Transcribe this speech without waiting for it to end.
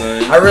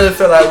I really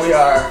feel like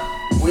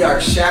we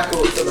are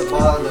shackled to the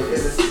bottom of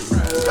Hennessy.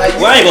 Like,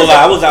 well, I ain't gonna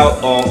lie. I was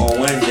out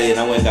on Wednesday and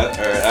I went and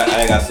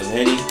I got some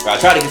Henny. I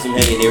tried to get some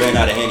Henny and they ran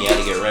out of Henny. I had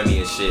to get Remy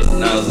and shit.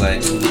 And I was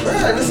like,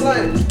 man, it's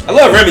like I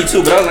love Remy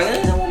too, but I was like,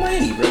 I want my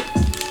Henny, bro.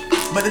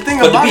 But the thing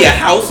but about to be a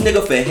house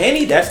nigga for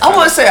Henny, that's I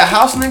wouldn't say a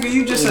house nigga.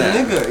 You just a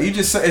nigga. You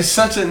just it's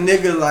such a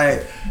nigga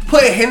like.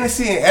 Putting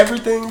Hennessy in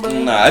everything, bro.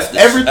 Nah, it's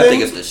everything. I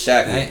think it's the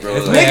shackles, bro.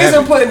 Like, niggas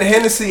are putting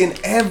Hennessy in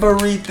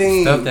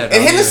everything, and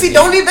Hennessy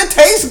don't even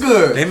taste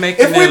good. They make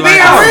if we being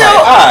like,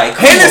 real, right,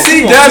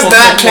 Hennessy does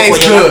not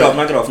taste good.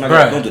 Knock it off.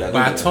 Don't do that.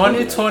 By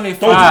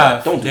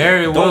 2025,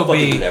 there will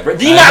be.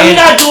 We're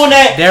not doing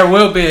that. There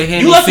will be a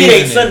Hennessy. You lucky it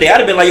ain't Sunday.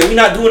 I'd have been like, yo, we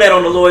not doing that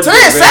on the Lord's Day.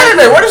 Today is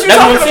Saturday. What are you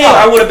talking about?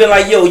 I would have been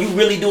like, yo, you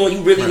really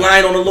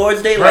lying on the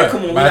Lord's Day? Like,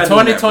 come on. By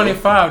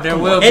 2025, there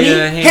will be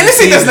a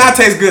Hennessy. does not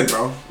taste good,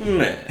 bro.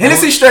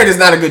 Hennessy straight is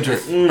not a good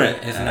drink.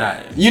 It's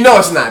not. You know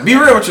it's not. Be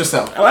real with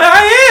yourself.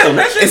 I am.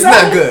 That shit's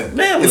not good.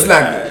 It's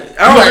not good.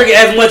 I don't drink it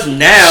as much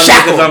now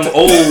because I'm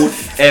old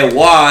and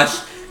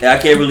washed and I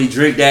can't really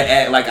drink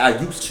that like I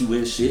used to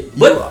and shit.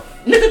 But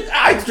nigga,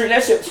 I drink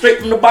that shit straight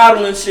from the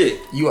bottle and shit.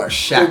 You are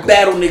shackled.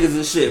 Battle niggas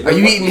and shit. Bro. Are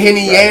you eating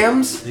Henny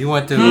yams? You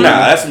went through. Nah,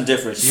 that's some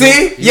different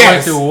shit. You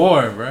went through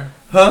war, bro.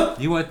 Huh?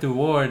 You went through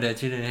war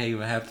that you didn't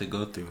even have to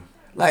go through.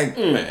 Like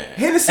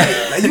Hennessy,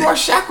 like you are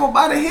shackled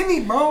by the Henny,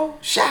 bro.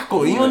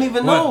 Shackled. You don't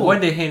even know. What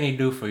did Henny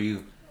do for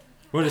you?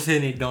 What is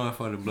Henny doing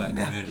for the black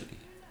community?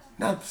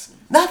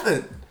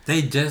 Nothing.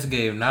 They just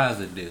gave Nas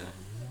a deal.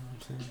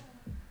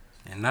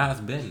 And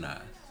Nas been Nas.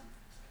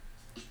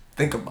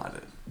 Think about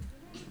it.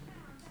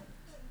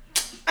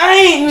 I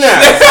ain't Nas.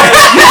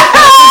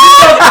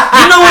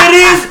 You know what it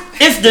is?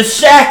 It's the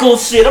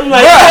shackles shit. I'm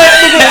like, nigga,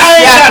 I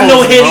ain't got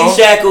no Henny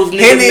shackles, nigga.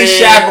 Henny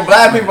shackled.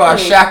 Black people are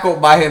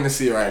shackled by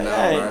Hennessy right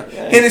now,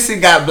 bro. Hennessy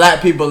got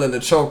black people in the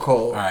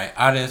chokehold. Alright,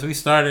 audience, we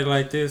started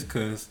like this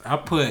because I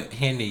put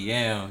Henny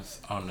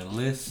Yams on the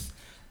list.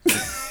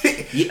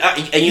 And you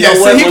know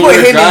what? When we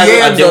were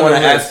driving, I didn't want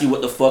to ask you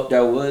what the fuck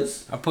that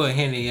was. I put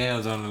Henny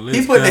Yams on the list.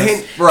 He put the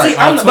Henny right. See,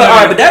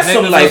 but that's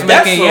some like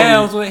that's some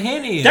yams with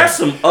Henny. That's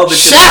some other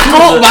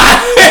shackled by.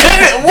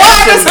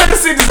 Why does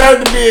Hennessy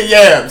deserve to be in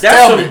yams?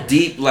 That's some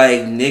deep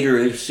like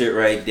niggerish shit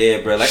right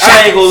there, bro. Like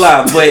I ain't gonna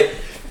lie, but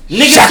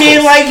niggas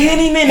can't like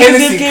Henny, man.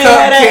 Niggas can't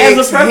have that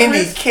as a preference.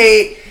 Henny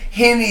cake.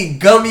 Henny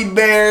gummy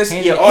bears.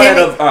 Yeah, all that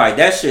up. All right,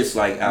 that shit's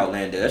like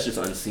outlandish. That's just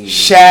unseen.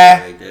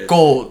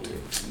 Shackled.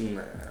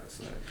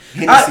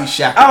 Hennessy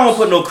shackled. I don't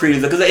put no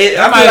credence because I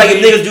feel like if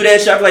niggas do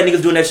that shit, I feel like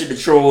niggas doing that shit to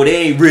troll. They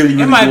ain't really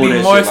doing that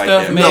shit like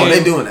that. No,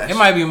 they doing that. It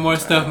might be more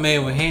stuff made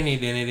with Henny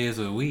than it is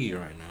with weed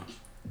right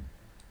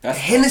now.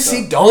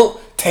 Hennessy don't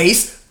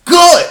taste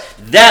good.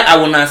 That I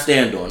will not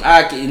stand on.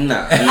 I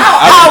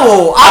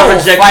will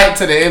fight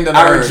to the end of the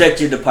earth. I reject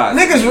your deposit.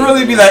 Niggas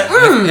really be like,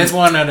 It's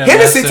one of them.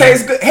 Hennessy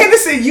tastes good.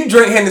 Hennessy, you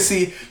drink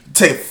Hennessy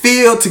to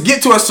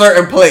get to a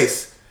certain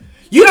place.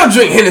 You don't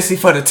drink Hennessy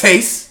for the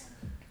taste.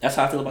 That's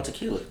how I feel about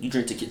tequila. You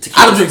drink tequila.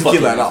 I don't drink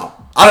tequila at all.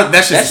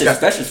 That's just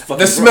fucking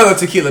the smell of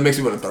tequila makes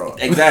me want to throw up.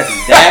 Exactly.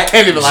 That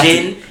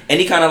gin,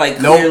 any kind of like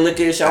clear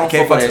liquorish. I don't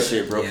fuck with that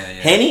shit, bro.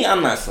 Henny,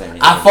 I'm not saying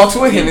it. I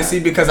fucks with Hennessy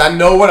because I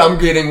know what I'm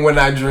getting when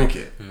I drink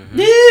it.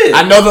 Yeah.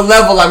 I know the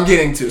level I'm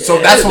getting to,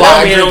 so that's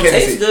why I drink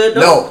Hennessy. Good,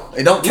 no,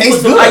 it don't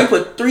taste good. You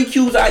put 3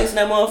 cubes of ice in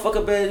that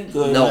motherfucker, man.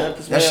 Good. No, man.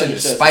 that shit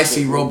is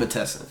spicy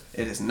Robitussin.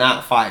 It is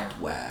not fire.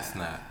 Wow,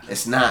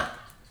 it's not.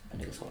 I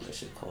niggas want that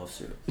shit cough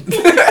syrup.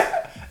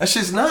 That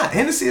shit's not.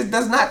 Hennessy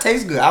does not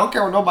taste good. I don't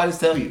care what nobody's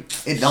tell you.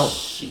 It don't.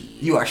 Shit.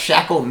 You are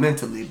shackled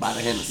mentally by the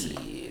Hennessy.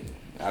 Shit.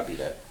 I'll be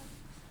that.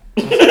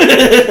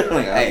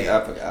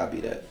 I'll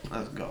be that.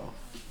 Let's go.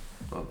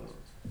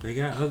 They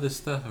got other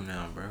stuff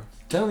now, bro.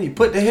 Telling you,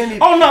 put the Henny.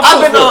 Oh no,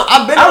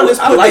 I've been on this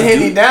put the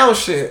Henny down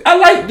shit. I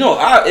like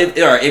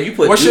if you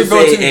put what's Douce your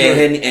go-to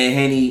and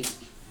Henny.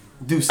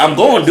 Douce. I'm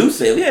going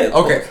Douce. Yeah.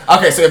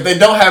 Okay. So if they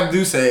don't have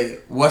Douce,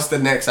 what's the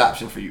next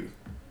option for you?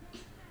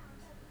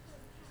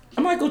 I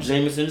might go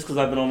Jameson just because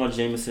I've been on my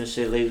Jameson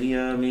shit lately. You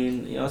know what I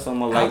mean? You know,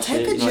 some of my light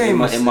shit.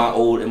 In my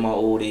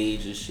old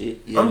age and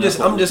shit. Yeah, I'm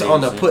just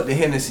on the put the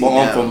Hennessy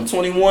down. From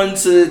 21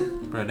 to.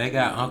 Bro, they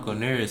got Uncle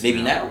Nearest.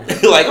 Maybe now.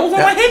 Like, I was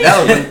on my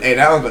Hennessy.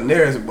 That Uncle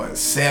Nearest was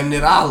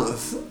 $70.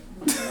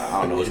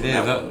 I don't know what's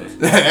up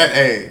there.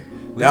 Hey.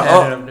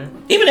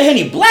 Even the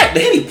Henny Black,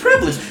 the Henny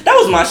Privilege, that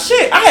was my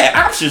shit. I had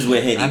options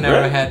with Henny, I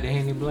never had the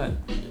Henny Black.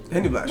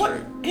 Henny Black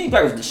straight. Henny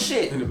Black was the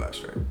shit. Henny Black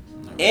straight.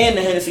 And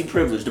the Hennessy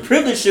Privilege. The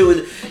Privilege shit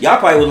was, y'all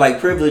probably would like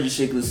Privilege and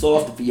shit because it's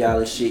softer for y'all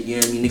and shit. You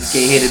know what I mean? Niggas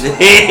can't hit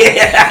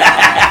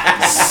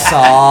it.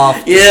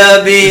 Soft. Yeah,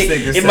 I mean,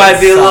 it might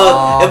be a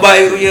little, it might,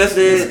 you know what I'm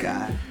saying?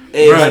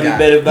 Hey, it might be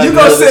better. You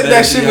go sit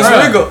that shit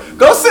and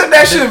go sit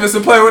that shit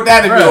and play with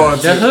that if you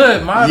want to. The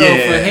hood motto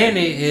for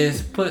Henny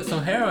is put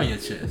some hair on your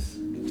chest.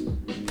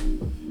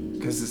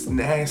 Cause it's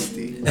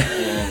nasty.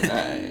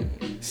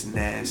 It's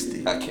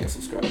nasty. I can't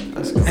subscribe.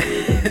 Let's go.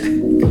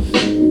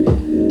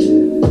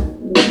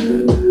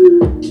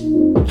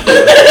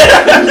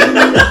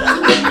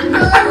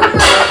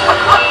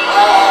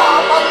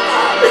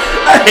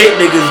 I hate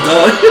niggas,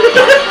 dog.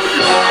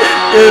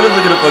 Yeah, look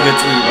at the fucking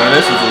tweet, man.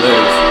 That shit's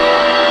hilarious.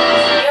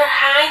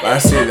 I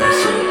seen that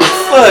shit.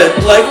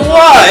 But like,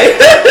 why?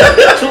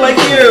 Like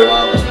here,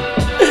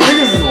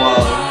 Niggas is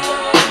wild.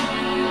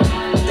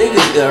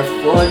 niggas are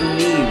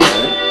funny,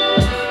 man.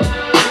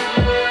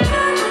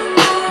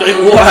 Like,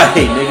 why,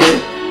 nigga?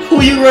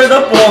 Who you run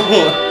up on?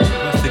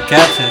 What's the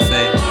caption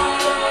say?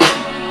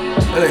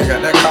 That nigga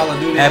got that Call of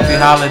Duty. Happy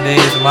ass.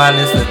 holidays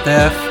minus the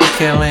theft,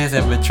 killings,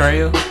 and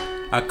betrayal.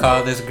 I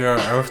call this girl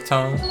Earth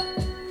Tone.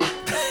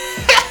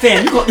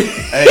 Damn, you go.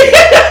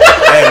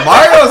 Hey,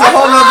 Mario's a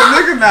whole nother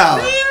nigga now.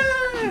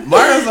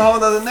 Mario's a whole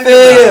nother nigga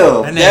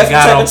now. That That's nigga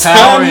got on the type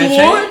power of and time you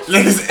shit. want?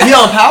 Niggas, he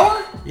on Power?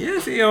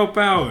 Yes, he on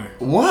power.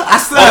 What? I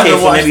still have Okay, to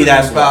so watch maybe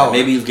that's Power. why.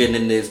 Maybe he's getting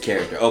into his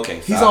character.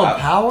 Okay, so He's on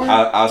Power?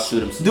 I'll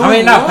shoot him. Dude, I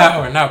mean, not what?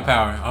 power, not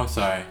power. I'm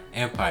sorry,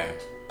 Empire.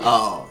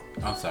 Oh,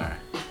 I'm sorry.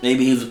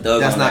 Maybe he's a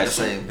thug. that's on not that the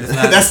shit. same. It's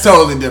not- That's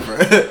totally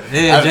different.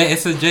 Yeah,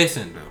 it's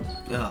adjacent though.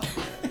 Yeah.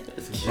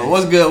 But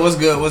what's good?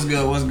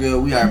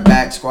 We are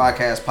back.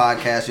 Squadcast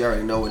podcast. You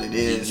already know what it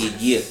is.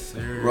 Yeah.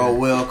 Roll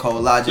Will, Cole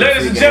Logic, Ladies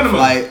Free and Game gentlemen.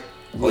 Flight.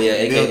 Oh yeah,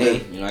 AKA.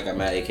 Building. You know I got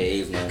mad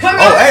AKAs now.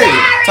 Oh,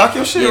 hey, talk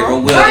your shit, Yeah, bro.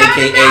 Roll Will,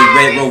 AKA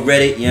Red Row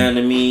Reddit. You know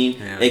what I mean?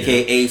 Yeah,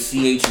 AKA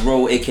CH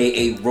Row,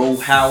 AKA Row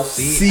House.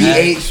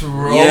 CH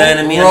Roll. You know what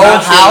I mean? Roll I'm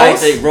not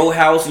House. like that. Row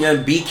House, you know,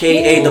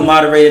 BKA, the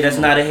moderator that's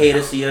not a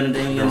hater, see, you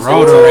understand? You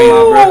understand?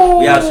 Rotarator. Bro.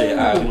 We out here.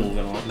 Alright, we moving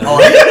on. Oh,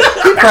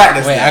 he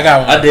practiced Wait, that. I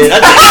got one. I did.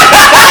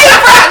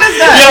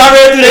 Yo, I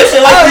ready to do that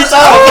shit like 3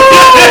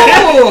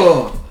 times.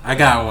 Oh. I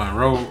got one.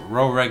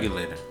 Row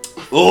regulator.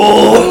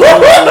 Oh,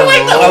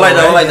 I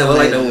like that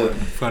one.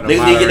 For the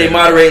Niggas need to get their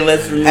moderating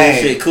lessons and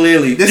Hey, shit,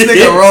 clearly. This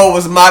nigga Roll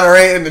was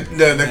moderating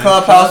the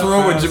clubhouse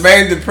room with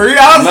Jermaine Dupri.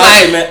 I was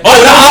like, man.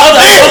 Oh,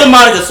 that other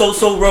monitor,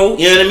 so Row,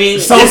 you know what I mean?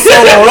 so Roll.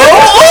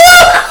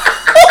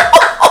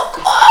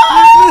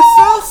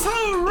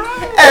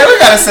 Hey, we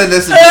gotta send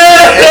this. You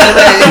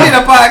need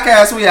a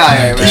podcast? We out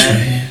here,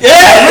 man.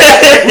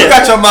 Yeah. We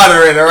got your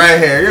moderator right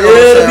here.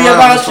 You're Yeah, be on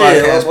about the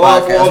shit.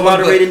 All What's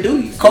moderating good?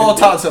 duties. Cole,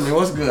 talk to me.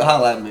 What's good?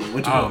 Holla at me.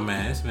 What you Oh doing?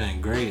 man, it's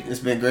been great. It's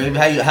been great.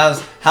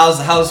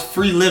 How's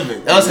free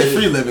living? I don't say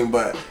free living,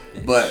 but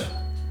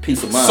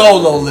Peace of mind.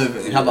 solo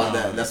living. How about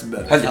that? That's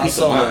better. How's your peace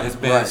of solo? mind? It's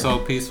been Right. so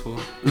peaceful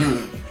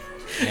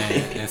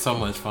and so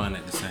much fun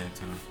at the same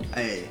time.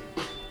 Hey,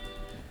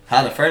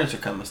 how the furniture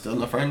coming? Still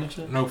no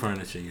furniture? No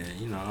furniture yet.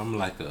 You know, I'm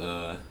like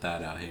a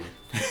thought out here.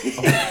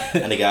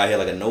 That nigga out here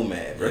like a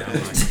nomad, bro. Yeah, I'm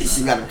like,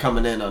 You got him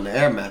coming in on the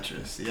air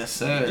mattress. Yes,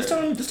 sir. Just tell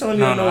him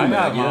you're no, a I nomad.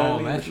 got you know my what I own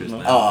mean? mattress now.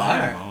 Oh, I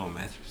alright. got my own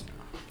mattress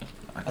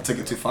now. I took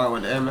it too far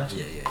with the air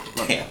mattress.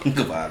 Yeah. Damn,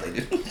 goodbye,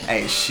 nigga.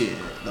 Hey, shit.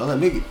 Don't let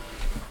me get.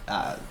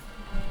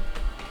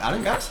 I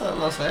done got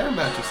something else for air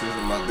mattresses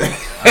in my day.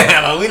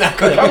 We not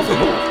gonna That was a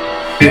move.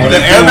 The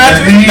air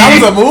mattress? That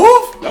was a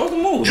move? That was a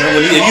move. So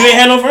if you ain't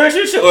had no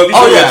furniture, shit, or if you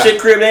Oh, oh, yeah. a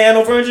shit crib that ain't had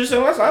no furniture,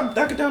 so I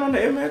dock it down on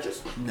the air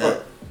mattress.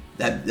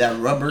 That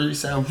rubbery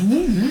sound.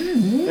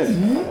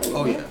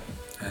 Oh, yeah.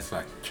 That's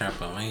like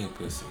trampoline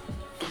pussy.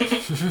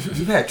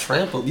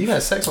 You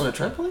had sex on a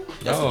trampoline?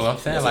 No, I'm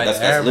saying like That's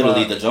air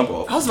literally ball. the jump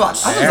off. I was like,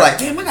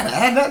 damn, I gotta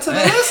add that to the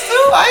list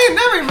too. I ain't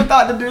never even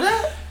thought to do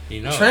that.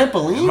 You know,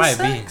 Trampoline it might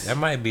sex? be. That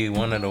might be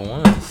one of the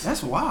ones.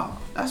 That's wild.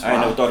 That's I ain't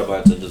never wild. thought about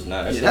it until just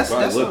now. That Yeah, shit that's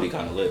probably would some- be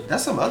kind of lit.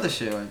 That's some other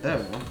shit right there,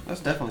 man. That's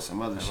definitely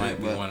some other That shit. might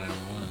be But one of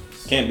the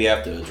ones. Can't be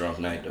after a drunk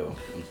night though.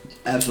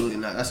 absolutely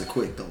not. That's a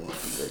quick throw up.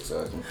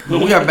 Exactly. But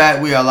we are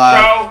back. We are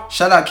live.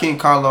 Shout out King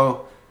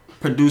Carlo,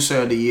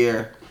 producer of the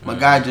year. My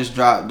guy just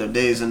dropped the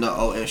Days in the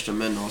O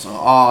instrumentals on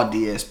all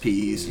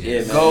DSPs.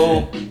 Yeah, man.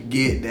 Go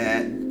get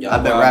that. Yeah,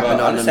 I've been rapping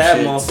I on just them had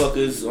shits.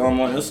 motherfuckers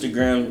on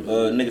Instagram.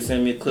 Nigga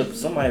send me a clip of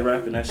somebody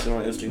rapping that shit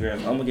on Instagram.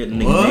 I'm gonna get the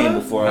nigga What? name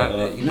before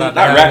You not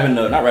about to rapping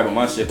not rapping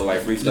my shit, but like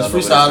freestyle. Just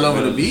freestyle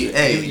over the beat. Shit.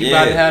 Hey, You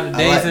Yeah. about to have the I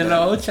Days like in that.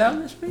 the Old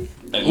challenge, me?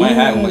 Like, might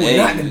have one. Ooh, Hey,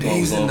 not the we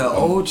Days gonna- in the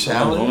Old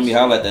challenge. Let me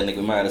holler at that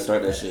nigga. Might have to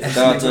start that shit.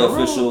 Shout out to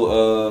nigga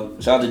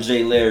official. Shout out to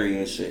Jay Larry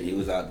and shit. He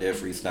was out there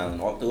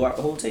freestyling all throughout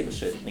the whole tape and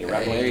shit. Nigga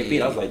rapping on every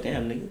beat. I was like,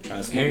 damn, nigga, trying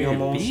to smoke me on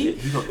my own Every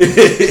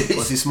shit.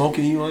 Was he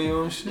smoking you on your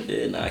own shit?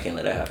 Yeah, nah, I can't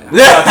let that happen.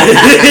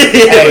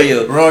 Hey,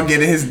 Yo. Ron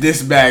getting his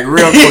disc bag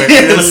real quick. We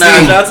done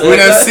Nah, seen, we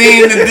done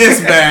seen the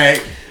disc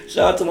bag.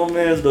 Shout out to my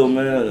mans though,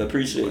 man. I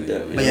appreciate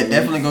that. Man. But yeah,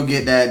 definitely go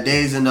get that.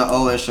 Days in the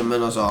O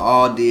instrumentals on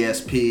all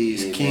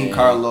DSPs. Yeah, King man.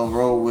 Carlo,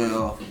 Roll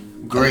Will.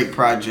 Great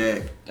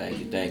project.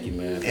 Thank you,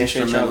 man.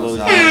 Appreciate y'all Instrumentals always,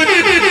 out.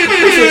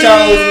 appreciate y'all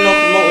always,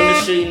 promoting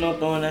this shit,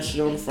 throwing that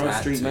shit on the front Got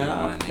street, to, man.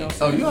 man.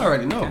 Oh, you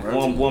already know,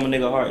 bro. Warm a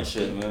nigga heart and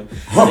shit, man.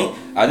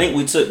 I think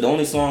we took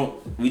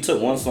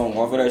one song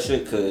off of that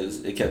shit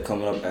because it kept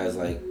coming up as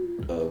like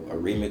a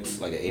remix,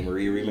 like an A.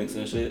 Marie remix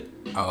and shit.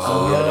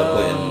 So we ended up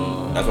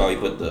putting. That's why we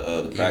put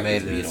the practice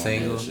made it a beat on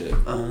single? there and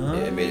shit.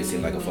 Yeah, it made it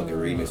seem like a fucking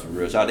remix for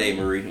real. Shout out to A.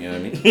 Marie, you know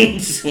what I mean?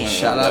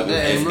 Shout out to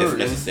A. If Marie.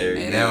 necessary.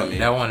 Hey, you know what I mean?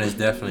 that one is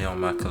definitely on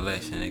my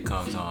collection. It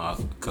comes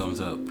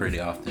up pretty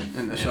often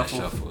In the shuffle?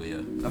 yeah.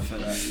 I feel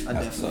that. I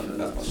definitely feel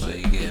that. So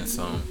you getting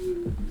some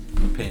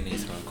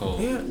pennies from Cole.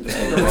 Yeah.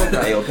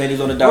 Hey, yo, pennies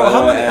on the dollar.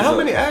 Bro, how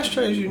many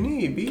ashtrays you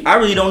need, B? I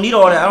really don't need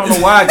all that. I don't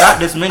know why I got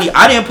this many.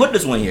 I didn't put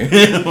this one here.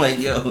 Like,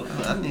 yo,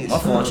 I need my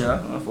fault,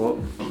 y'all. My fault.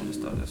 Let me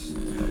just throw this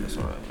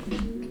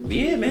one.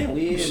 Yeah, man,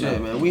 we here.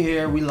 Shit, man, we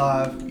here, we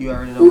live. You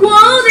already know.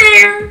 Whoa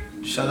there!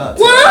 Shut up.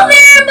 Whoa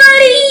there,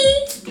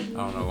 buddy! I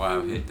don't know why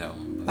I hit that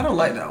one. I don't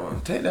like that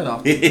one. Take that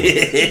off.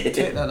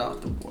 Take that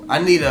off the board. I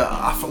need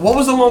what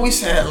was the one we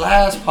said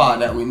last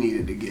pod that we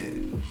needed to get?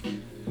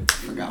 I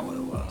forgot what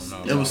it was.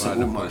 It was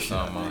some Umar shit.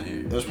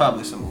 It was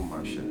probably some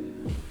Umar shit.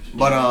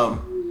 But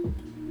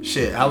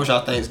shit. How was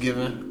y'all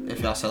Thanksgiving? If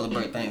y'all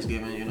celebrate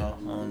Thanksgiving, you know,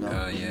 I don't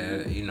know.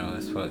 Yeah, you know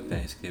it's fuck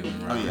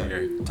Thanksgiving right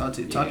here.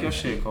 Talk your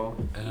shit, Cole.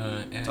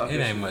 It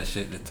ain't much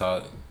shit to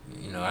talk.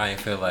 You know, I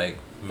ain't feel like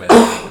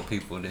messing with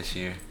people this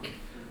year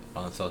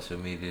on social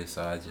media,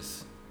 so I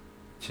just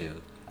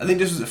chilled. I think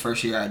this was the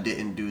first year I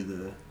didn't do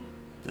the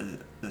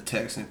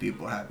texting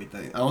people happy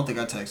thing. I don't think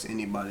I text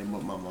anybody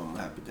but my mom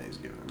happy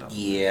Thanksgiving. No.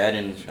 Yeah, I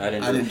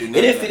didn't do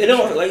it. It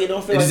don't feel like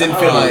the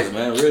holidays,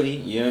 man. Really,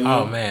 you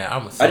know what I mean? Oh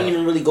man, I didn't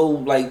even really go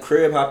like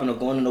crib hopping or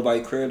going to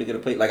nobody's crib to get a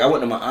plate. Like I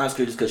went to my aunt's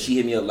crib just because she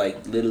hit me up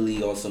like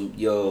literally on some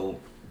you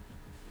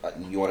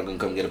want to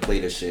come get a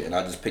plate of shit, and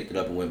I just picked it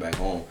up and went back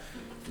home.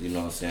 You know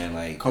what I'm saying?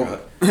 Like COVID.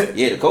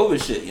 Yeah, the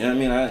COVID shit. You know what I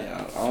mean? I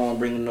don't want to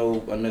bring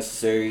no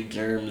unnecessary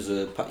germs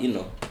or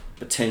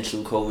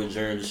potential COVID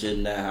germs shit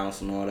in that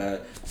house and all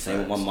that. Same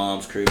with my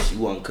mom's crib. She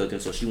wasn't cooking,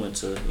 so she went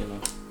to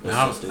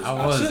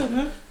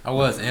I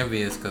was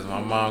envious because my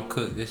mom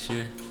cooked this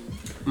year,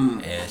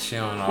 and she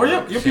don't know. Were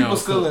your people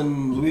still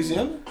in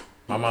Louisiana?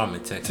 My mom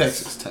in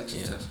Texas.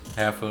 Texas. Yeah.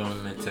 Half of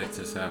them in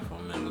Texas, half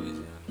of them in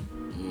Louisiana.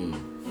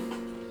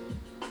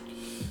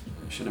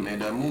 Should have made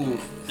that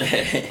move.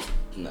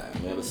 Nah,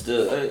 man, but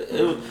still,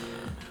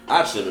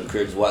 I should have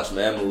cribs watched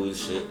mad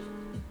movies shit.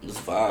 It's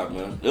vibe,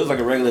 man. It was like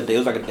a regular day. It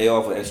was like a day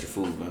off with extra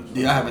food, man.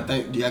 Do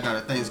y'all got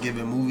a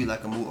Thanksgiving movie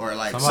like a movie or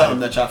like something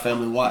that y'all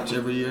family watch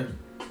every year?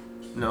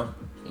 No.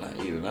 Not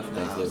even. Not for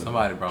Thanksgiving.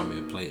 Somebody brought me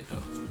a plate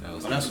though.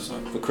 That's what's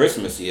up. For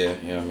Christmas, yeah.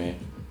 You know what I mean.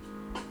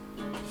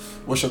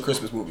 What's your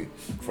Christmas movie?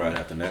 Friday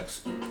After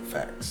Next.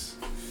 Facts.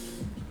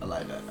 I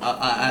like that.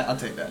 I'll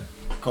take that.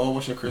 Cole,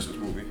 what's your Christmas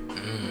movie?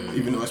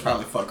 Even though it's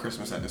probably fuck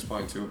Christmas at this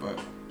point too, but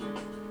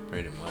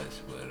pretty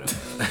much.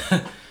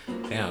 But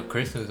damn,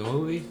 Christmas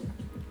movie.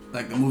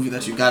 Like the movie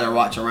that you gotta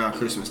watch around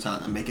Christmas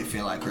time to make it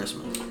feel like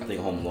Christmas. I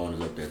think Home Alone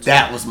is up there too.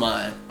 That was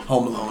mine.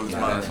 Home Alone is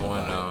mine. That's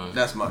one.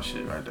 That's my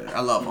shit right there. I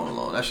love Home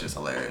Alone. That shit's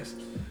hilarious.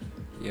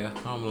 Yeah,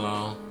 Home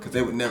Alone. Cause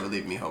they would never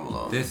leave me home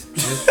alone. This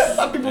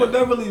people would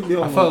never leave me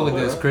home alone. I fuck with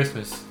this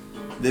Christmas.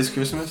 This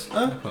Christmas?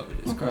 Huh? I fuck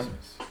with this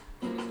Christmas.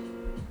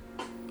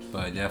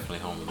 But definitely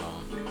Home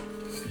Alone.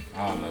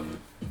 All of them.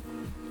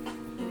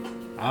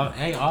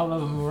 Ain't all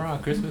of them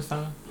around Christmas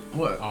time?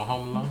 What? On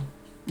Home Alone?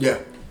 Yeah.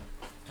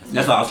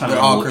 That's why I was trying to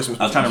They're all remember. Christmas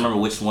I was trying to remember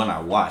which one I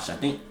watched. I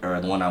think,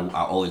 or the one I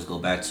always go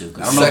back to. I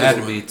don't know. know. It had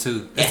to be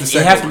two. It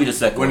has to be the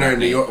second when one. they're in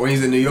New York. When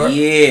he's in New York.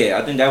 Yeah,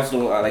 I think that was the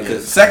one. Like the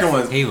second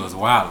one. He was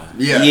wilding.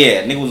 Yeah.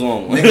 Yeah, nigga was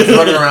on one.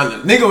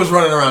 Nigga was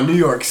running around New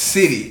York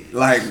City.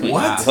 Like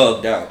what?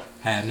 Hugged out.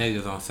 Had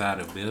niggas on side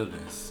of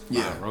buildings.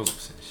 Yeah.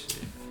 Ropes and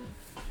shit.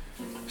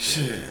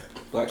 Shit.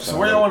 So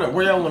where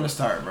y'all want to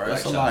start, bro?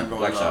 There's a lot going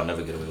Black on. Child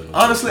never get away with it.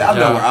 Honestly, I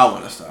know where I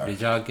want to start. Did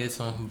y'all get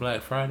some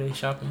Black Friday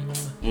shopping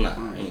going? Nah,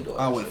 I ain't doing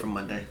I'll wait for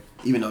Monday.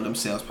 Even though them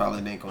sales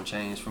probably ain't gonna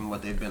change from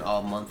what they've been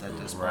all month at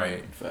this point.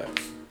 Right.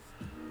 Facts.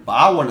 But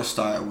I want to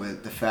start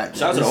with the fact that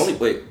shout out to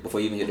the before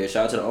you even get there,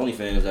 shout out to the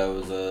OnlyFans that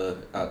was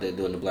out there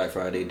doing the Black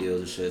Friday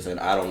deals and shit. And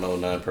I don't know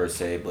none per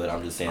se, but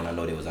I'm just saying I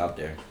know they was out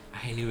there.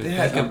 I ain't even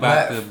think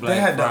about the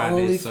Black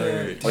Friday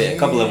surge. Oh yeah, a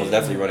couple of them was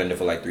definitely running there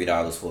for like $3,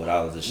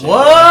 $4 and shit.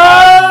 What?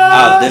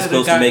 I was this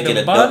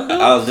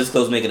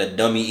close to making a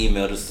dummy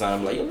email to sign.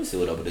 I'm like, let me see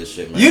what up with this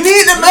shit, man. You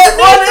need to make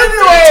one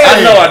anyway.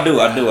 I know,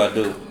 I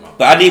do.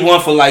 But I need one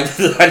for like,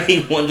 I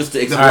need one just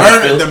to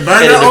express the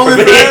burner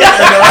only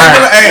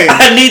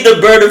I need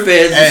the burner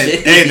fans.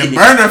 Hey, the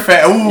burner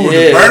fan. Ooh,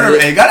 the burner.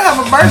 Hey, gotta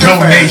have a burner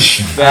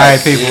donation. All right,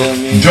 people.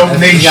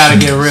 Donation. We gotta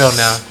get real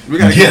now. We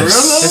gotta get real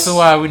now. This is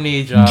why we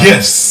need y'all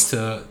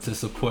to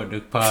support the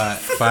pod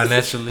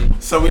financially.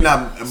 So we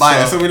not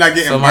buying. So we not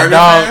getting my burner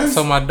dog. fans.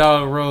 So my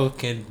dog Rose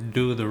can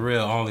do the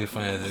real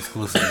OnlyFans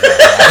exclusive.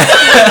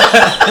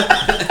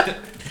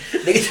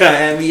 Nigga trying to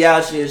hand me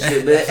out shit,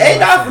 man. Hey,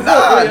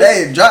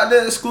 they drop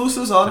the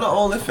exclusives on the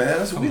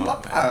OnlyFans. We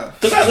live. I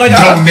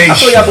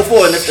told y'all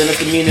before, and that's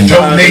the meaning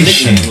behind the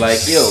nickname.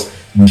 Like, yo,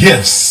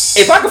 gifts.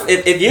 If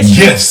your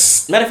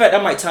gifts. Matter of fact,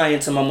 that might tie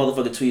into my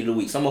motherfucking tweet of the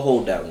week. So I'm gonna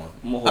hold that one.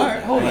 Hold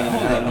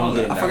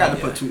that. I forgot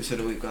to put tweets of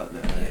the week out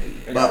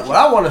there. But what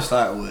I want to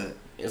start with,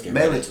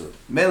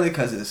 mainly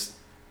because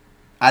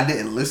I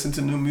didn't listen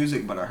to new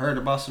music, but I heard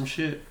about some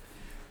shit.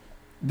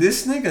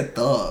 This nigga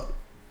Thug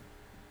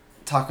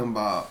talking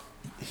about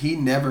he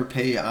never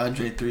paid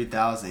Andre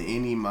 3000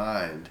 any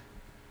mind.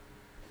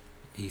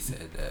 He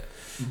said that.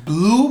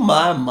 Blew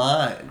my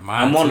mind.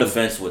 I'm on the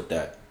fence with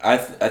that. I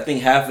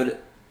think half of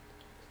it,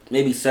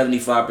 maybe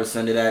 75%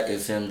 of that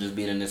is him just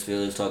being in his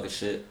feelings talking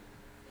shit,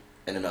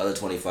 and then the other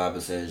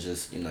 25% is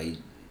just he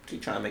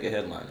Keep trying to make a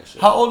headline and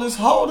shit. How old is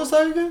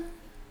that again?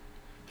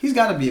 He's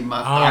got to be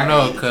my. I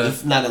don't know,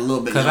 cause not a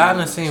little bit. Cause I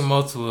done seen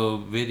multiple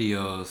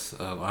videos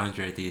of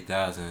Andre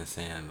 3000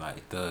 saying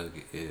like Thug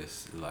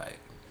is like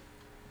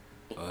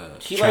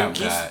trap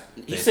god.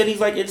 He said he's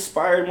like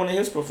inspired one of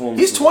his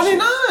performances. He's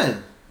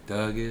 29.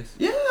 Thug is.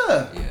 Yeah.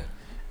 Yeah.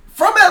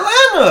 From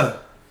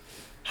Atlanta.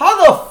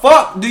 How the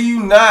fuck do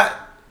you not?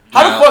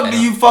 How the fuck do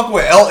you fuck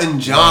with Elton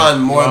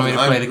John more than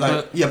play the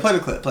clip? Yeah, play the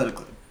clip. Play the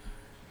clip.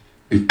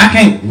 I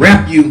can't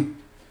rap you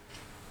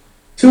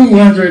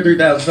 200,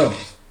 3,000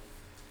 songs.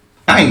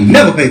 I ain't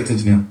never paid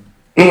attention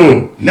to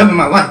him. Never in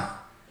my life.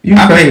 You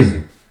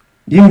crazy.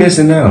 You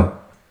missing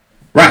out.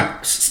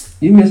 Right.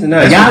 You missing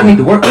out. Y'all need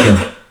to work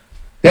together.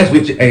 That's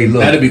what you. Hey,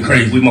 look. That'd be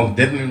crazy. We most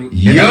definitely.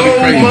 Yo,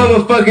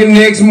 motherfucking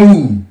next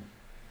move.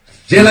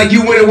 Just like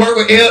you went to work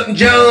with Elton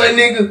John,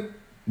 nigga.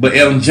 But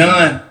Elton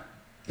John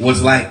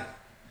was like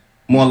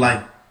more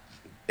like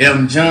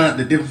Elton John.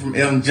 The difference from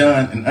Elton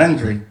John and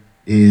Andre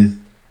is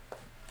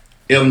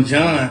Elton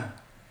John.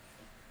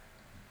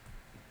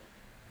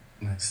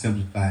 Let's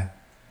simplify.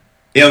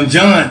 Elton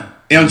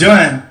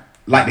John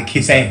like to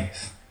kiss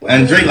ass.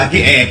 Andre like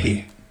his ass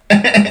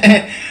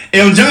kiss.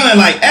 Elton John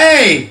like,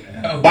 hey,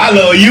 I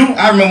love you.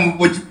 I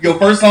remember your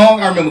first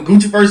song. I remember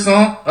Gucci first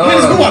song. When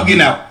is Who Up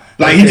getting out?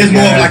 Like he just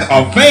more of like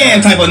a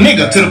fan type of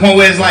nigga to the point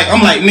where it's like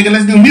I'm like nigga,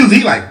 let's do music.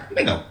 He like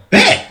nigga,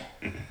 bet.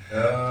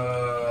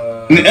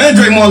 And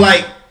Andre more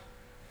like,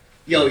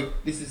 yo,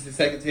 this is the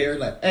secretary.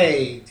 Like,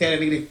 hey, tell that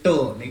nigga they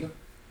thug, nigga.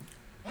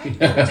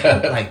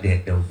 Talk like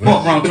that though.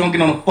 Fuck wrong, don't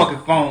get on the fucking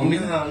phone,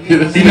 nigga.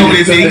 You know what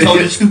they say? He told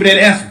you stupid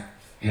ass answer.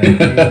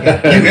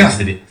 You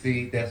answered it.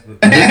 See, that's what.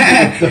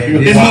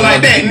 It's more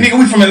like that, nigga.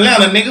 We from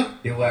Atlanta, nigga.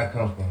 That's where I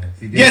come from.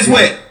 See, Guess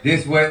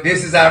what?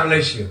 This is our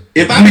relationship.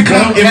 If I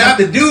become, You have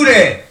to do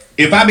that.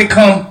 if I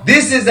become,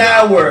 This is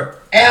our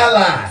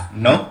ally.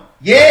 no,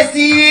 Yes,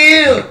 he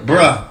is.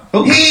 bruh.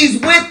 Who? He's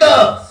with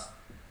us.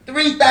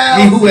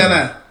 3,000. He who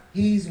ally?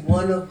 He's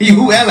one of He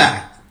who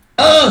ally?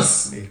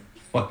 us.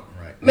 Fucking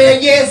right.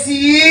 Man, yes,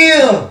 he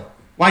is.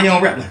 Why you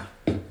don't rap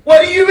now?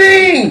 What do you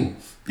mean?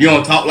 You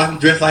don't talk like him,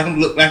 dress like him,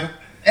 look like him.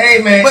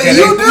 Hey, man. But that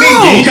you ain't do. for me.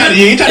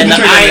 You ain't trying to And the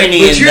portray that. irony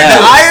But in the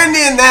that.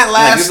 irony in that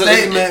last Like,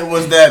 statement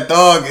was that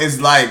Thug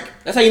is like.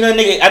 That's how you know,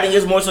 nigga. I think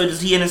it's more so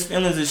just he in his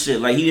feelings and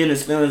shit. Like he in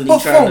his feelings and But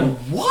he trying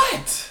for to.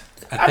 what?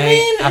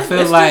 I feel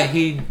it's like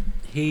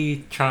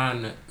he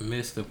trying to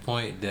miss the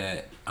point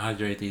that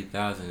Andre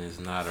 3000 is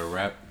not a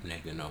rap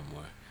nigga no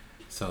more.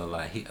 So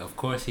like of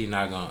course he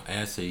not gonna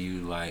answer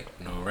you like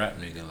no rap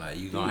nigga. Like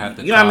you gonna have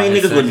to. You know what I mean?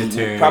 his Niggas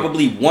secretary. would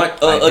probably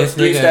want Like, a this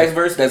 3 nigga- Stacks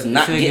verse that's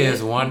not This nigga getting.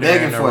 is wandering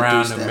Begging for a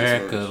around 3 Stacks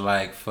America verse.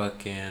 like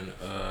fucking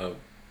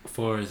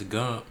Forrest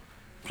Gump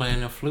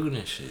playing the flute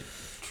and shit.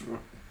 True.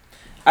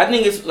 I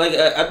think it's like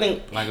I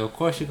think Like of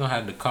course you're gonna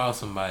have to call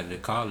somebody to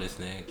call this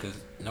nigga because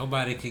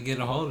nobody can get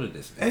a hold of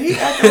this. And he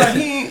acting like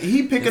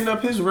he picking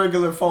up his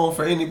regular phone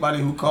for anybody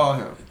who call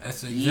him.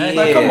 That's Yeah. exactly.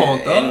 Like, come on,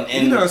 Thug.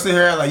 and- You don't sit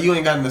here like you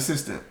ain't got an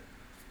assistant.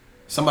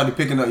 Somebody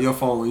picking up your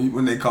phone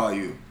when they call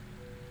you.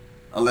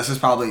 Unless it's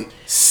probably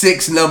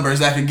 6 numbers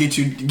that can get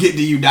to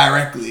you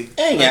directly.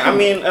 yeah, I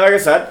mean, like I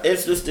said,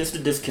 it's the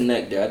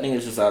disconnect there. I think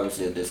it's just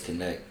obviously a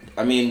disconnect.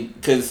 I mean,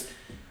 because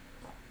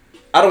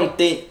I don't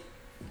think,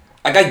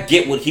 like, I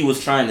get what he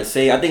was trying to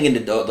say. I think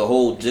in the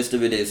whole gist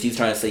of it is he's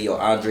trying to say, yo,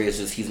 Andre is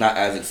just, he's not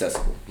as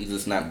accessible. He's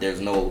just not,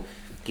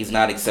 he's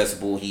not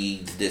accessible.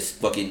 He's this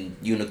fucking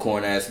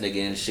unicorn ass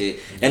nigga and shit.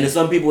 And there's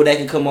some people that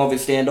can come off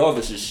as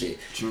standoffish and shit.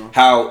 True.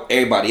 How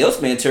everybody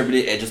else may interpret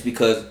it, and just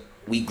because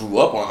we grew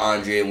up on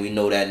Andre and we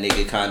know that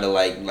nigga kind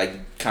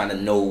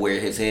of know where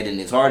his head and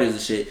his heart is and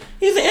shit.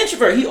 He's an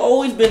introvert. He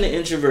always been an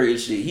introvert and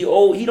shit. He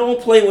don't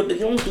play with he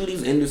don't do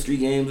these industry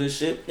games and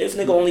shit. This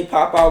nigga only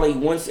pop out like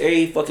once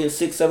every fucking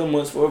 6-7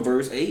 months for a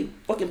verse. And he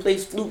fucking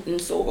plays flute in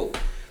Soho.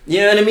 You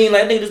know what I mean?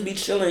 Like they just be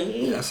chilling.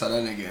 Yeah, I saw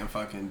that nigga in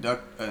fucking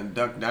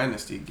Duck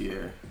Dynasty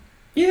gear.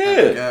 At the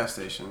Yeah. gas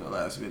station, the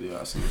last video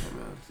I seen him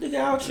in. Nigga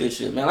out here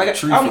shit, man. Like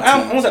Tree I for almost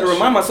had to teens.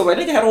 remind myself, like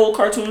nigga had a whole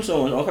cartoon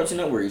show on Cartoon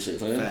Network and shit.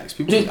 Man. Facts.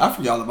 People, I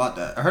forgot all about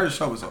that. I heard the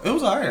show was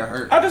alright. I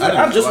heard. I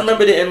didn't just watch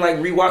remembered it and like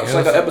rewatched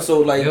like an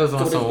episode like It was on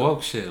couple some days ago.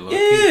 woke shit. Low Yeah.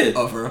 it.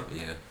 Oh, for real?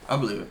 Yeah. I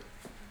believe it.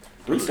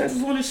 3 Stacks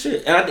is on his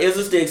shit, and it's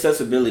just the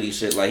accessibility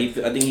shit. Like I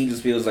think he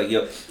just feels like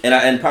yo,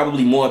 and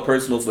probably more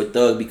personal for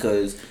Thug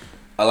because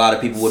a lot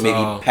of people would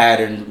maybe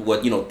pattern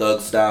what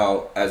Thug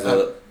style as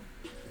a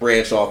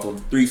branch off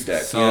of 3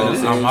 Stacks. So you know what I'm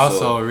saying? I'm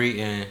also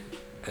reading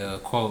a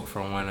quote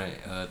from one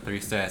of 3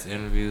 Stacks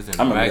interviews in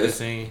the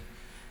magazine,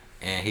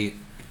 and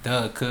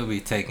Thug could be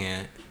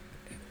taking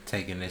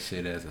this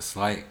shit as a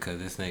slight because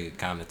this nigga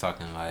kind of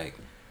talking like,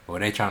 or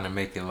they trying to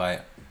make it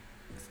like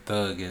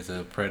Thug is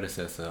a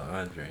predecessor of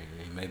Andre,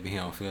 and maybe he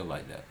don't feel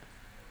like that.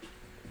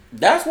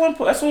 That's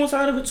one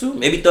side of it too.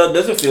 Maybe Thug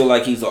doesn't feel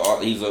like he's an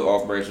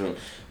off branch,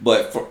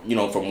 but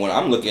from what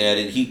I'm looking at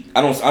it,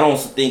 I don't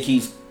think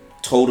he's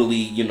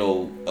totally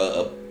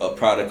a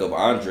product of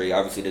Andre.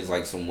 Obviously, there's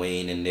like some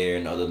Wayne in there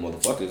and other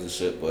motherfuckers and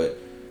shit, but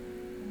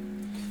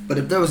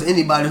if there was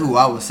anybody who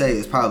I would say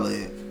is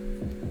probably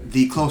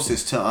the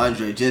closest to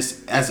Andre,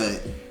 just as a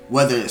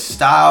whether it's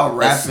style,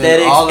 rapping,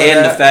 aesthetics, all of and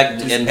that, the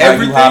fact and how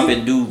everything. you hop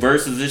and do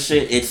verses and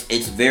shit.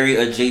 It's very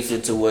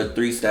adjacent to what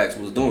 3 Stacks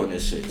was doing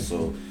and shit.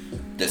 So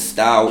the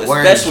style,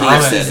 especially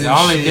the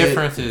only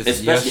difference is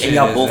especially and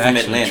y'all both from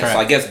Atlanta. Track. So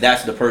I guess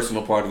that's the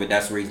personal part of it.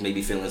 That's where he's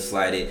maybe feeling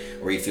slighted,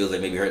 or he feels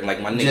like maybe hurting.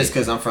 Like my nigga, Just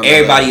because I'm from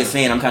everybody Atlanta. is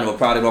saying I'm kind of a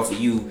product off of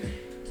you.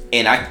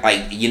 And I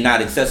like you're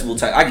not accessible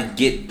type. I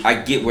get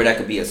where that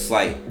could be a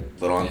slight,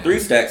 but on 3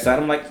 Stacks side,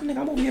 I'm like, nigga,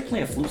 I'm over here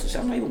playing flutes and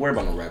shit. I'm not even worried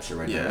about no rap shit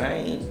right now. I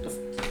ain't.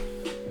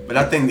 But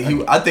I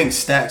think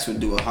Stacks would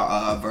do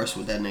a verse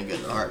with that nigga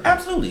in the heart.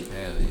 Absolutely.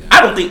 I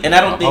don't think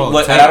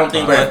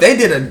Bro, if they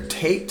did a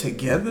tape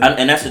together,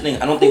 and that's the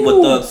thing. I don't think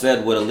what Thug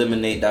said would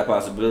eliminate that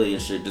possibility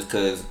and shit. Just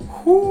because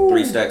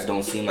 3 Stacks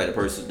don't seem like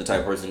the type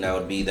of person that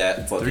would be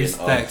that fucking. 3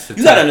 Stacks.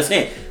 You gotta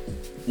understand.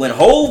 When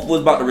Hov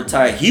was about to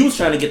retire, he was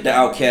trying to get the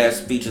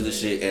Outkast features and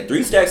shit, and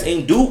 3 Stacks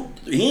ain't do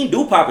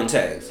popping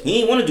tags.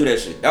 He ain't want to do that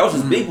shit. That was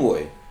just Big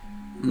Boy.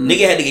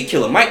 Nigga had to get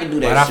Killer Mike to do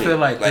that but shit. I feel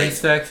like 3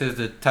 Stacks is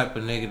the type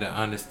of nigga to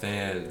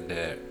understand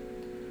that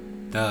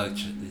Thug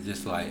is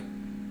just like,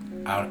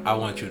 I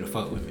want you to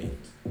fuck with me.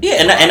 Yeah,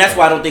 and that's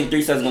why I don't think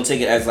 3 Stacks is gonna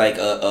take it as like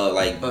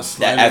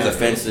as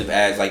offensive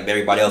as like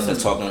everybody else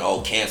that's talking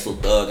cancel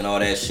Thug and all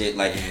that shit.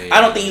 Like I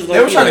don't think he's gonna.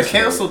 They were trying to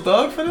cancel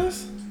Thug for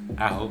this.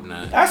 I hope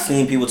not. I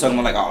seen people talking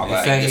about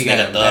this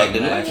nigga Thug.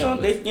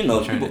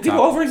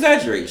 People over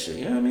exaggerate shit.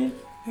 You know what I mean?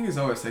 He's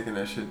always taking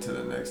that shit to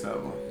the next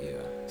level.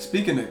 Yeah.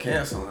 Speaking of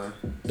canceling,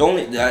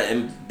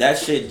 that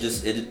shit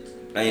just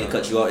I ain't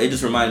cut you off. It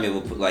just reminded me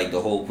of like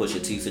the whole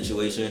Pusha T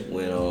situation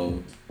when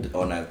on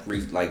that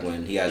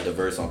when he had the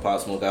verse on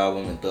Pop Smoke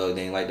album and Thug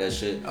didn't like that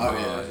shit. Oh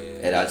yeah.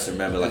 And I just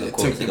remember like a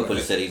quote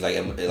Pusha said, he's like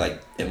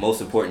and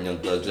most important, Young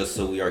Thug, just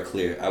so we are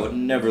clear, I would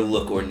never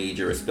look or need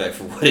your respect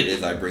for what it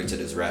is I bring to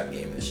this rap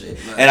game and shit.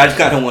 Right. And I just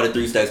kind of wanted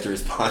 3 Stacks to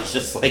respond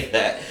just like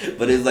that,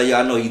 but it's like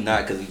I know he's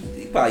not because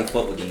he probably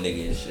fuck with the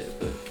nigga and shit.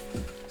 But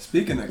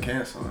speaking of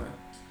canceling,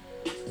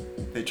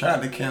 they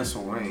tried to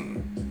cancel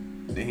Wayne.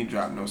 Then he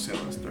dropped No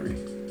Ceilings 3.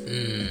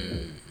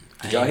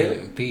 Did y'all hear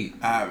it? Pete.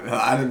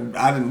 I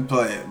didn't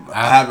play it.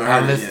 I haven't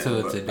heard it yet. I listened to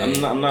it today.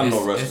 I'm not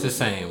no rush. It's the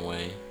same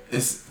Wayne.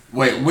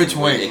 Which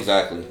Wayne?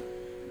 Exactly.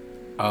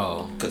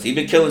 Oh. Because he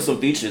been killing some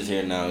features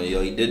here now.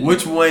 Yo, he did.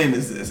 Which Wayne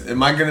is this?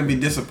 Am I gonna be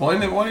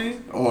disappointed,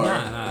 Wayne? Or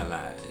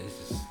Nah.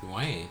 It's just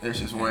Wayne. It's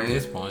just Wayne. At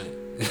this point.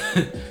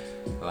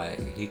 Like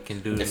he can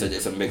do.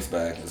 It's a mixed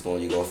bag. It's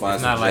going. You go find.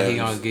 It's not like he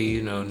gonna give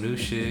you no new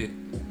shit.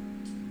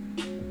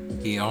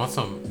 He on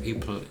some.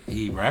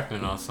 He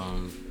rapping on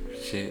some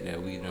shit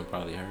that we done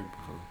probably heard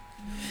before.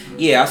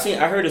 Yeah,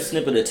 I heard a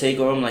snippet of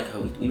Takeover. I'm like,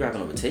 oh, we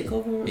rapping over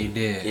Takeover? He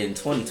did. In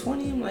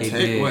 2020? I'm like, he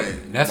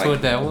did. That's like,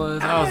 what that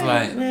was. I was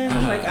like, man,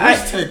 I'm like,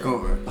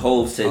 Takeover.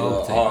 Hov's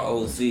Takeover.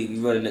 ROC.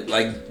 You running it,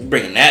 like,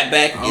 bringing that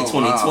back in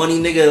 2020,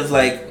 nigga. It's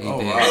like,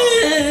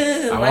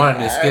 I wanted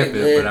to skip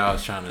it, but I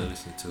was trying to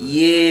listen to it.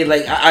 Yeah,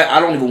 like, I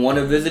don't even want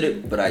to visit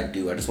it, but I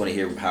do. I just want to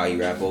hear how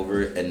you rap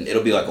over it, and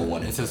it'll be like a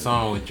one. It's a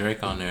song with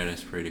Drake on there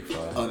that's pretty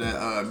fun. Oh, that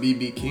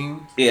BB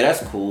King? Yeah,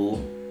 that's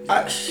cool.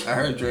 I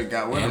heard Drake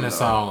got one. And the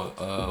song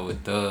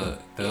with Thug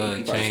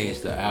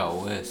changed the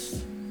Out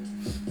West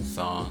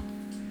song.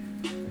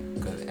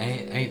 Cause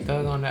ain't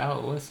Thug on the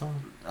Out West song?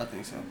 I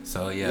think so.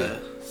 So yeah.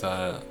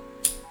 So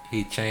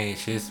he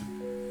changed the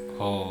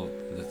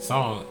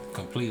song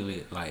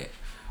completely. Like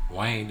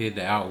Wayne did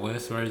the Out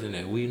West version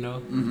that we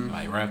know,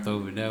 like rapped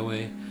over it that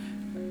way.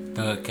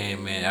 Thug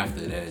came in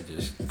after that,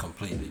 just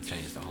completely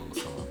changed the whole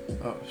song.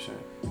 Oh shit.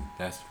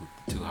 That's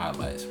 2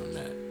 highlights from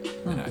that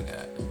I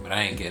got, but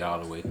I ain't get all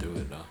the way through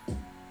it though.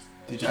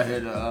 Did y'all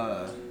hear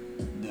the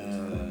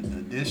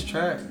diss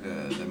track,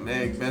 the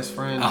Meg Best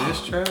Friend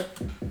diss track?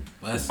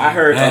 I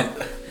heard that.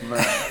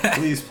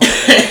 Please.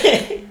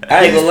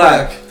 I ain't gonna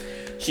lie.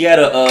 She had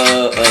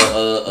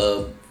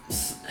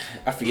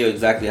I forget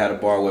exactly how the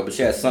bar went, but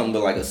she had something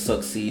but like a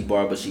succeed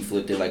bar, but she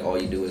flipped it like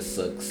all you do is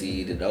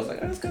succeed, and I was like,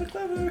 oh, that's kind of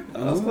clever.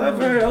 That was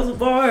clever. That was a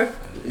bar.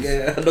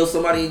 Yeah, I know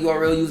somebody in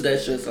URL use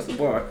that shit. So that's a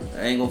bar.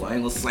 I ain't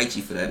gonna slight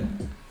you for that.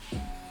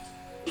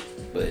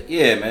 But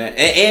yeah, man,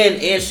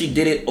 and she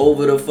did it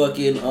over the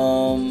fucking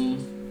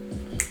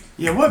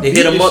Yeah, what? They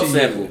hit 'em up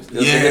sample.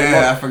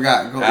 Yeah, I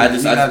forgot. I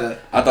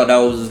thought that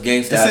was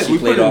gangsta how she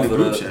played off of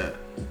the. Chat.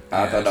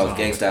 I thought that was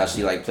gangsta how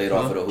she like played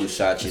off of the Who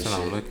Shot You shit.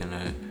 I'm looking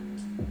at.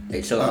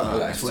 Hey, chill out,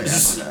 relax.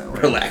 Relax.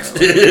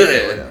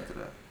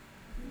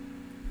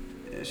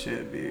 It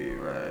should be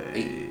right.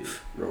 Hey,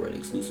 real red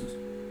exclusives.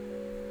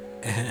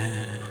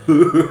 Damn,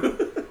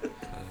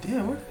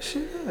 where that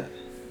shit at?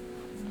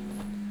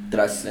 Did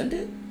I send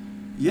it?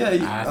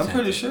 Yeah, I'm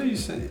pretty sure you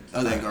sent it.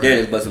 Oh, there it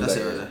is, buzzing back.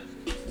 Right there.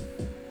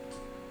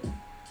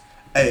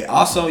 Hey,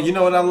 also, you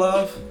know what I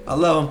love? I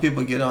love when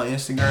people get on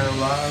Instagram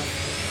Live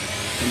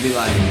and be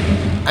like,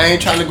 I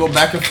ain't trying to go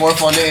back and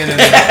forth on the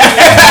internet.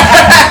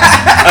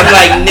 I'm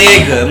like,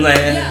 nigga. I'm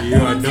like, you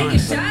are doing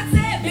something.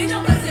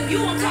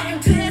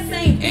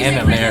 And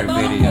a married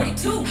video.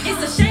 It's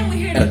a shame we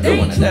hear the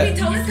thing. We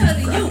told us cause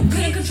of you.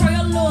 Couldn't control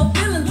your little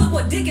feelings. Look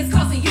what dick is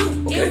costing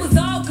you. Okay. It was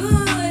all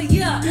good,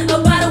 yeah.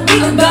 About a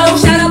week ago,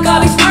 shout out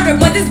Bobby Smarter,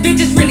 but this bitch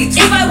is really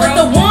cheap. If I was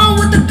the one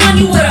with the gun,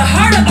 you would've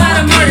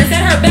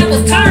said her back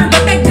was turned,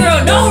 but that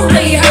girl know who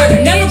really hurt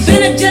her. Never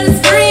been a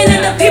jealous friend,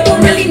 and the people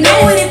really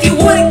know it. If you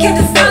would've kept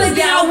it solid,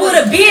 then I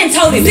would've been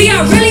told it. See, I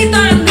really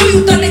thought I knew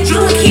you, thought that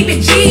you would keep it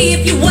G.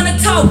 If you wanna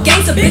talk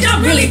gangsta, bitch, I'm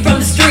really from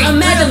the street.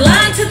 Imagine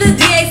lying to the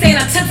DA saying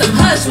I took some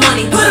hush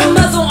money. Put a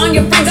muzzle on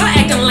your friends, I'm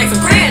acting like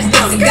some crash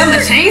dummy. Got my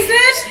chain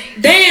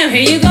snatched? Damn,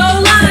 here you go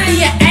lying.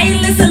 Yeah,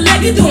 A-list celeb,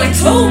 you doing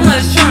too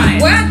much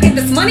trying. Where I get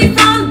this money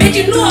from? Bitch,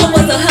 you knew I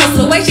was a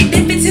hustler. Way she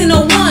did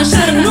 1501,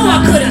 shoulda knew I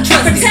couldn't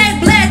trust.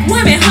 Protect black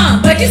women, huh?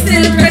 But you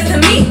still impressed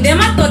to me.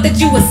 Damn, I thought that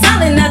you was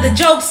solid, now the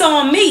joke's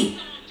on me.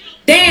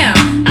 Damn,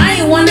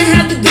 I ain't wanna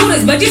have to do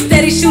this, but you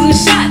steady shooting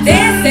shots.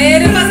 Dad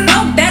said if I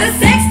spoke, that a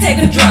sex take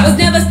a drug. Was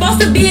never supposed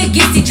to be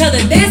against each other,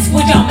 that's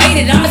what y'all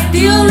made it. I'ma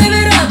still live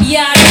it up,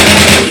 yeah, I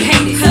really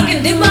hate it.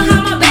 Hugging them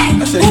behind my back,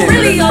 who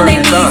really on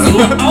their knees?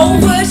 You an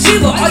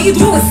overachiever, all you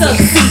do is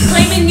succeed.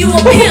 Claiming you a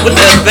pimp,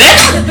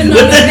 flipping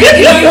on the neck.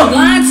 You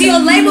lying to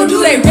your label, do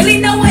they really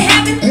know what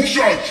happened?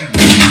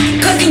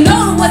 Cause you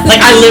know what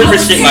like I live for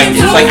shit like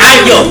this. Like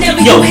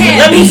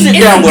let me sit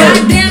down where I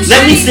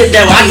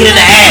get in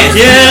the ass.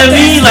 You know what I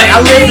mean? Like I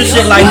live for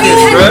shit like this,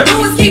 bro.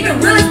 Keep it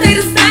real and stay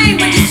the same,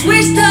 but you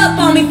switched up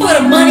on me for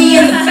the money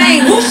and the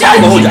fame. I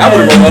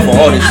would've rolled up for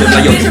all this shit.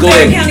 Like yo, go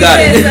ahead, you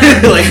got it.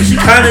 Like she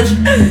kinda.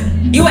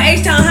 You an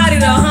H-Town hottie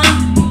though, huh?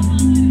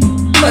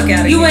 Fuck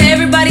out of here. You and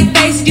everybody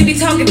faces you be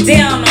talking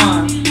down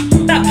on.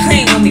 Stop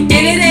playing with me.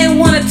 And it ain't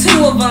one or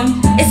two of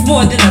them, it's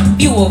more than a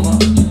few of them.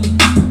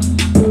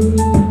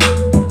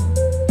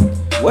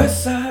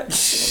 West Side.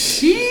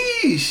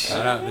 Sheesh.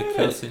 Shout out to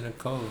Kelsey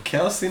Nicole.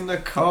 Kelsey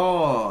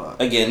Nicole.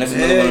 Again, that's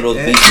another one of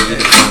those beats that we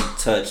don't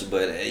touch,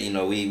 but you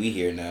know we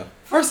here now.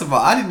 First of all,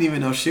 I didn't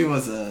even know she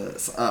was a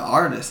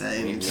artist at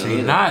any time.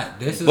 She not.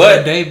 This is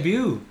her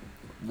debut.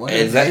 What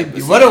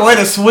a way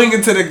to swing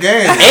into the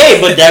game. Hey,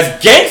 but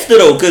that's gangster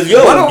though, cause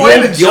yo, what a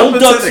way to jump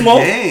into the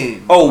smoke.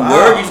 Game. Oh, wow.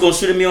 Word, you just gonna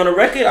shoot at me on the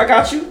record? I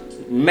got you.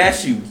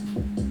 Match you.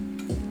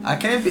 I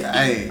can't be.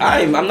 Hey.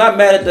 I'm not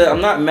mad at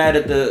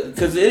the.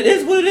 Cause it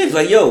is what it is.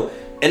 Like yo,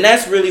 and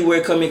that's really where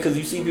it come in. Cause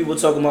you see people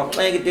talking about,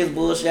 man, get this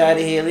bullshit out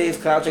of here. This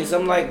clout chase.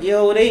 I'm like,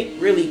 yo, it ain't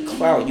really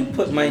clout. You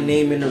put my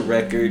name in the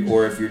record,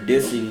 or if you're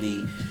dissing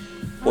me,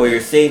 or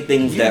you're saying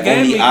things that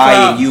only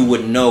I and you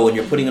would know, and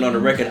you're putting it on the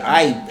record.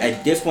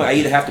 At this point, I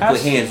either have to put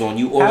hands on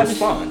you or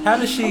respond. How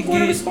does she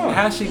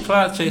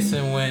clout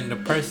chasing when the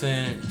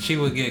person she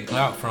would get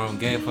clout from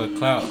gave her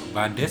clout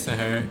by dissing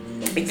her?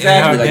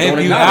 Exactly, in her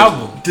debut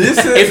album. This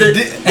is it's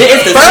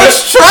the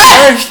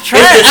first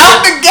track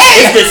out the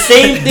gate. It's the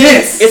same thing.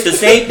 It's the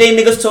same thing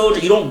niggas told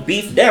you. You don't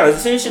beef down. It's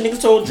the same shit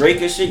niggas told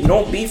Drake and shit. You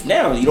don't beef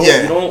down. You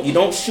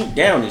don't shoot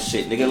down and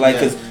shit, nigga. Like,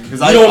 cause you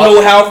don't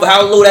know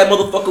how low that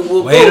motherfucker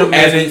will go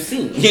as we've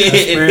seen.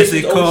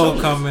 Conspiracy Cole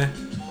coming.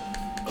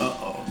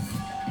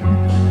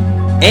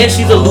 And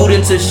she's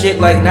alluding to shit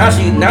like now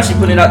she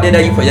putting it out there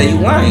that you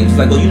lying. She's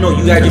like, oh, you know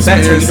you got your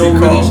back to you don't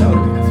really shout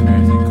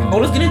it. Oh,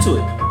 let's get into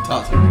it.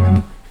 Talk to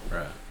me.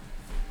 Bruh.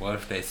 What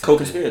if they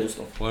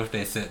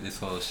set this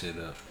whole shit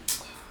up?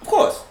 Of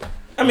course.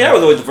 I mean, that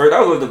was always the first.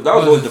 That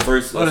was always the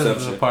first assumption.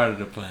 What is part of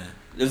the plan?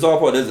 It's all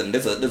part. There's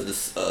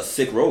a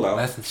sick rollout.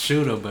 Let's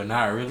shoot her, but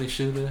not really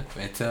shoot her,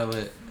 and tell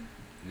it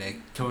that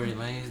Tory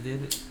Lanez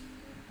did it.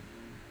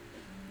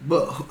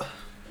 But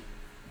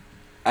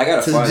I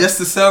gotta find just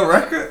to sell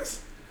records.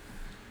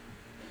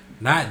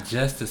 Not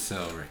just to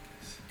sell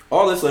records.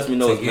 All this lets me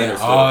know to get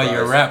all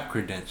your rap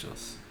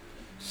credentials.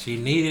 She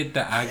needed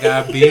the I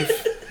Got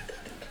Beef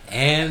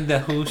and the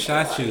Who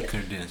Shot You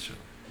credential.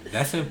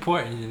 That's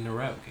important in the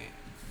rap game.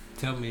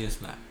 Tell me it's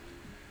not.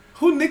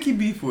 Who Nicki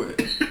beef with?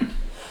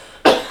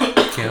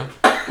 Kim.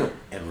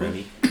 And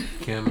Remy.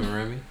 Kim and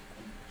Remy.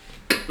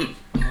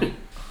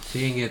 She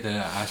didn't get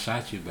the I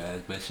Shot You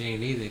badge, but she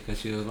ain't need it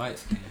because she was light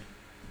skinned.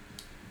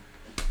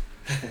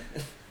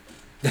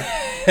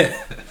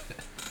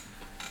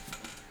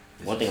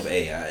 One thing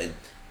about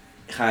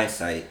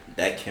hindsight,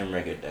 that Kim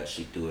record that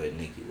she threw at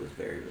Nicki was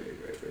very, very,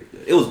 very, very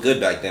good. It was good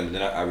back then, but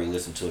then I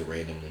re-listened to it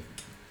randomly,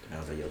 and I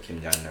was like, "Yo, Kim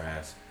got in her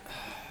ass."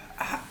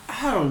 I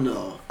don't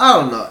know.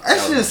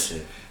 It's just,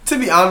 to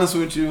be honest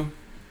with you,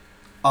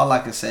 all I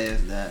can say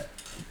is that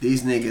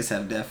these niggas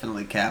have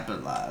definitely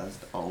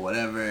capitalized on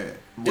whatever it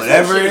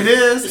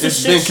is.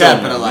 It's been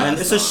capitalized.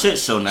 It's a shit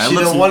show now. She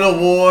done won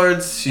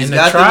awards. She's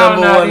got the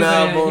number one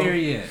album. Here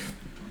yet.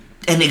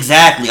 And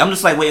exactly, I'm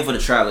just like waiting for the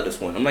trial at this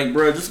point. I'm like,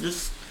 bro,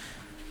 just.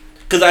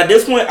 Because at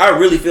this point, I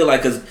really feel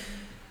like, I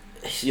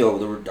feel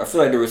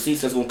like the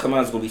receipts that's going to come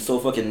out is going to be so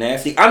fucking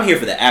nasty. I'm here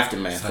for the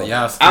aftermath. So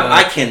y'all still,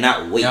 I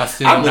cannot wait. Y'all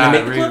still I'm not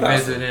gonna make the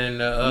revisiting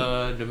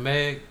the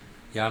Meg?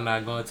 Y'all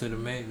not going to the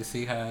Meg to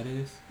see how it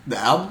is? The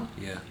album?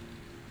 Yeah.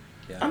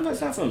 I'm not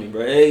for me,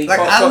 bro. Hey,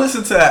 I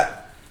listened to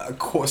that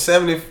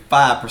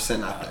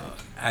 75%, I think.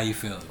 How you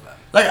feel about it?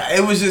 Like,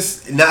 it was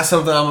just not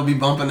something I'm going to be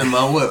bumping in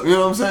my whip. You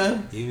know what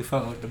I'm saying? You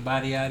fuck with the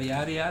body, yaddy,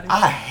 yaddy, yaddy?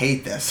 I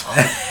hate that song.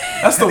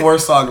 That's the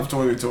worst song of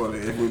 2020,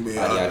 if we be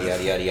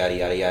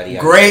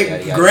honest.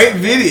 Great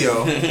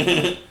video.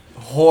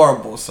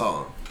 Horrible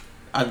song.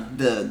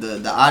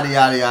 The Adi,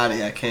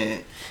 I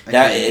can't.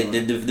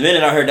 The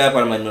minute I heard that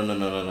part, I'm like, no.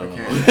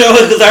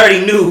 Because I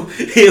already knew.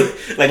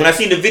 Like, when I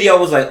seen the video, I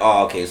was like,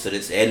 oh, okay, so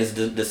this is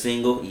the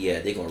single. Yeah,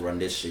 they gonna run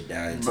this shit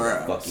down into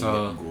the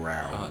fucking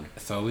ground.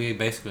 So we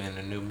basically in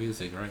the new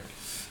music, right?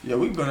 Yeah,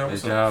 we can go there.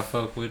 Did y'all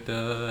fuck with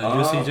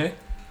Juicy J?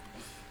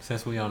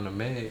 Since we on the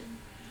Meg.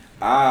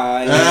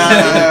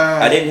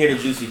 I didn't hear the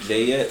Juicy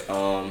J yet.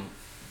 I've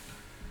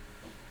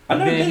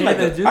never been like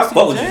I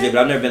fuck with Juicy J, but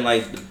I've never been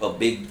like a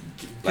big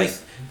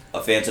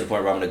a fan to the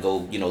point where I'm gonna go,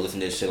 listen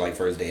to this shit like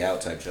first day out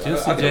type shit.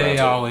 Juicy J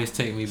always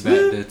take me back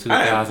to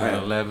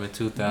 2011,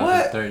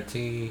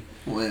 2013.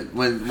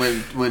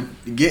 When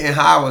getting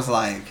high was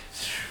like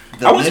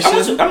I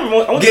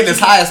remember getting as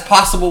high as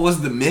possible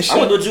was the mission. I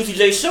went to a Juicy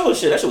J show and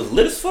shit. That shit was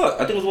lit as fuck. I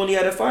think it was when he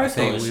had that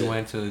Firestone. I think we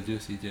went to a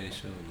Juicy J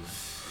show. Man.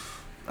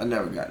 I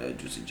never got to a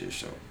Juicy J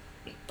show.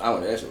 I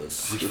went to that show.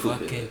 We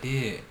fucking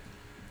did.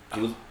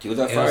 He was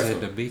at Firestone. It was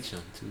at the beach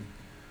on too.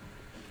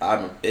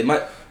 It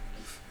might.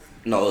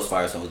 No, it was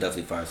Firestone. It was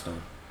definitely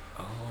Firestone.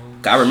 Oh,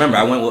 I remember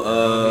I went with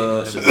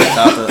shout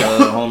out to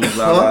homies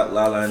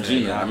Lala and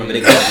Gina. I remember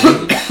they got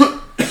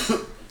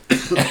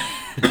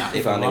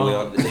they found their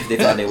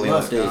way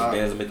on stage.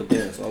 Bands and make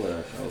appearance. All of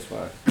that. That was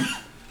fire.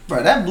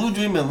 Bro, that Blue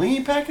Dream and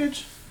Lean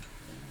package.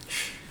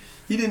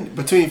 He didn't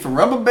from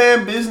Rubber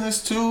Band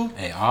Business to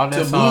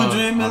Blue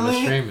Dream and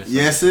Lean.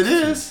 Yes, it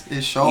is.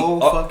 It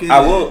fucking.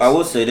 I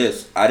will say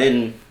this. I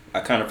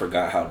kind of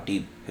forgot how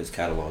deep his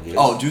catalog is.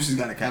 Oh, Juicy's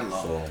got a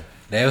catalog. So,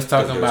 they was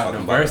talking about the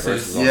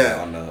verses.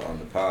 On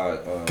the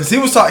pod. Because he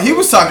was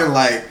talking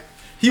like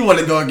he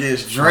wanted to go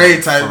against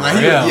Dre type. Like,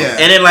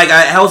 And then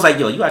I was like,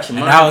 yo, you got your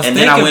money. And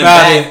then I went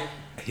back.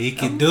 He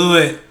could do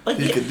it.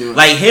 He could do it.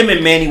 Like him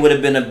and Manny would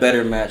have been a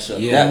better matchup.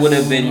 Yes. That would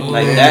have been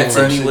that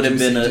to me would have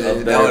been a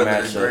better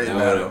matchup. That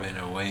would have been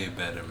a way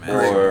better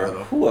matchup. Or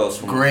who else?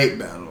 Great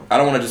battle. I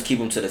don't want to just keep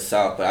him to the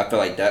south, but I feel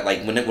like that.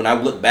 Like when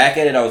I look back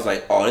at it, I was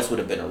like, oh, this would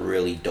have been a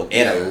really dope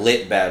and a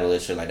lit battle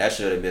and shit. Like that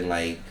should have been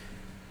like,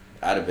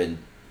 I'd have been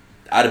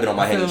on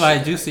my head. I feel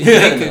like Juicy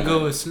J could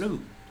go with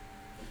Snoop.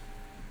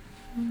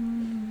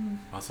 On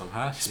some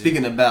hot shit.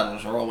 Speaking of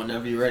battles, roll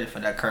whenever you're ready for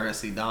that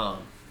Currency Dom.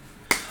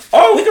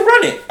 Oh, we can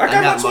run it. I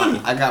got my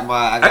 20.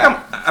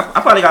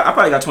 I probably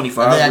got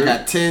 25. And then I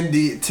got 10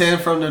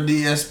 from the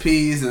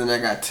DSPs, and then I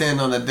got 10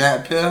 on the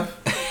Dat Piff.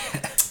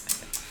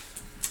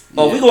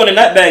 Oh, we going in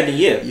that bag then,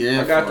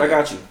 yeah. I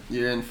got you.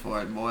 You're in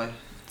for it, boy.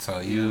 So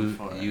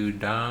you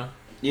Dom?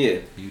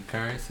 Yeah. You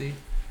Currency?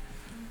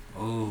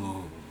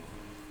 Ooh.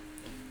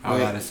 I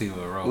gotta see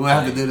what role. We'll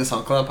have to do this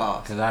on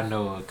Clubhouse. Cause I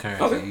know what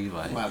Currency you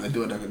like. We'll have to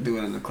do it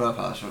in the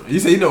Clubhouse. You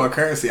say you know what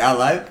Currency I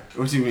like?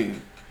 What you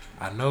mean?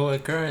 I know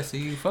what Currency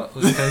you fuck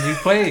with because you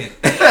play it.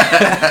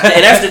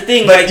 And that's the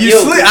thing. But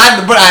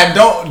I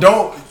don't.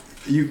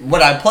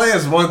 What I play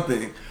is one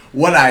thing.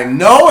 What I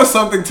know is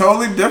something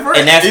totally different.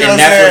 And that's what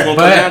it's going to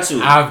come down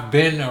to. I've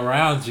been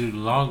around you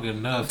long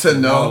enough to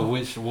know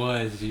which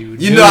ones you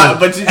know. Yeah.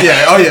 But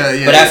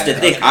that's the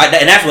thing.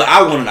 And that's what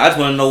I want. I just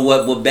want to know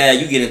what bag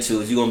you get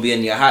into. Is you going to be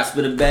in your hot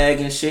spitter bag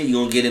and shit? You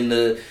going to get in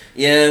the...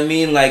 You know what I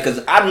mean? Like,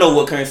 because I know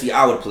what Currency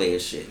I would play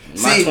and shit.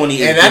 My 20 is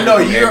different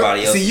from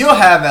everybody else. See, you'll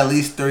have at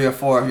least 3 or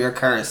 4 of your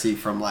Currency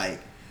from,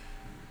 like,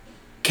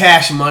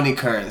 Cash Money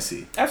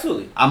Currency.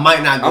 Absolutely. I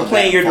might not go I'm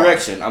playing your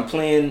direction. I'm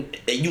playing...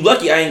 You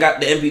lucky I ain't got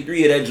the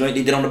MP3 of that joint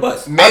they did on the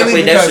bus. Mainly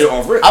because that shit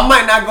off rip. I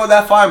might not go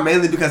that far,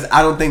 mainly because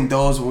I don't think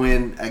those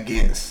win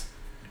against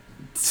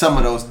some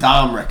of those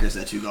Dom records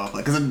that you go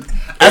play. Because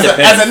as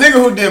a nigga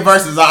who did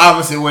verses, I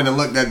obviously went and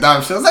looked at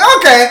Dom shit. I was like,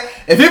 okay,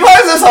 if he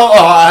plays this whole...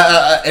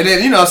 and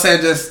then, saying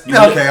just... Okay.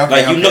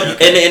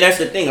 And that's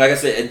the thing. Like I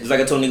said, it's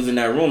like I told niggas in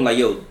that room, like,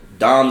 yo...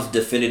 Dom's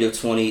definitive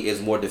 20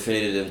 is more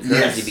definitive than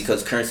Currency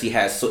because Currency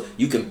has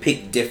you can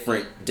pick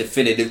different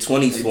definitive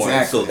 20s for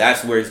him, so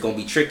that's where it's gonna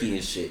be tricky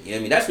and shit. You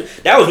know what I mean?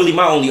 That was really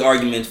my only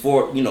argument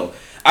for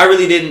I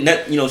really didn't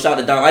shout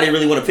to Dom. I didn't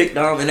really want to pick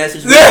Dom in that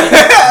situation,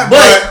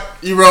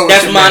 but you wrote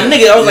that's my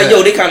nigga. I was like,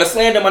 yo, they kind of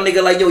slandered my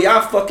nigga. Like, yo,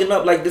 y'all fucking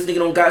up. Like this nigga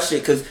don't got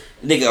shit because.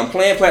 Nigga, I'm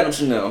playing Platinum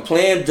Chanel. I'm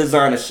playing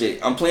designer shit.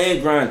 I'm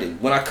playing grinding.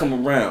 When I come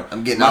around,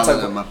 I'm getting all of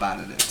them up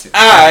out of there too.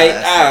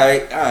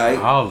 Alright.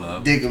 All of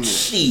them. Dig them up.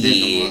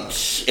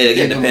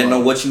 It depends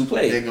on what you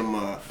play. Dig them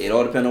up. It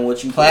all depends on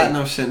what you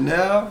Platinum play.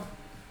 Chanel.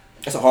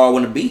 That's a hard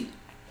one to beat.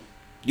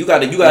 You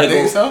gotta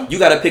go. So? You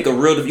gotta pick a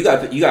real. You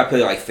gotta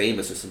play like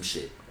Famous or some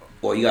shit,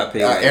 or you gotta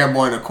play like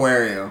Airborne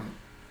Aquarium.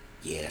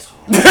 Yeah, that's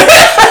hard.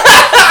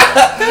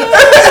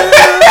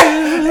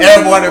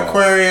 Airborne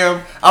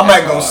Aquarium. I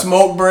might go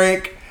Smoke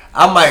Break.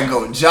 I might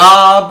go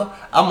Job.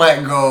 I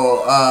might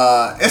go.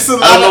 It's a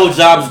lot. I don't know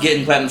Job's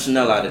getting Platinum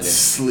Chanel out of this.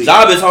 Sleep.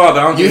 Job is hard, but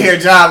I don't. You hear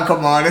Job?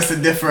 Come on, it's a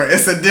different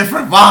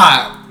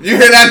vibe. You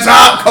hear that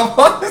Job? Come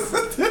on, it's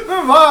a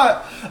different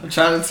vibe. I'm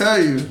trying to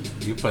tell you.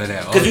 You play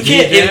that because you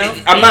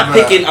can't. I'm not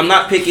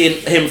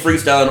picking him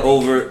freestyling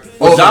over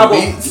Job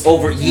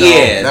over.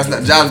 Yeah, that's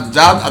not Job.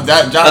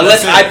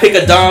 Unless I pick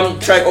a Dom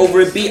track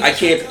over a beat, I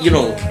can't.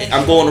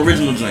 I'm going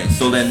original joint.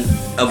 So then,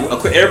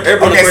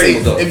 everybody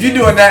will go. If you're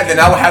doing that, then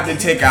I would have to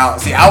take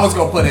out. See, I was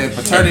gonna put in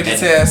Paternity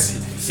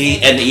Test. See,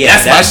 and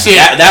that's my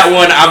shit. That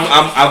one,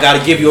 I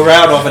gotta give you a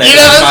round off of that.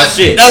 That's my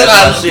shit. That's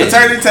my shit.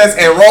 Paternity test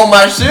and roll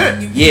my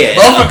shit. Yeah,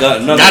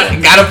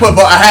 gotta put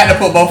both. I had to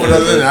put both of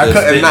those in there. I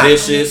couldn't not.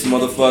 Vicious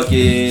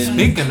motherfucking.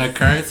 Speaking of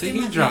Currency,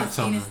 he dropped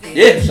something.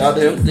 Yeah, shout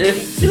out to him. Yeah.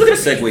 See, look at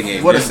the segue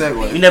game. What a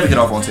segue. We never get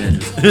off on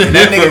tangents.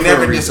 That nigga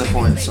never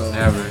disappoints. So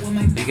never.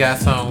 He got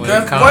something with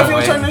Conway. What if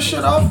you turn this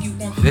shit off?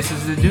 This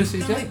is the Juicy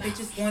J.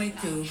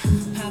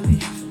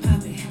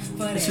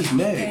 This is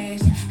Meg.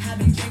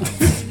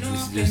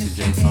 This is Juicy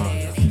J song.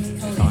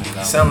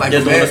 Sound like a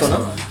Meg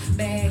song.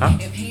 Huh?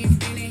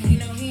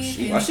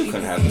 Why she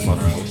couldn't have this on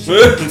her album?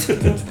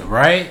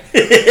 Right?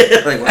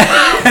 Like,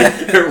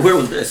 where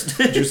was this?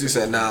 Juicy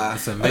said, nah.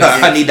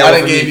 I need that one. I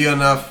done gave you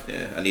enough.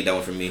 Yeah, I need that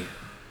one for me.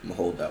 I'm gonna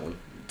hold that one.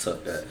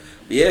 Tuck that.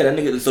 But yeah, that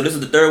nigga. So this is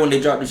the third one they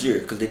dropped this year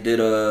because they did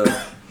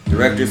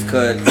director's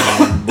cut,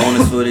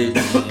 bonus footage,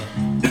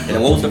 and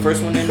then what was the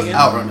first one name again?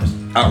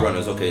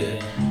 Outrunners. Okay.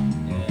 Yeah.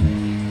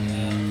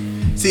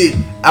 See,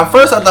 at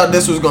first I thought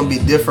this was gonna be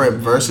different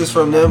verses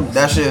from them.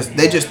 That's just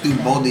they just threw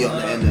Boldy on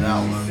the end of that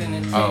one.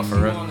 Oh, for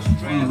real?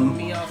 Mm-hmm.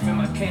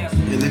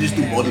 Yeah, they just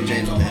threw Boldy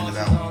James on the end of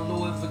that one.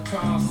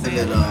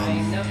 And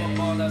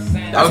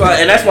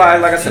then that's why,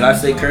 like I said, I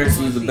say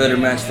Currency is a better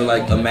match for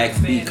like a Max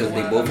B because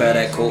they both have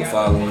that cult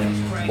following.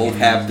 Both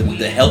have the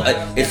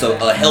it's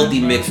a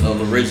healthy mix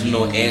of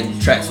original and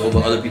tracks over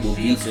other people's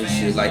beats and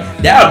shit. Like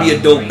that would be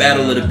a dope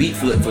battle of the beat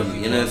flip for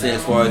me. You know what I'm saying?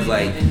 As far as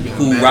like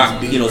who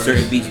rock,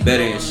 certain beats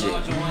better and shit.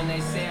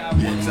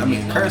 Yeah, I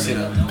mean, Currency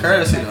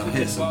done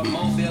hit some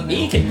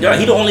beats. He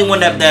the only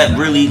one that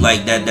really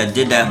like that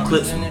did that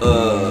clips.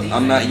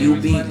 I'm Not You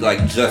beat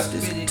like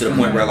justice to the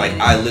point where like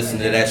I listen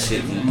to that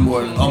shit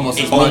more almost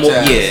as much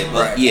as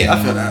right. Yeah.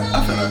 I feel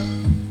that.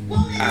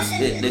 I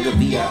spit nigga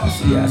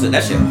B.I.C. I said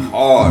that shit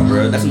hard,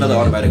 bro. That's another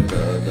automatic.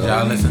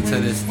 Y'all listen to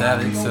this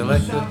Static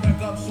Selector?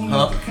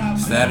 Huh?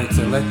 Static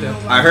Selector.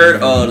 I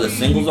heard the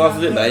singles off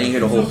of it, but I didn't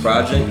hear the whole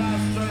project.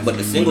 But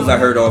the singles I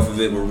heard off of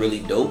it were really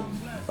dope.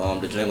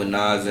 The joint with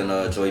Nas and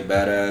Joey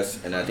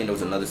Badass, and I think there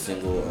was another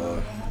single.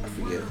 I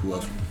forget who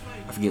else.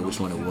 I forget which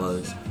one it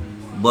was.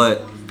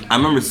 But I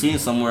remember seeing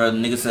somewhere a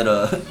nigga said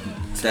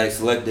Static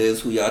Selector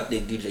is who y'all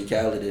think DJ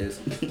Khaled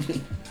is.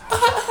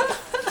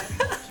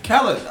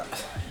 Khaled.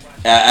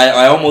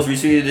 I almost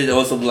retweeted it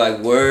also like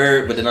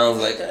word, but then I was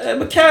like,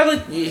 but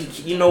Khaled,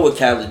 you know what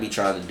Khaled be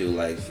trying to do?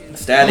 Like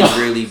Static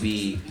really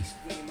be.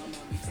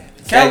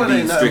 Khaled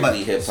ain't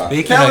strictly hip hop.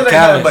 Khaled ain't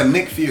nothing but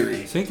Nick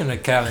Fury. Speaking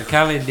of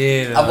Khaled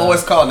did. I've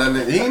always called that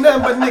nigga. He ain't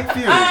nothing but Nick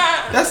Fury.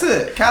 That's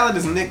it. Khaled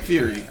is Nick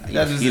Fury.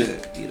 That's just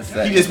it. He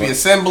just be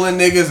assembling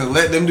niggas and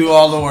let them do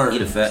all the work. He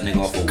the fat nigga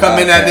off. Come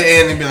in at the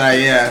end and be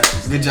like, yeah,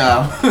 good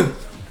job.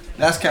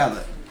 That's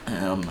Khaled.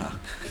 Hell no.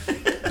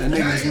 That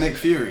nigga is Nick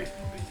Fury.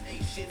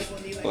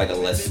 Like a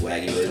less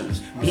swaggy version.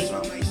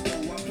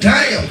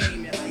 Damn.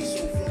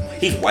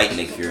 He's white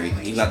Nick Fury.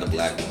 He's not the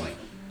black one.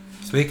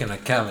 Speaking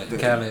of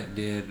Khaled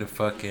did the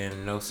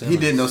fucking No Ceilings. He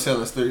did No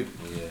Ceilings 3.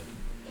 Yeah.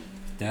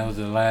 That was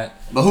a lot.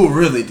 But who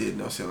really did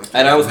No Ceilings 3?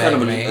 And I was kind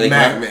of like,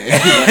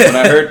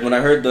 when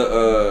I heard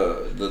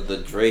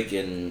the Drake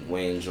and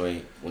Wayne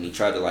joint when he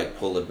tried to like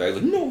pull it back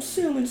like No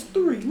Ceilings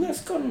 3,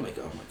 let's go. I'm like,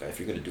 oh my god, if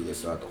you're gonna do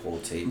this throughout the whole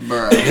tape,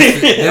 bro.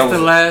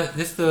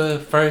 This the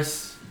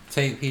first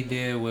tape he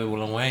did with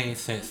Lil Wayne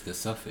since the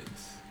Suffix.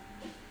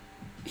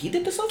 He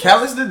did the Suffix?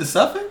 Khaled did the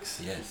Suffix?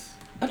 Yes.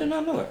 I did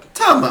not know that.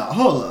 Time out,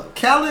 hold up.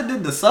 Khaled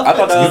did the Suffix? I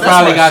thought that was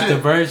probably got the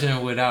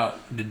version without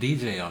the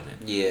DJ on it.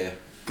 Yeah.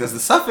 Because the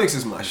Suffix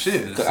is my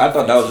shit. I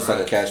thought that was just like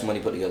a Cash Money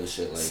put together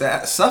shit.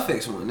 Like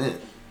Suffix went in.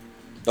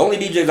 The only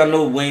DJs I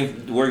know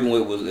Wayne working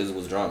with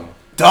was Drama.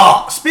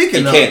 Dog.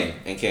 Speaking of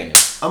Cannon.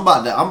 I'm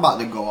about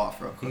to go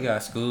off real quick. He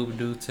got Scooby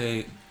Doo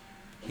tape.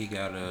 He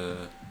got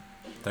a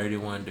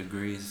 31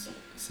 Degrees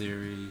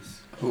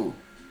series. Who?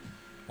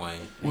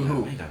 Wayne.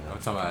 Who? I'm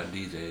talking about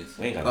DJs.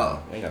 We ain't got a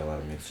lot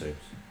of mixtapes.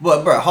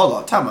 But bro, hold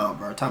on. Time out.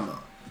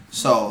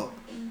 So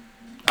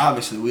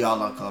obviously we all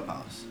on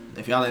Clubhouse.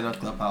 If y'all ain't on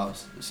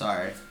Clubhouse,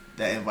 sorry.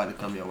 That invite to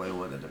come your way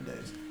one of them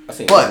days. I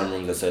seen one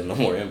room that said no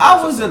more invites.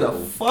 I was in a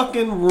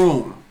fucking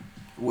room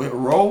with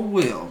Ro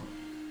Will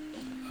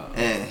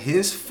and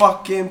his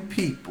fucking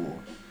people.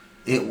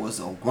 It was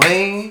a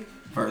Wayne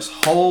versus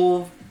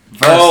Hove.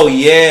 Oh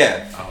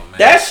yeah,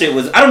 that shit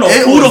was. I don't know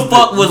who the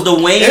fuck was the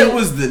Wayne. It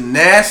was the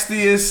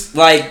nastiest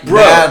like, bro.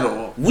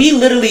 Battle. We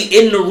literally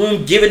in the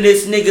room giving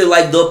this nigga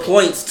like the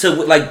points to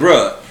like,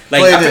 bro.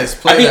 Like I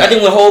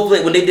think when Hove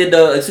when they did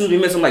the Excuse Me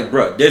Miss, I'm like,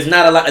 bro, there's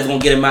not a lot that's gonna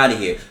get him out of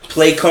here.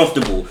 Play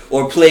Comfortable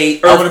or play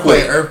Earthquake. I would have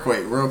played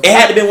Earthquake. Real quick. It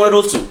had to be one of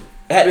those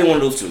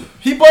two.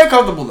 He played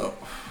Comfortable though.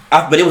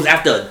 But it was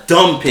after a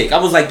dumb pick.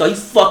 I was like, dog, he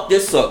fucked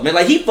this up, man.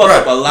 Like, he fucked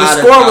up a lot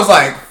of... The score was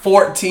like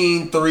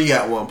 14-3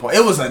 at one point.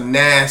 It was a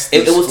nasty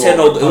It was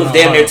 10-0. It was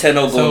damn near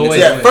 10-0 going.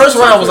 So first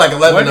round was like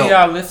 11-0. What do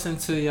y'all listen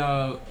to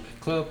y'all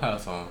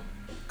Clubhouse on?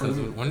 Because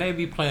when they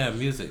be playing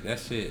music, that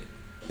shit...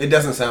 It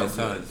doesn't sound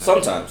good.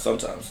 Sometimes.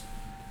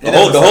 The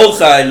whole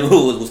side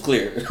was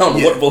clear. I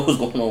don't know what was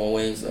going on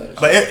Wayne's side.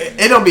 But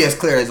it don't be as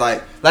clear as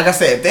like I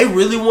said, if they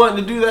really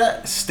wanted to do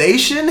that,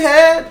 Station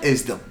Head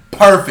is the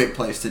perfect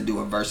place to do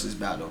a versus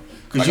battle.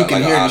 Because you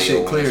can hear the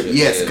shit clear.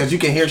 Yes, because you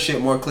can hear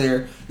shit more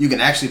clear. You can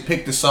actually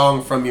pick the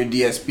song from your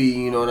DSP,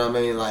 you know what I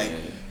mean? Like,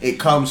 it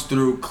comes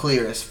through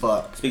clear as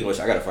fuck. Speaking of which,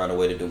 I gotta find a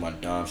way to do my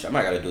dumb shit. I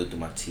might gotta do it through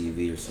my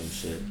TV or some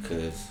shit,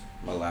 because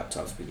my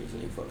laptop speakers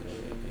ain't fucking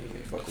with me.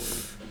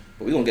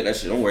 But we gonna get that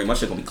shit. Don't worry, my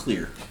shit gonna be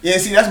clear. Yeah,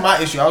 see, that's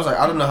my issue. I was like,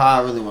 I don't know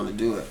how I really want to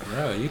do it.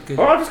 Bro, you could.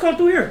 Oh, I'll just come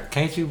through here.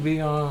 Can't you be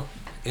on?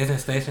 Isn't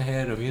Station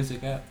Head a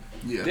music app?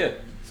 Yeah.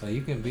 So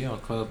you can be on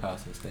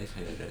Clubhouse and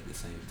Station Head at the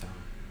same time.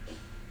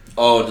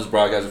 Oh, just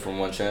broadcast it from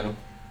one channel.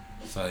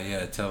 So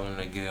yeah, tell them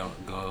to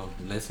go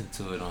listen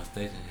to it on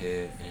Station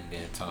Head and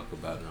then talk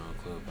about it on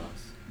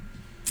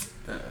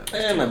Clubhouse.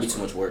 It might be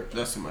too much work.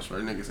 That's too much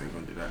work. Niggas ain't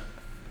gonna do that.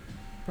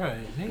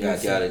 Right,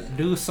 niggas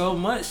do so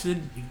much to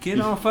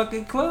get on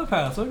fucking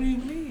Clubhouse. What do you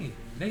mean?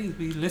 Niggas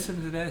be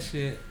listening to that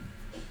shit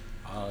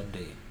all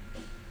day.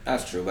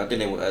 That's true, but I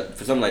think they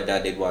for something like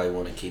that, they probably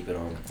want to keep it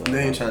on.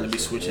 They ain't trying to be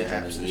switching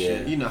apps and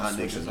shit. You know how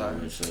niggas are.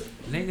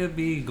 Nigga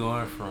be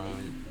going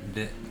from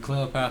the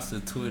Clubhouse to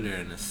Twitter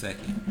in a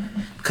second.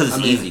 Because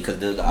it's easy, because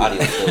the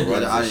audio still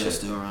runs. The audio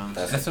still runs.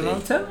 That's what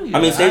I'm telling you.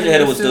 I mean, Station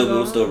Head will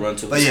still run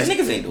too. But yeah,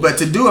 niggas ain't doing but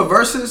to do a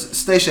versus,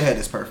 Station Head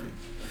is perfect.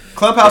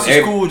 Clubhouse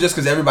is cool just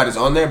because everybody's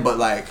on there, but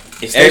like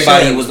if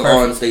everybody was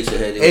on Station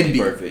Head, it'd be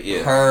perfect.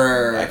 Yeah,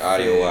 perfect. Like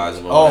audio wise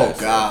and all that. Oh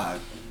god.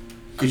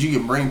 Cause you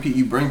can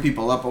bring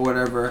people up or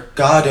whatever.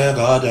 God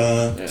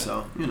damn. Yeah.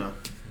 So you know,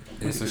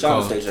 shout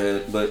out Station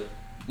Head, but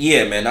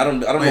yeah, man, I don't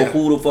know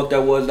who the fuck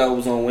that was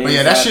on Wayne. But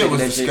yeah, that shit was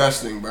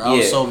disgusting, bro. I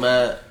was so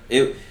mad.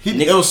 It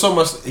was so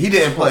much. He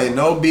didn't play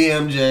no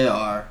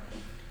BMJR.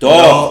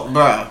 Dog, no,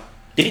 bro.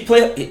 Did he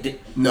play?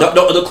 No.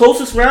 The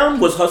closest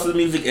round was Hustler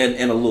Music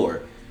and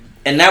Allure,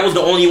 and that was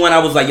the only one I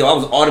was like, yo, I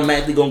was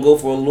automatically gonna go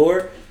for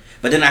Allure.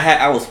 But then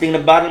I was thinking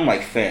about it, I'm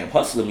like, fam,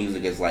 Hustler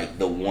Music is like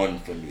the one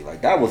for me.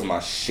 Like that was my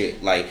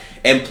shit. Like,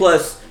 and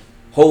plus,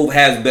 Hove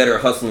has better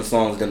hustling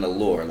songs than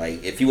Allure.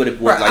 Like if you would have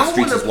put like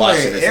Streets is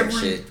Watching or some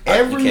shit,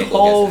 every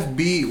Hove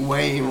beat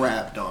Wayne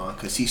rapped on,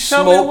 cause he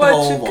smoked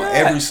Hove on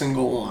every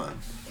single one.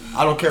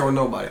 I don't care what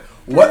nobody.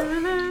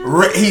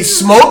 He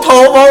smoked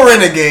Hove on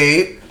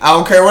Renegade. I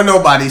don't care what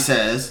nobody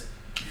says.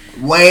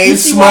 Wayne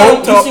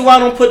smoked. You see why I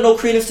don't put no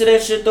credence to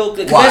that shit though?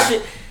 Cause that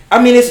shit.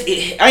 I mean, I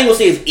ain't gonna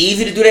say it's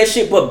easy to do that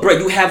shit, but bro,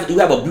 you have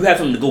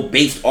something to go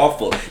based off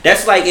of.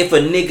 That's like if a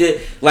nigga,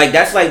 like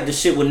that's like the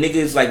shit when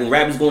niggas, like when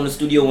rappers go in the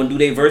studio and do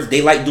their verse,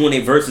 they like doing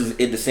their verses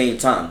at the same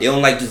time. They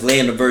don't like just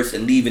laying the verse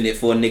and leaving it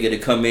for a nigga to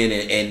come in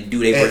and do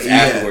their verse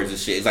afterwards and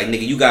shit. It's like,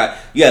 nigga, you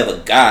have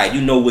a guide,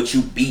 you know what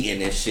you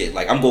beating and shit.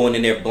 Like I'm going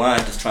in there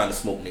blind just trying to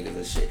smoke niggas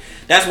and shit.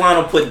 That's why I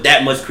don't put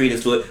that much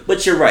credence to it.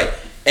 But you're right.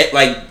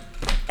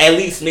 At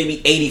least maybe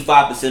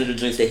 85% of the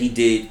joints that he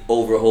did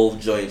over Hove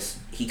joints,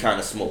 he kind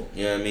of smoked.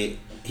 You know what I mean?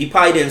 He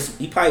probably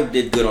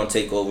did good on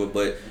Takeover,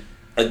 but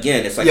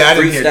again, it's like a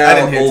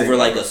freestyle over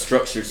like a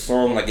structured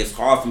song. Like it's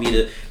hard for me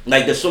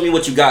to show me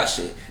what you got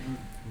shit.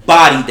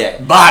 Body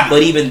that.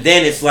 But even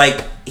then, it's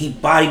like he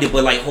bodied it,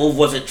 but like Hove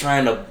wasn't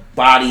trying to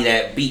body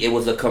that beat. It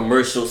was a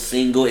commercial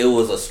single. It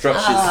was a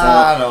structured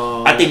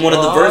song. I think one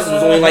of the verses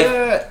was only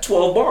like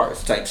 12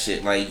 bars type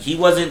shit. Like he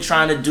wasn't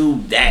trying to do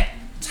that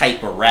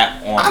type of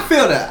rap on. I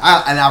feel that,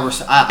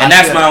 and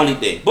that's my only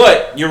thing.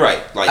 But you're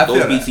right, like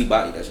those beats he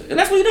bodied that shit, and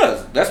that's what he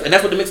does. That's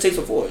what the mixtapes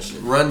are for. Shit.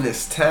 Run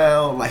this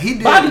town, like he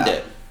did bodied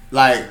that.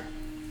 Like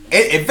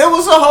if it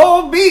was a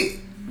whole beat,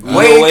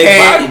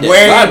 Wayne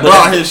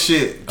brought his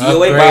shit.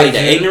 DOA bodied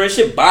that. Ignorant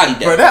shit bodied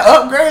that. Bro, that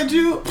upgrade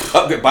you.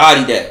 Upgrade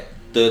bodied that.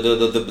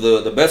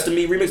 The Best of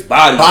Me remix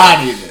bodied it.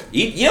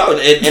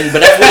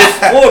 But that's what it's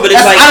for. But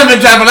it's like I've been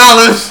dropping all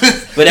this.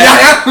 But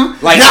that's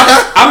like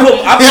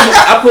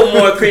I put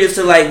more credence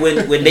to like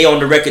when they on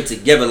the record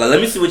together. Like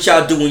let me see what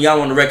y'all do when y'all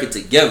on the record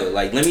together.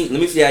 Like let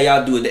me see how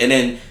y'all do it. And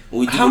then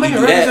how many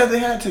records have they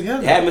had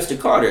together? They had Mr.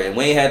 Carter, and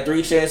Wayne had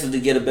 3 chances to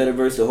get a better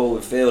verse. The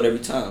Hove failed every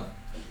time.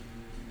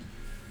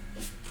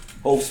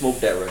 Hove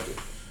smoked that record.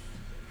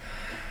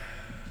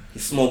 He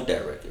smoked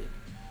that record.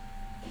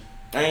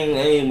 I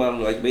ain't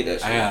like make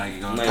that shit.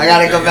 I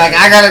gotta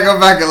go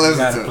back and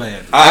listen to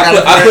it.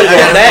 I put it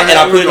on that, and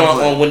I put it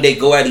on when they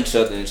go at each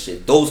other and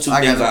shit. Those two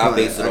things I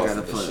base it off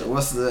of. Shit.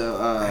 What's the?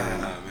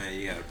 Man,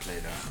 you gotta play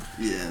that.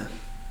 Yeah.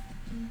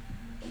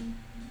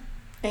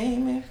 Hey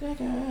man,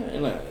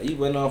 you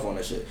went off on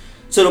that shit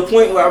to the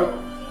point where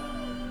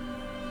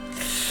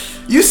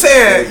You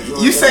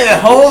saying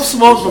Hove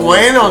smoked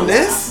Wayne on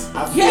this?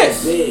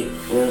 Yes.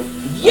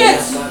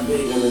 Yes.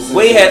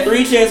 Wayne had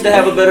 3 chances to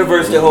have a better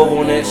verse than Hove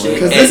on that shit.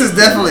 Because this is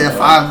definitely a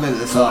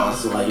 5-minute song.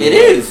 It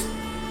is.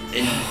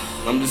 And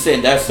I'm just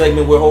saying that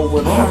segment where Hove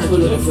went hard.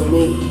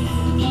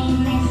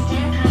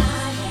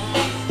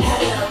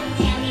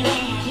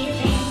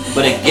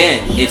 But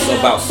again, it's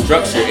about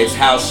structure. It's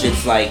how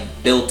shit's like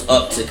built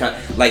up to kind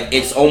of, like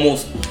it's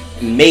almost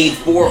made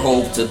for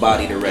Hove to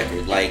body the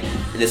record. Like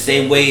the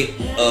same way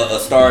A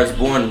Star Is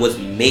Born was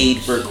made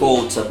for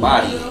Cole to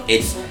body it.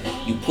 It's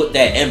you put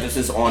that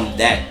emphasis on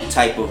that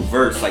type of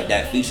verse, like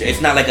that feature.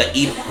 It's not like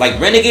like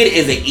Renegade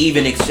is an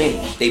even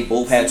exchange. They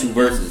both had 2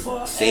 verses,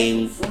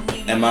 same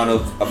amount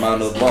of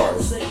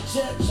bars.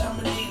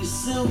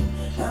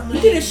 He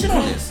did his shit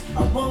on this.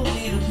 I won't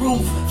need a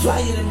roof.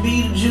 Flyer than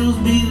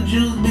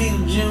Beetlejuice.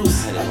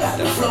 I got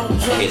the flow.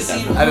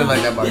 I didn't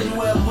like that part.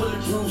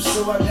 Bulletproof,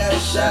 so I got a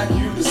shot.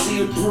 You can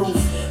see the proof.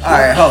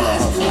 Alright, hold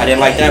on. I didn't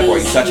like that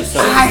part. You shot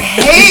yourself. I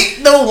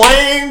hate the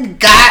Wayne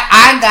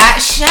I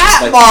got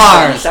shot Like,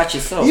 bars. you shot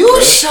yourself. You bro.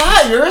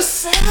 shot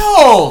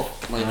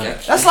yourself.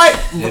 That's like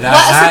Did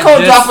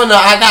Mexico dropping the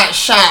I got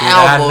shot Did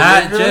album. I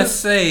not nigga. just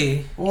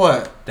say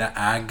What? that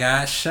I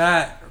got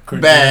shot?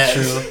 Bad.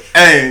 Credential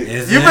Hey,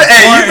 is you've been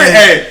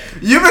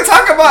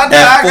talking about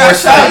that I got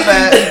shot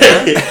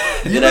badge.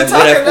 You've been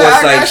talking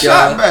that I got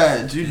shot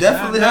badge. You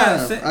definitely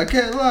have. I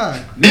can't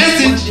lie.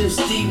 Message.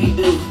 Stevie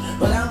do,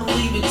 but I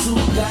believe it too.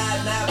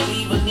 God not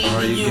leaving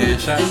Or you you. getting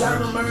shot? Cause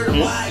I'm a murderer.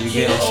 You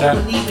getting shot?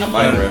 I'm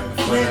fine, bro.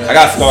 I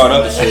got scarred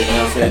up and shit. You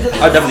know what I'm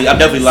saying? I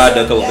definitely lied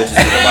to a couple bitches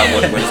about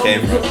where this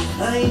came from.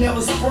 I ain't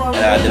never sprung.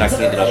 And then I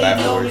cleaned it up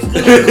afterwards.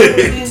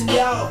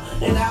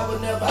 And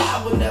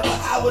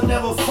I would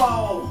never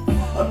fall.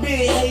 I'm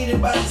being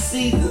hated by the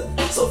season,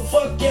 so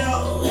fuck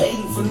y'all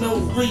hating for no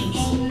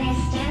reason.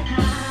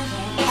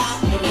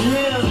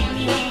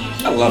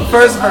 I love this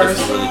First song. verse.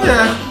 This is really good.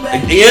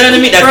 Yeah. You know what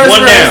I mean? That's First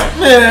one verse. down.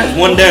 Yeah.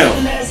 One down.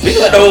 We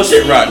can let the whole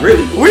shit rock,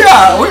 really. We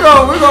gonna.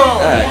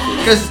 Alright.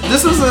 Cause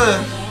this was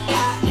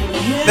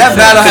that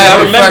battle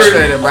had me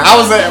frustrated, bro. I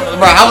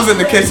was in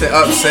the kitchen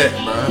upset,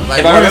 bro.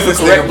 Like, If I what is remember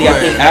this nigga correctly, I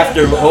think playing?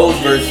 after Ho's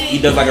verse, he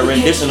does like a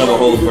rendition of a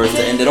Ho's verse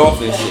to end it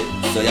off and shit.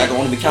 So y'all can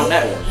only count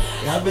that one.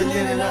 I've been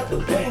in and out the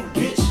bank,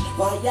 bitch.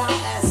 While y'all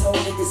asshole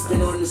niggas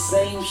been on the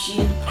same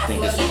shit. I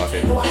think this is my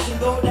favorite. Watch him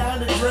go down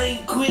the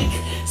drain quick.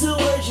 2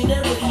 words you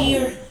never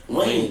hear.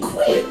 Wayne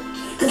quit.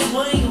 Cause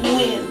Wayne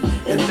win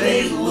and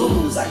they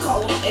lose. I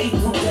call them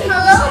April babies.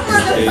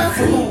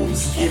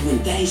 Fools. Every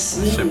day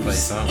snooze. Should play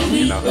something,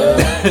 you know.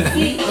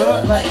 Feet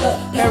up like a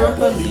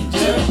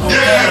paraplegic.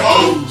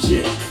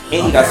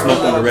 And he got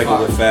smoked on the record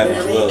with Fab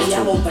as well, too.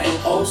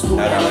 Old school.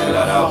 Like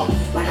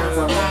I'm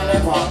from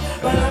Highland Park,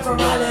 but I'm from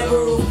Highland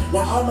Grove.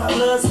 Now all my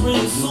blood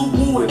screams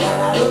Subaru and I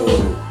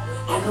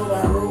know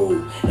my rule,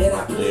 and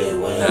I play it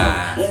well,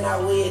 Nah, and I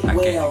wear it I can't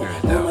well. agree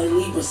with that On my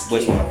Libra skin.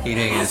 Which one? He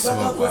didn't get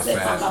smoked by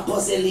Fab.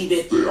 That's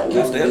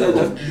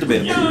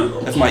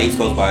debatable. That's my East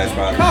Coast bias,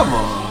 probably. Come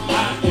on.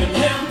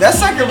 That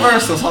second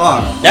verse was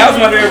hard. That was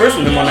my favorite verse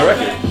from him on the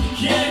record.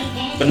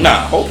 But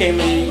nah, Ho came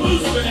in.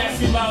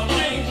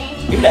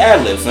 Give me the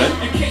ad lib, son.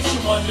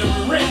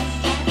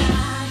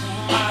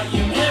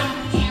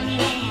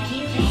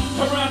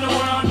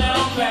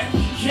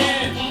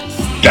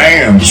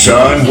 Damn,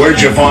 son, where'd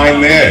you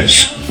find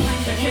this?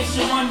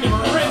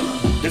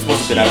 This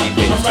must have been out of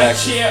the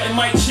tax. In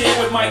my chair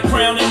with my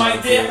crown and my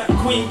dear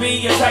Queen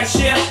Bee as I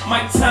share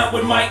my time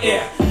with my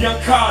ear.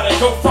 Young Carter,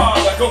 go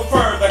farther, go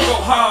further, go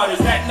harder. Is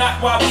that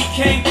not why we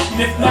came?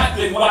 And if not,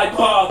 then why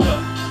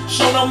bother?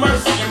 Show no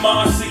mercy in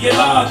Marcy and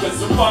Lager.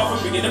 So far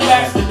from being the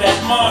bastard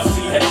that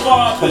Marcy had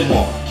fathered. Come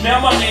on.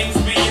 Now my name's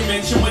being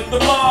mentioned with the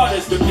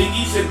martyrs, the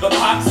Biggies and the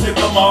Pops and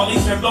the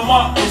Marleys and the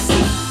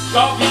Marcuses.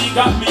 Garvey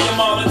got me a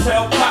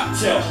Molotov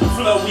cocktail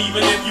flow.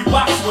 Even if you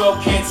box well,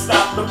 can't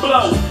stop the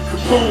blow.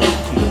 Kaboom,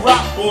 the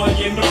rock boy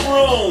in the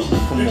room.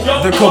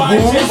 The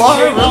kaboom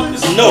bar,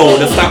 really? No,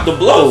 to stop the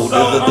blow.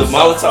 The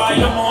Molotov.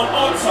 I'm on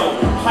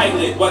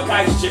autopilot, while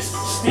guys just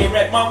stare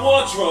at my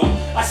wardrobe.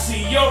 I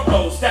see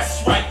euros,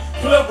 that's right,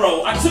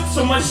 plural. I took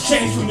so much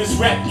change from this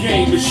rap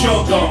game, it's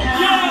sure gone.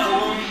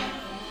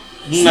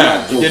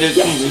 Nah, did it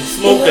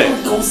smoke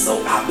that? Go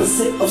so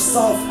opposite of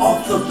soft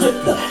off the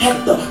rip, the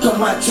Hector,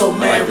 come out your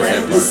man,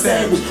 the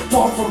savage,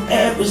 far from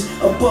average,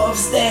 above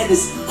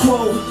status,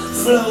 quo,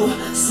 flow,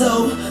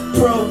 so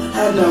pro.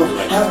 I know,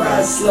 I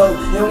ride slow,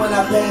 and when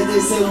I pass, they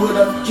say, what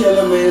up,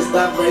 killer man,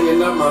 stop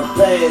bringing up my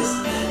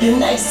past. And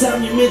next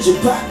time you mention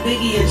Pac,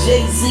 Biggie, and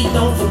Jay-Z,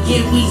 don't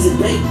forget Weezy,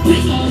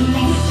 baby.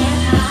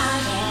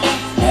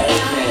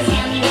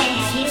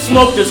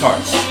 Smoke this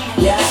heart.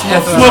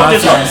 Smoke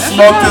this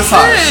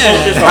hard.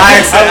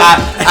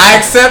 I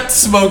accept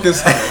smoke this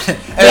hard.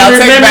 And I'll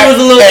take back. It was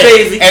a little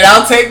crazy. And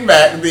I'll take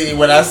back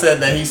when I said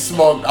that he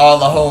smoked all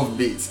the home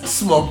beats.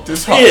 Smoked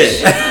this hard.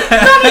 Yeah.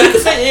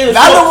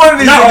 Neither one of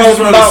these niggas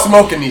really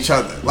smoking each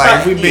other. Like,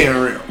 if we being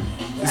real,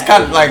 it's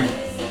kind of like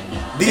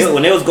these.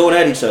 When they was going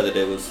at each other,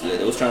 they was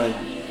trying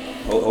to.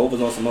 Hov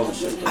was on some other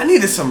shit. I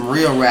needed some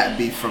real rap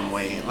beef from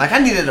Wayne. Like, I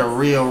needed a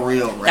real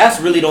rap. That's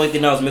really the only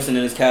thing that was missing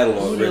in his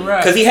catalog, really.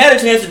 Because he had a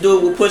chance to do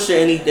it with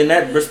Pusha, and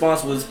that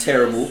response was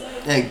terrible.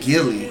 And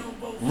Gilly.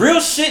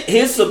 Real shit,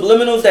 his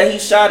subliminals that he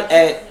shot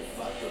at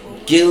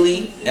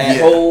Gilly,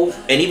 at Hov,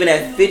 and even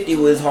at 50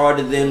 was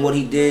harder than what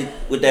he did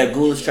with that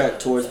Ghoulish track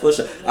towards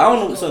Pusha. I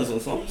don't know,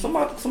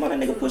 somebody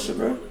nigga Pusha,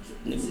 bro.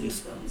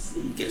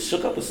 Nigga get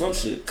shook up with some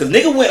shit. Cause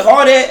nigga went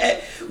hard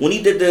at when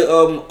he did the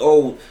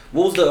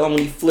what was the when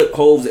he flipped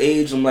Hov's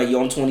age. I'm like,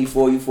 yo, I'm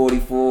 24, you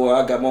 44.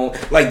 I got my own.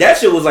 Like that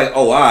shit was like,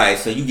 oh, alright,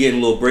 so you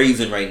getting a little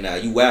brazen right now.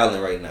 You wilding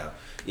right now.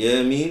 You know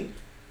what I mean?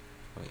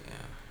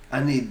 I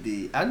need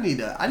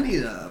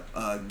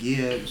a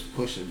Gibbs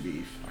Pusha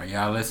beef. Are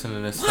y'all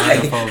listening to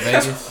Stunner for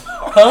Vegas?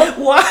 Huh?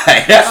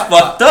 Why? That's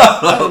fucked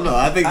up. I don't know.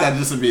 I think that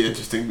just would be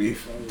interesting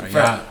beef.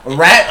 Y'all,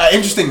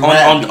 interesting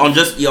rap on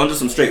just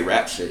some straight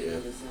rap shit. Yeah.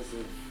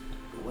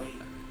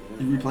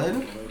 You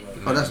replaying it?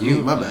 Oh, that's me.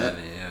 My bad.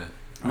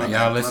 Are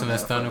y'all listening to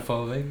Stunner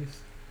for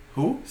Vegas?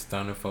 Who?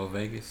 Stunner for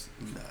Vegas.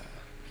 Nah.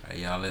 Are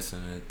y'all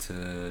listening to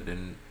the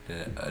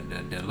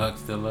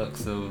deluxe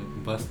of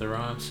Busta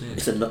Rhymes shit?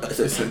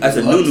 That's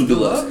a new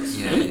deluxe.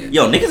 Yeah.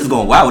 Yo, niggas is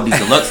going wild with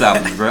these deluxe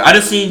albums, bro. I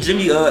just seen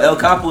Jimmy El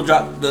Capo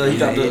drop the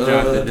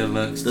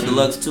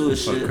deluxe too and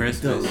shit. For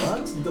Christmas.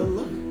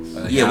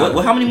 Deluxe. Yeah.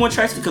 What? How many more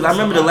tracks? Because I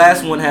remember the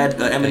last one had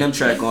an Eminem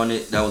track on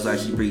it that was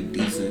actually pretty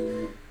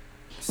decent.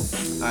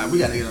 Alright, we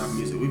gotta get on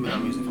music. We've been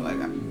on music for like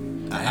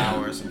an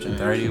hour or some change.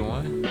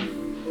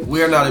 31.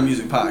 We are not a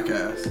music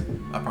podcast.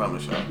 I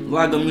promise y'all.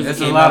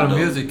 There's a lot of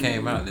music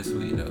came out this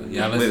week though.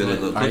 Y'all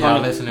listening? Are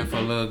y'all listening for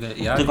a little bit?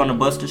 Y'all click on the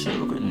Busta shit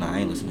real quick. Nah, I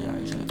ain't listening. I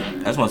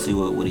just want to see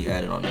what he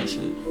added on that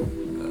shit.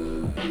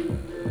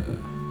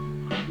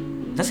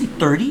 Does he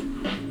 30?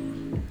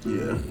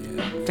 Yeah.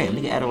 Damn,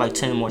 nigga added like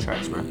 10 more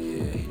tracks, bro.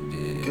 Yeah, he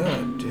did.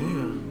 God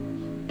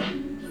damn.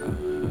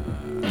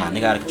 Nah,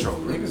 nigga out of control,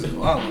 bro. Niggas is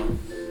wild.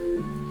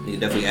 He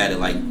definitely added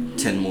like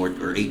 10 more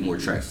or 8 more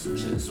tracks or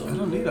some shit. So I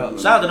don't need all that.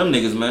 Shout out to them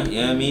niggas, man.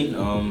 You know what I mean?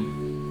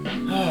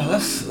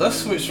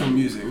 Let's switch from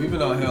music. We've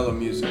been on hella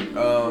music.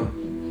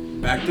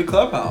 Back to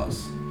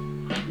Clubhouse.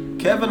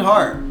 Kevin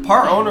Hart,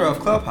 part owner of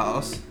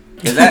Clubhouse.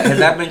 Has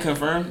that been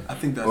confirmed? I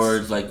think that's or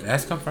it's like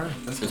that's confirmed.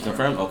 It's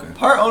confirmed. Okay.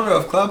 Part owner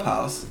of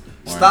Clubhouse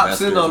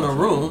stops in on a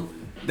room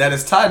that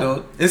is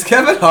titled "Is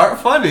Kevin Hart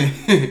Funny?"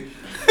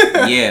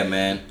 Yeah,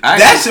 man.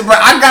 That shit, bro.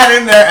 I got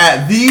in there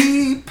at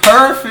the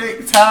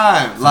perfect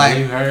time. Like,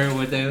 you heard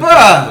what they were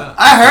bruh,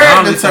 I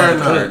heard the turn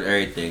up.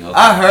 Everything. Okay.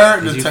 I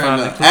heard the turn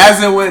up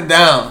as it went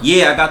down.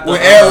 Yeah, I got the.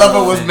 When Ed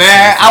Lover was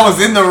mad, I was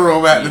in the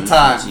room at the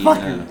time,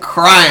 fucking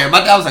crying. My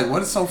dad was like,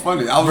 "What is so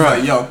funny?" I was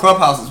like, "Yo,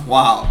 Clubhouse is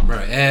wild." Bro,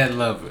 Ed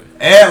Lover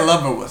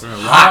Was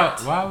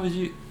hot. Why would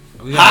you?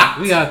 We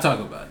gotta talk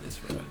about this,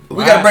 bro.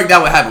 We gotta break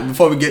down what happened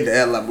before we get to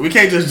Ed Lover. We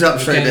can't just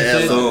jump straight to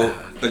Ed Lover.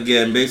 So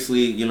again,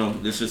 basically, you know,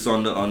 this is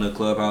on the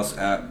Clubhouse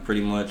app,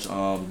 pretty much.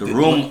 The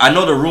room. I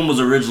know the room was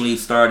originally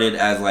started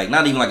as like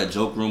not even like a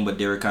joke room, but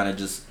they were kind of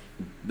just.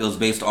 It was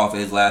based off of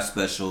his last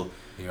special.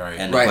 Right.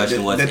 And the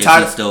question was, is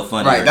he still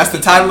funny? Right. That's the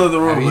title of the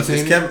room. Is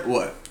Kevin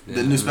what?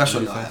 The new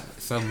special.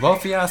 So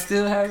both of y'all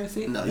still haven't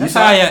seen it? No,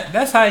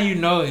 that's how you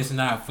know it's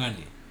not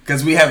funny.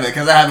 Because I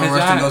haven't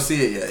rushed to go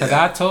see it yet. Because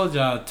I told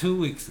y'all 2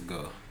 weeks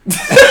ago.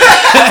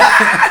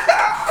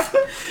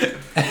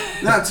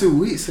 Not 2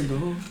 weeks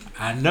ago.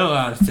 I know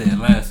I said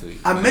last week.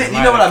 You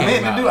know what I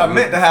meant to do? I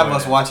meant to have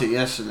us watch it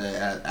yesterday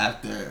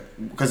after,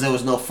 because there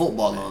was no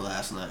football on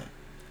last night.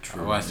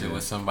 I watched it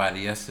with somebody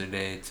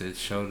yesterday to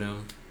show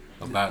them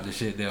about the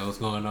shit that was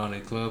going on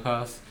in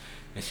Clubhouse.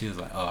 And she was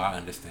like, "Oh, I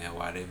understand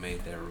why they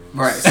made that room."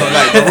 Right. So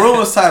like the room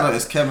was titled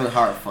 "Is Kevin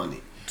Hart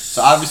Funny?"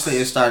 So obviously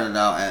it started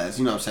out as,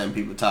 you know what I'm saying,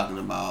 people talking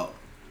about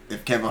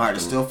if Kevin Hart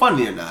is still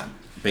funny or not.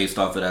 Based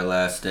off of that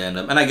last stand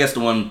up, and I guess the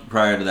one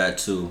prior to that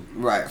too.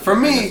 Right. For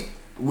me,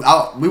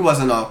 we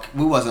wasn't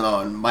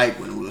on mic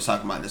when we was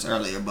talking about this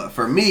earlier, but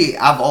for me,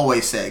 I've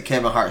always said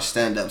Kevin Hart's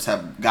stand ups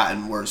have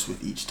gotten worse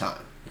with each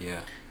time.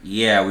 Yeah,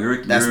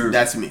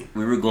 that's me.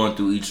 We were going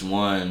through each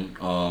one,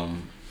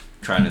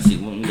 trying to see.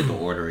 Let me get the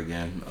order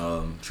again.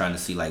 Trying to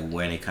see like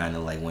when it kind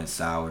of like went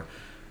sour.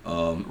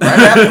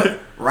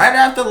 Right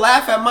after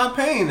Laugh at My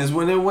Pain is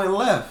when it went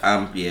left.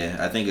 Yeah,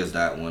 I think it's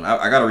that one.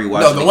 I gotta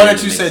rewatch. No, the one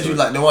that you said you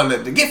like, the one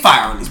that get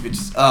fire on these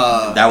bitches.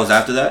 That was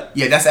after that.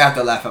 Yeah, that's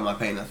after Laugh at My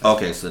Pain. I think.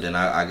 Okay, so then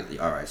I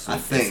all right. So I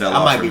think it fell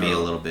I might off be for me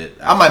wrong. a little bit.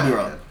 I might be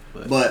wrong,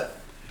 but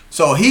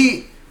so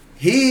he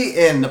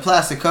and the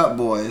Plastic Cup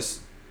Boys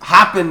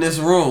hop in this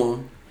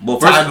room. Well,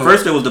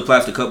 first it was the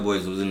Plastic Cup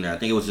Boys was in there. I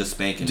think it was just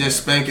Spanking.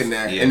 Spanking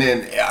there, yeah. and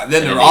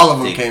then all of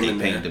them came in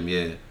there. Them,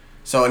 yeah.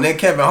 So and then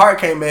Kevin Hart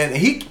came in, and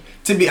he,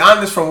 to be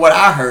honest, from what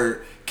I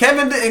heard,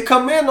 Kevin didn't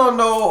come in on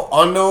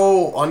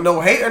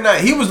no hate or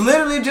not. He was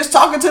literally just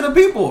talking to the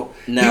people.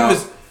 Now,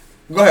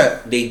 go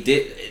ahead. They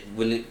did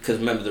because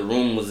remember the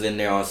room was in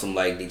there on some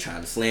like they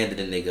trying to slander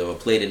the nigga or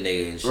play the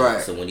nigga and shit.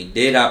 Right. So when he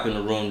did hop in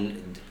the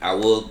room, I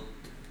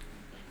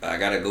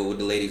gotta go with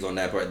the ladies on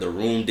that part. The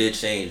room did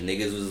change.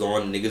 Niggas was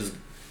on. Niggas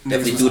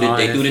definitely threw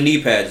the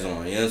knee pads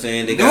on. You know what I'm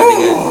saying? They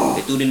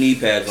threw the knee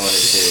pads on and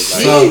shit.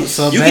 Like,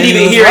 so you can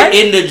even hear it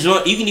in the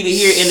joint. You can even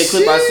hear it in the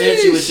clip I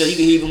sent you and shit. You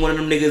can hear even one of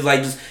them niggas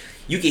like just.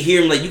 You can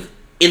hear him like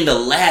in the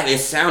laugh. It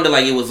sounded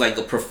like it was like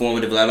a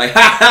performative laugh, like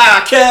ha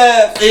ha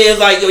Kev. And it was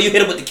like yo, you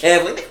hit him with the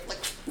Kev, like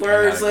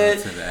words.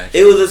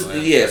 It was just,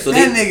 yeah. So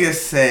that nigga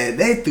said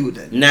they threw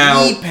the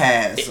knee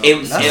pads.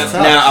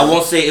 Now I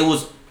won't say it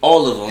was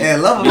all of them. Yeah,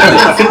 love him.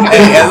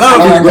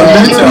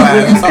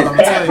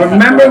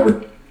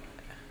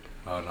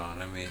 Hold on,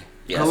 let me.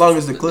 Yeah, how long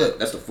is the clip?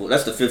 That's the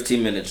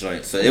 15-minute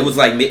joint. So it was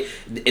like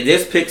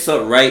this picks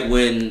up right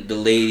when the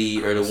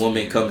lady or the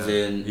woman comes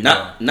in.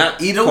 Not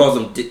calls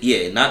them.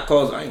 Not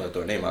calls. I ain't gonna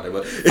throw her name out there,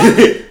 but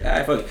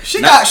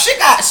she got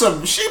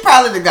some. She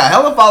probably done got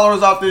hella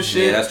followers off this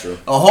shit. Yeah, that's true.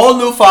 A whole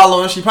new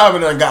following. She probably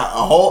done got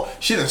a whole.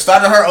 She done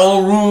started her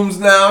own rooms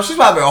now. She's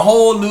probably a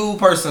whole new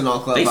person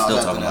on Clubhouse. They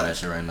still talking about that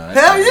shit right now.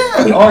 Hell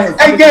yeah.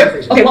 Hey,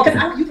 Gary. Okay, well,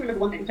 I want you to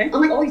remember one thing, okay?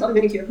 Unlike all these other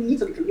men here who need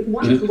something from you, who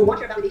want your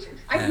validation.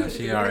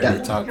 She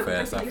already talked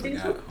fast. I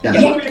forgot.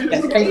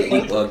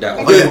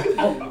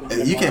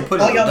 You can't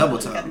put it on double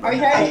time. Are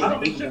you ready?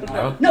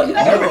 No, you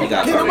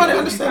can't nobody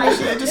understand that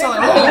shit. It just sounds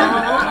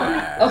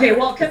like okay,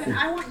 well, Kevin,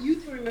 I want you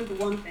to remember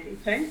one thing,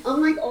 okay?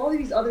 Unlike all of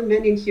these other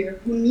men in here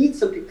who need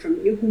something from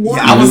you, who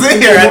want I was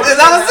in here.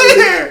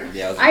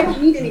 I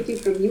don't need anything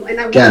from you, and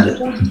I want to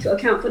hold you to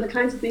account for the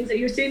kinds of things that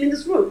you're saying in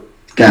this room.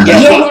 And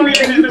nobody's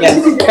saying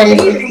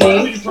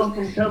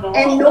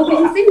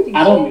anything.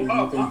 I don't need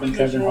anything from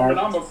Kevin Hart.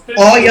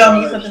 All y'all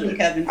need something from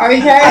Kevin. Are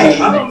you I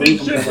don't need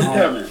shit from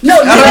Kevin.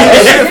 No, you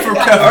shit from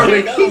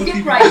Kevin. Keep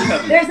it right.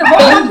 There's a whole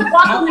bunch of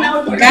coming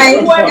out. Look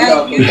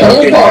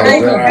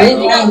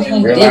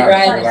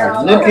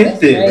at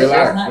this.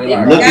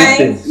 Look at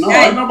this. No,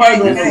 ain't nobody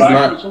gonna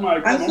relax.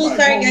 I'm so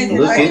sorry, guys.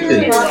 Look at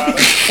this.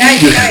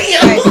 Guys.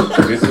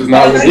 This is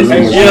not what this is.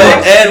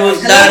 Ed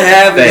was not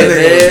having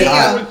it,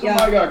 man.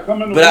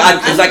 But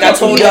it's like I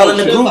told y'all in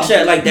the group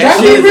chat, like that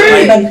shit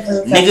is like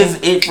niggas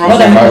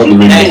from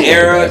that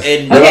era,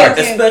 and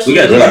especially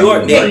in New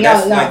York,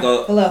 that's like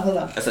a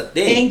that's a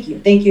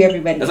thing. Thank you,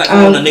 everybody. That's like a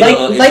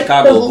nigga in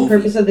Chicago. The whole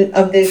purpose of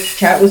this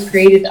chat was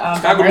created.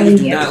 Chicago niggas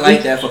do not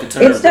like that fucking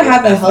term. It's to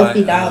have a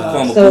healthy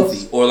dialogue. So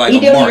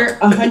either you're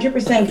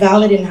 100%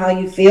 valid in how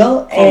you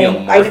feel,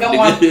 and I don't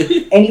want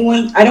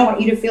anyone. I don't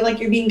want you to feel like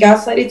you're being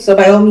gaslighted. So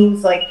by all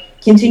means, like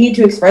continue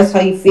to express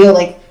how you feel.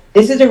 Like.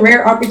 This is a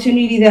rare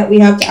opportunity that we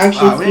have to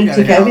actually speak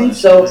to Kevin,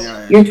 so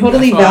you're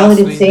totally valid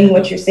in saying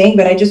what you're saying,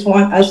 but I just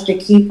want us to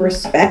keep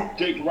respect.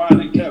 Jake, Ryan,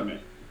 and Kevin.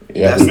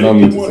 Yeah, there's no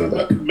need to say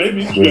that.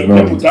 Maybe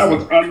that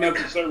was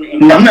unnecessary.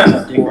 No, I'm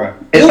not.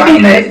 If I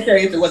may,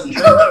 necessary if it wasn't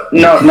true.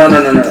 No.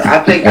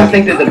 I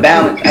think there's a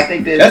balance. I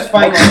think there's. That's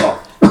fine.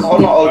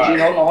 Hold on, OG.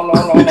 Hold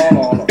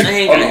on.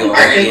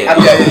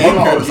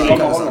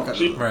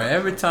 Bro,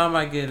 every time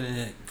I get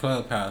in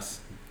Clubhouse,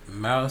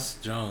 Mouse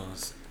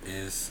Jones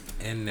is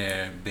in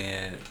there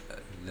being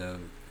the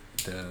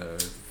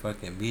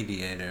fucking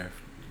mediator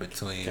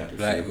between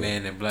black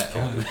men and black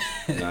women.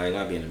 Nah, he's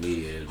not being a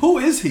mediator. Who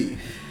is he?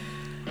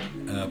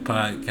 A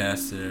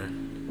podcaster.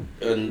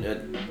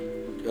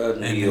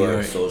 New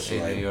York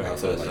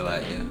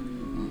socialite.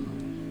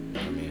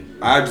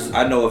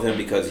 I know of him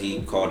because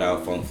he called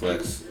out Funk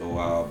Flex a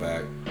while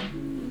back.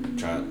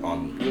 I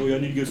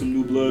need to get some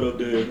new blood up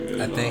there.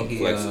 And, I think he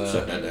Flex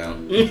shut that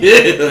down. With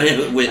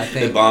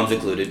the bombs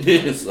included.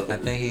 So. I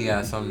think he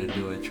got something to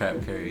do with trap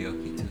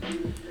karaoke too.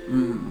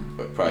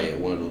 But probably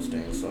one of those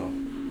things. So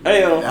hey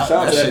yo, shout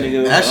out to that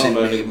nigga.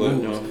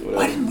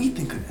 Why didn't we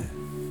think of that?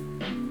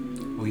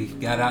 We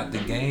got out the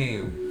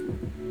game.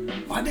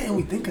 Why didn't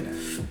we think of that?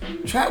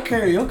 Trap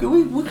karaoke,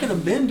 we could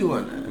have been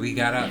doing that. We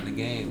got out the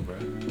game, bro.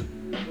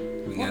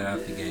 We got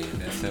out the game.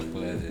 That's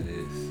simple as it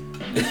is.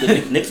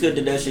 Knicks did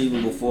that shit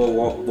even before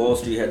Wall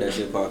Street had that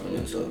shit popping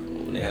and stuff.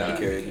 When they had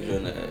the karaoke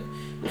joint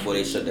before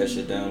they shut that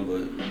shit down,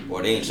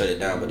 or they ain't shut it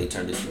down, but they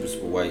turned it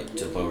super white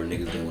to the point where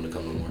niggas didn't want to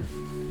come no more.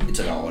 They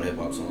took out all the hip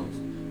hop songs.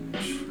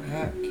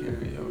 Trap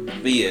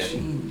karaoke. But yeah.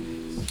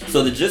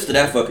 So the gist of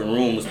that fucking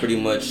room was pretty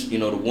much, the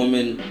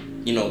woman,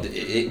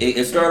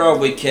 it started off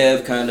with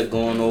Kev kind of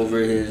going over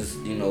his,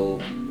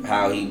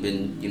 how he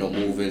been,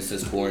 moving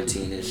since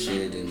quarantine and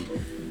shit, and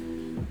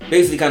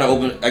basically kind of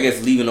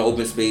leaving an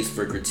open space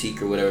for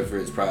critique or whatever for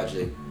his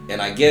project. And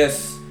I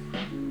guess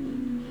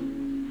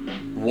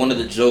one of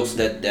the jokes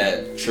that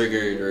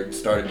triggered or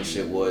started the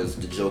shit was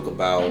the joke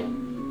about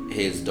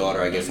his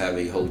daughter, I guess,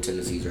 having hoe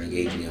tendencies or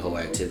engaging in hoe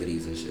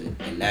activities and shit.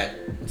 And that's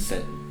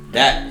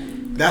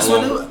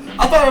what it was.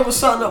 I thought it was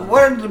something.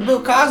 Where did the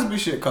Bill Cosby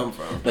shit come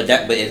from? But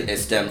it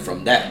stemmed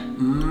from that.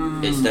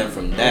 It stemmed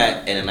from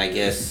that, and then I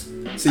guess.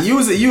 So you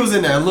was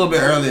in there a little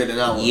bit earlier than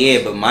I was.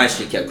 Yeah, but my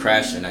shit kept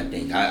crashing.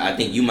 I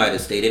think you might have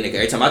stayed in there.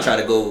 Every time I try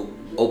to go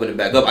open it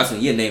back up, I seen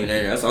your name in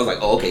there. So I was like,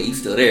 oh, okay, you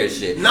still there and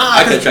shit. Nah,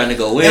 I kept trying to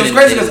go in. It was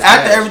crazy because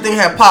after everything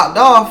had popped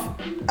off,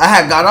 I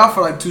had got off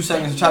for like 2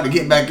 seconds to try to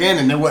get back in,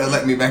 and they wouldn't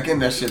let me back in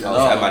that shit at all.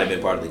 That might have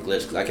been part of the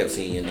glitch because I kept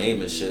seeing your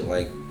name and shit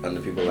like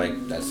under people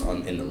like that's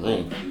in the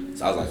room.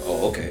 So I was like,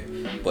 oh, okay.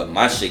 But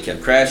my shit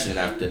kept crashing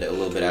after that, a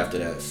little bit after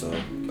that. So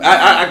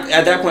I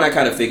at that point I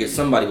kind of figured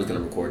somebody was gonna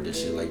record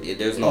this shit. Like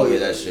there's no way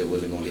that shit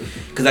wasn't gonna get.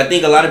 Because I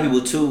think a lot of people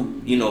too,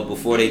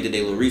 before they did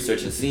their little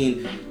research and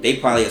seen, they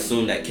probably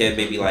assumed that Kev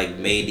maybe like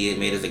made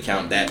his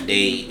account that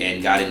day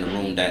and got in the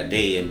room that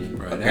day,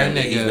 and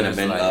apparently he's been a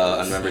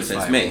member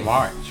since May.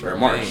 March.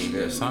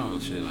 Yeah. Some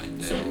shit like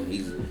that. So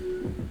he's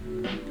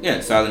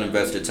silent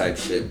investor type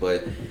shit,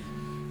 but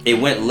it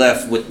went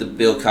left with the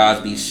Bill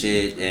Cosby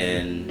shit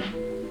and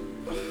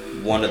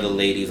one of the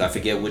ladies, I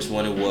forget which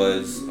one it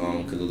was,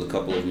 because there was a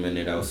couple of them in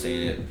there that was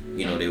saying it.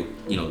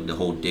 The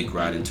whole dick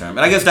riding term,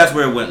 and I guess that's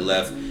where it went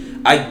left.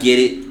 I get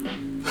it.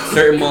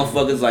 Certain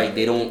motherfuckers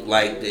they don't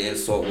like the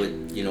insult with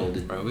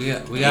Bro,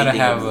 we gotta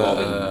have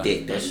a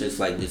dick. That's just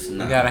it's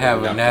not. We gotta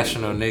have a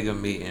national nigga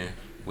meeting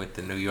with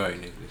the New York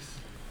niggas.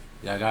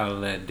 Y'all gotta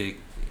let dick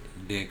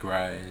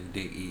ride and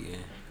dick eating.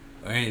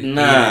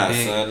 Nah,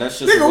 son, that's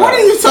just. Nigga, what are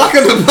you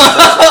talking about?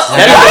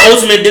 That is the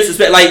ultimate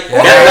disrespect. Let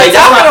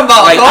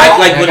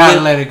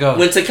it go.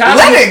 When Tekashi,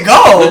 let it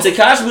go. When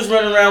Tekashi was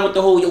running around with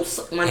the whole yo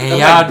suck my dick,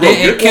 y'all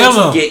didn't kill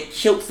him. Get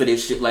killed for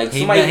this shit. Like he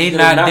somebody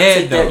not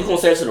dead though. You gonna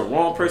say that to the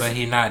wrong person? But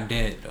he not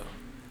dead though.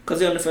 Cause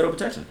he under federal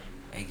protection.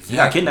 Exactly. He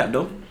got kidnapped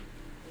though.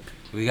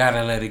 We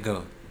gotta let it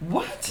go.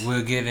 What?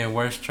 We'll get in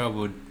worse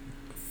trouble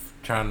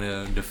trying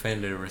to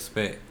defend the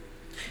respect.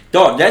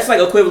 Dog, that's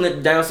like equivalent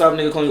to down south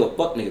nigga calling you a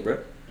fuck nigga, bro.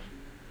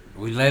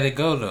 We let it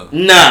go though.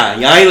 Nah,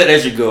 y'all ain't let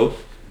that shit go.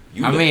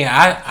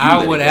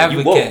 I would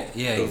advocate.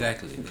 Yeah,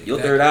 exactly. Your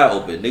third eye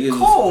open, niggas.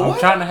 I'm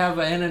trying to have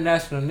an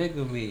international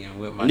nigga meeting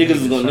with my niggas.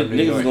 Is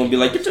gonna be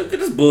like, get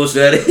this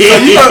bullshit out of here.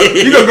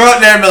 You gonna go out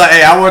there and be like,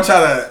 hey, I want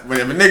y'all to. When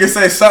a nigga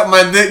say suck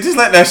my dick, just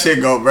let that shit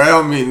go, bro. I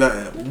don't mean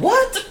nothing.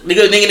 What?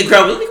 Nigga in the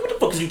crowd, what the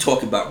fuck is you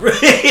talking about, bro?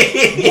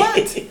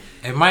 What?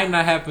 It might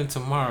not happen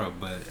tomorrow,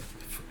 but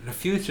in the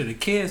future, the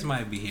kids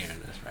might be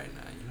hearing us right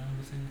now. You know what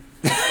I'm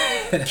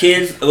saying?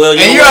 Kids, well,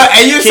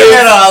 you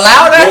said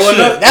allow that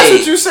shit. That's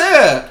what you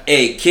said.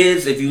 Hey,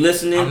 kids, if you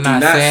listening, do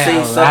not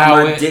say suck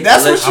my dick.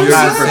 That's what you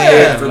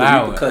said.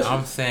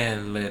 I'm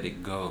saying let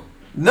it go.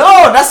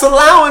 No, that's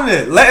allowing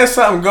it. Letting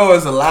something go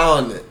is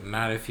allowing it.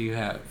 Not if you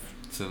have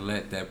to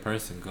let that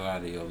person go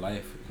out of your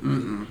life.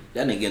 Mm-mm.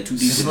 That nigga getting too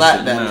deep.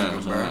 Slap that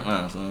nigga,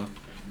 bro.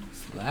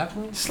 Slap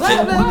him?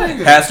 Slap that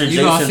nigga. Pastor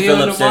Jason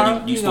Phillips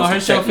said you gonna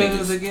hurt your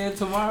feelings again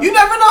tomorrow? You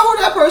never know who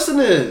that person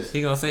is.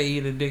 He gonna say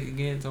eat a dick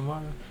again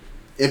tomorrow?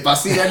 If I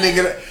see that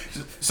nigga,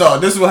 so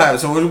this is what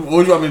happens. So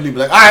what you want me to do? Be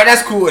like, all right,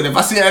 that's cool. And if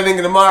I see that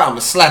nigga tomorrow, I'm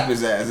gonna slap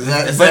his ass. Is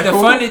that the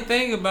cool? funny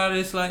thing about it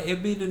is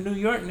it be the New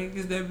York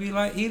niggas that be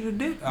like eat a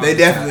dick. They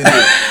definitely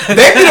do.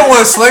 They be the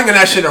ones slinging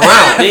that shit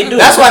around. They do.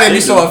 That's why they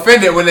be so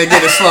offended when they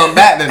get it slung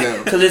back to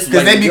them. Because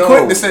they be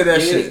quick to say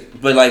that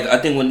shit. But I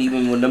think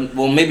when them,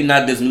 maybe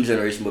not this new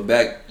generation, but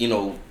back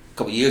a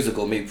couple years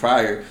ago, maybe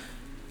prior.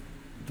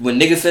 When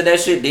niggas said that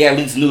shit, they at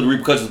least knew the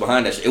repercussions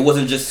behind that shit. It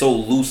wasn't just so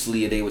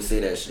loosely they would say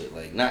that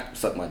shit. Not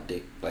suck my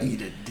dick.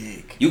 Eat a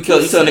dick. You tell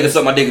a nigga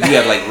suck my dick if you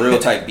have real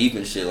type beef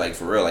and shit.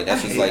 For real.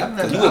 That's just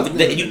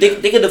you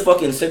think of the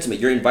fucking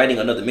sentiment. You're inviting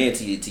another man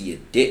to your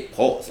dick.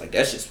 Pause.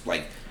 That's just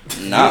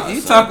nah.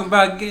 You talking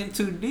about getting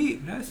too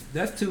deep.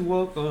 That's too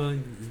woke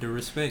on the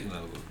respect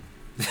level.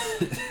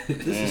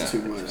 This is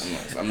too much.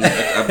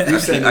 You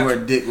said the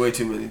word dick way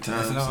too many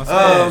times.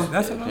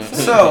 That's what I'm saying.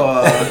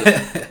 So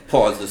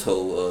pause this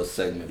whole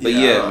segment. But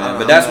man.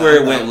 But that's where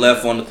it went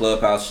left on the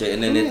Clubhouse shit,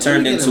 and then it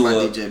turned into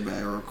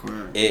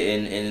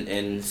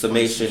in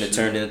summation, it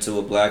turned into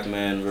a black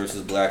man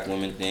versus black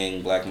woman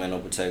thing. Black men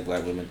don't protect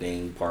black women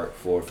thing. Part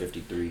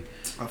 453.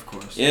 Of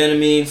course. You know what I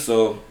mean?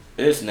 So.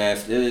 It's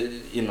nasty.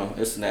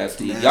 It's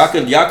nasty. Y'all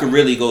can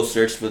really go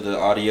search for the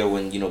audio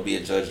and be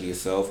a judge of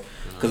yourself.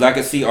 Because I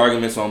can see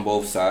arguments on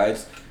both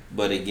sides,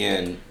 but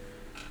again,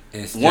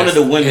 one of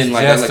the women,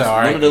 one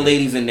of the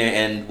ladies in there,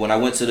 and when I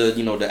went to the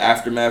the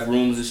aftermath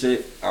rooms and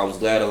shit, I was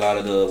glad a lot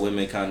of the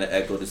women kind of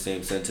echoed the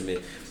same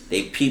sentiment.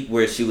 They peeped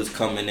where she was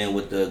coming in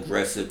with the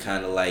aggressive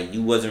kind of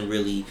you wasn't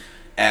really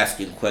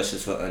asking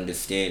questions for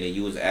understanding.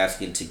 You was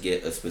asking to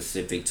get a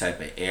specific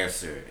type of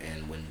answer,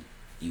 and when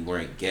you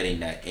weren't getting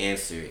that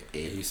answer,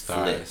 it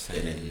flipped,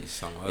 and then it's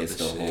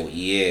the whole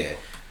You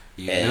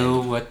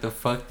knew what the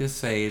fuck to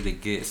say to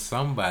get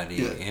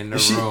somebody in the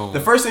room. The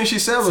first thing she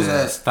said was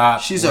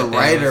that she's a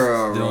writer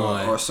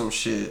or some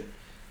shit,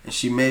 and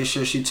she made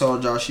sure she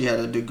told y'all she had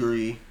a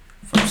degree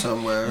from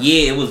somewhere.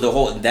 Yeah, it was the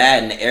whole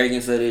that and the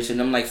arrogance of this shit.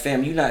 And I'm like,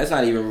 fam, it's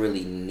not even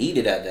really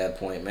needed at that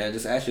point, man.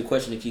 Just ask your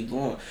question and keep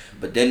going.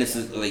 But then this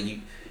is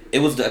I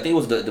think it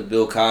was the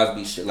Bill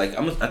Cosby shit.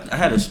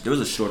 There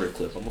was a shorter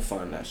clip. I'm gonna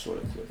find that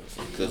shorter clip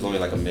because it's only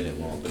a minute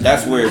long. But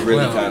that's where it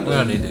really kind of. We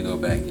don't need to go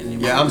back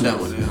anymore. Yeah, I'm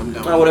done with it. I'm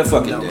done. Nah, well,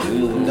 fuck it then.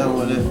 I'm done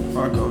with it.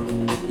 Park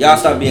on. Y'all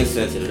stop being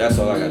sensitive. That's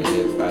all I gotta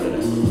get out of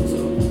that. So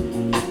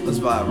let's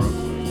vibe real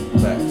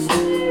quick. Facts.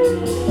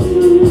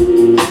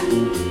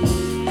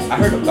 I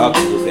heard about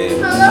the Blue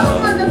Band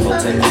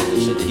hotel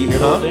and shit. Did you hear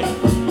the whole thing?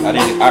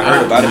 I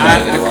heard about it. I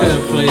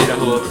couldn't play the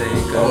whole thing.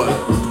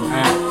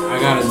 I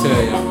gotta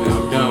tell y'all, man,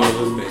 I'm done with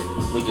Lupe.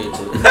 We get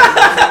to it.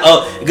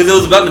 Oh, because it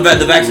was about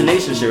the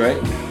vaccination shit, right?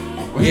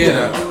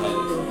 Yeah.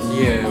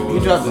 You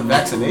dropped the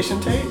vaccination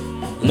tape?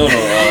 No.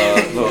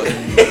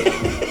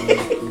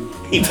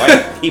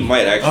 He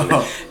might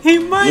actually. He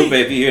might. Lupe,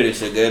 if you hear this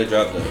shit, go ahead and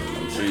drop that.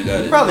 I'm sure you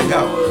got it. Probably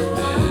got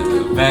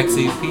one.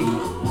 Vaccine P.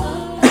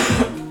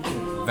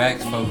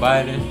 Vax for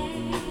Biden.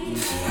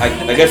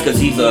 I guess because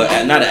he's not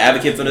an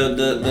advocate for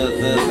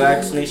the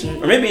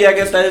vaccination, or maybe I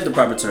guess that is the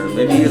proper term.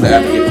 Maybe he's an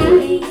advocate for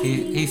it.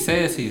 He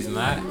says he's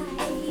not.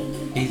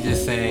 He's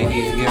just saying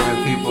he's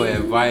giving people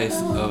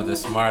advice of the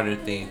smarter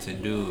thing to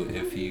do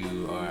if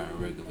you are a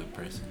regular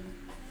person.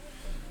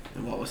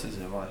 And what was his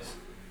advice?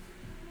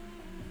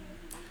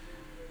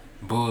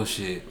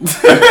 Bullshit.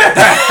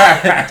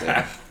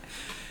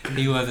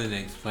 He wasn't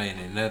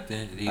explaining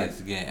nothing. He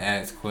was getting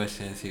asked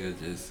questions. He was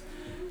just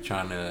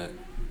trying to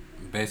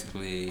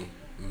basically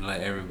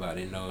let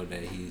everybody know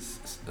that he's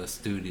a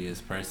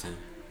studious person.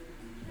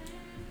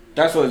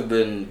 That's always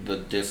been the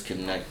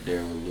disconnect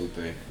there with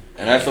Lupe.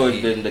 And that's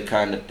always been the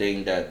kind of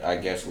thing that I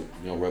guess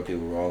rub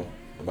people wrong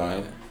about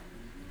him.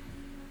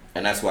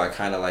 And that's why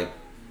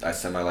I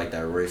semi like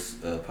that Royce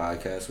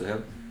podcast with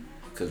him.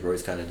 Because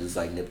Royce kind of just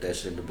nipped that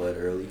shit in the bud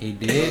early. He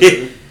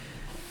did?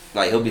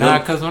 He'll be...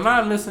 because when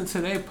I listen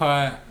to their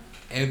pod,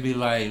 it'd be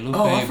like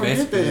Lupe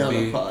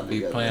basically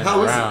be playing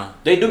around.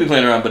 They do be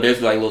playing around, but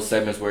there's little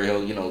segments where he'll,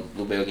 Lupe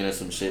will get into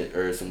some shit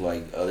or some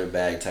other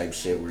bag type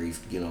shit where he's,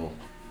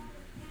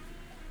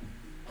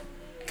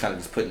 kind of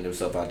just putting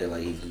himself out there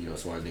like he's,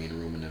 smartest thing in the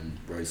room, and then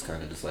Royce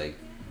kind of just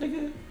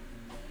nigga.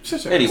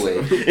 Anyway,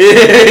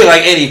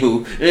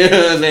 anywho, you know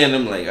what I'm saying?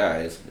 I'm like,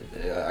 alright,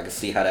 I can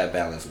see how that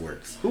balance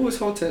works. Who was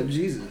Hotep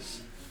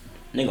Jesus?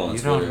 Nigga on you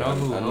Twitter. You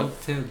don't know who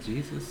Hotep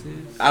Jesus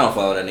is? I don't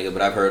follow that nigga,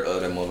 but I've heard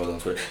other motherfuckers on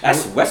Twitter.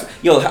 That's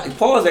yo,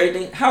 pause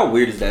everything. How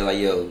weird is that?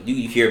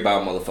 You hear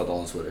about a motherfucker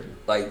on Twitter.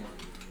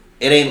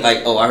 It ain't I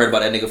heard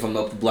about that nigga from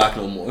up the block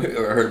no more,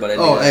 or I heard about that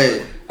nigga. Oh,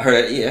 hey. I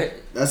heard that, yeah.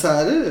 That's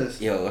how it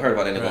is. Yo, I heard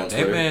about that nigga on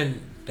Twitter.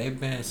 They've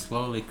been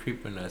slowly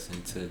creeping us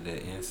into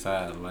the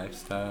inside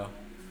lifestyle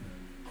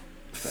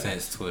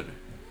since Twitter.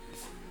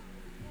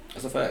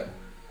 That's a fact.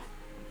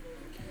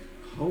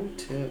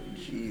 Hotep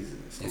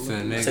Jesus. It's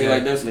a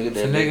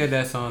nigga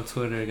that's on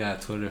Twitter,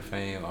 got Twitter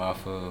fame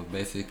off of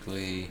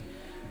basically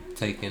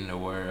taking the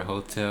word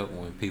Hotep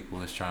when people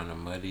was trying to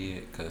muddy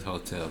it, because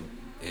Hotep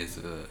is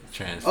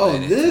translated. Oh,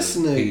 this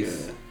nigga.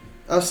 Peace.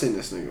 I've seen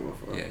this nigga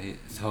before. Yeah,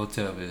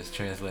 Hotep is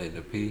translated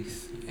to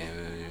peace,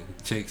 and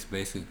chicks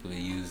basically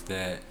use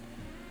that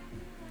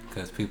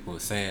because people were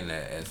saying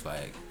that as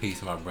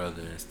peace, my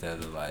brother, instead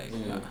of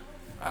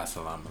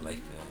assalamu alaikum,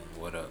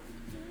 what up.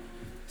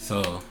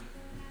 So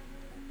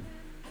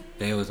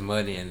they was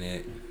muddying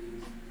it,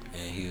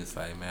 and he was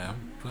like, man,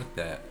 fuck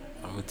that.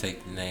 I'm gonna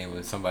take the name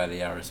of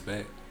somebody I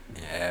respect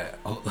and add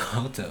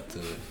Hotep to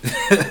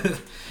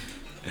it.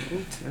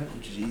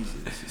 Hotep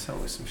Jesus. It's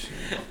always some shit.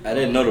 I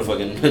didn't know the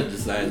fucking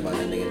designs by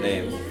that nigga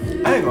name.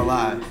 I ain't gonna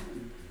lie.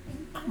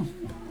 I'm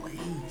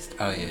blazed.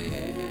 Oh,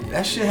 yeah.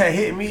 That shit had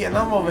hit me, and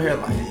I'm over here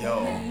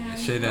yo. The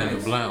shit in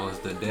the blunt was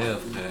the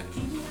Dev pack.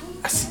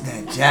 I see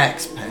that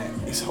Jax pack.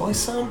 It's always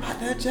something about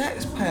that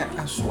Jax pack.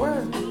 I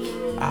swear to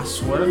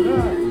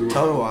God.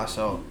 Tell me why.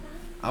 So,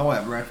 I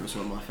went breakfast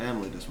with my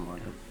family this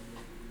morning.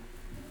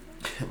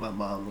 My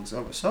mom looks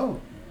over.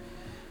 So,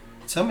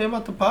 tell me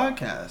about the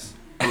podcast.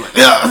 I'm like,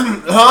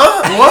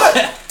 huh?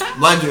 What?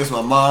 Mind you, it's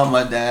my mom,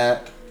 my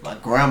dad, my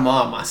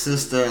grandma, my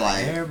sister,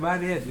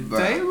 everybody at the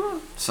table.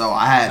 So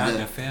I had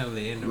the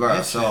family in the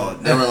bro. So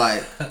they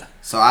were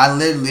so I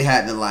literally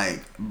had to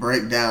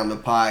break down the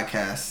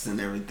podcasts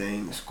and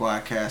everything, the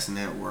Squadcast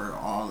Network,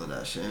 all of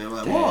that shit. And they were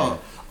like, whoa.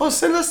 Oh,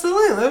 send us the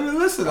link. Let me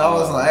listen. I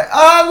was like,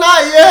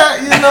 not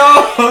yet,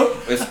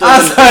 It's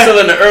still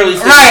in the early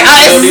stages.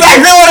 Right,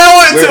 exactly what I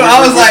went to. I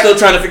was still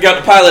trying to figure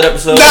out the pilot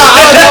episode. No,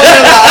 I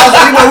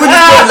was we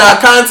just putting our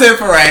content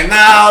for right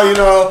now.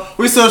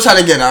 We still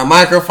trying to get our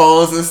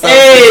microphones and stuff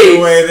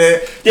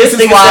situated. This is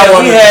why I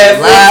wanted a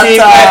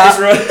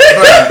laptop.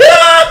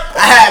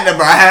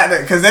 I had to,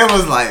 because they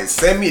was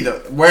send me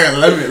let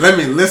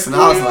me listen.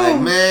 I was like,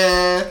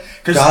 man,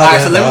 because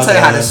let me tell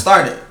you how this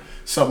started.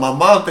 So my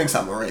mom thinks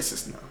I'm a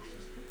racist now.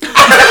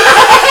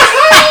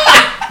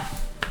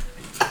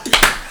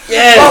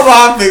 Yes. My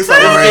mom thinks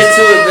I'm a racist. Get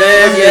to it,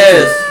 man.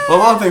 Yes. My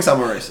mom thinks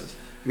I'm a racist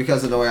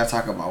because of the way I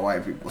talk about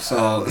white people.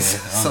 So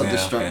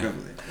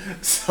destructively.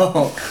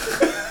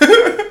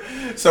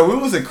 Okay. So we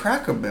was at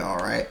Cracker Barrel,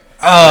 right?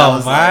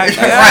 Oh my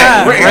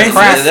God! We're at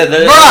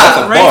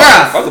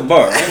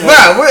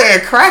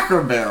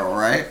Cracker Barrel,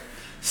 right?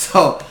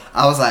 So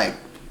I was like,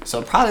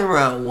 probably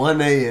around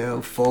 1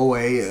 a.m., 4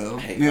 a.m.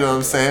 You know what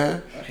I'm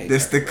saying?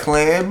 This the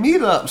Klan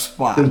meetup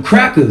spot. Them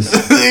crackers.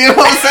 You know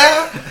what I'm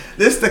saying?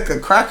 This the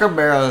Cracker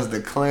Barrel is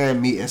the Klan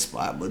meeting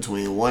spot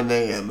between 1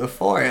 a.m. and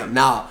 4 a.m.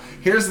 Now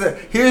here's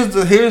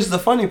the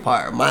funny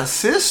part. My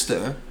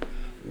sister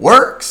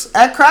works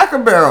at Cracker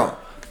Barrel.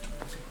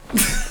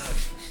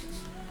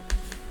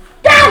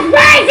 That's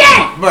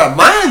racist! But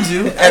mind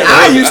you, and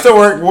I used to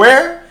work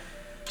where?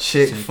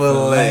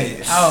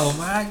 Chick-fil-A. Oh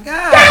my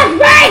God. That's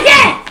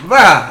racist!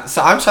 Bruh,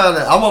 so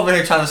I'm over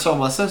here trying to show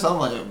my sister. I'm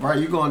like, bro,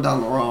 you going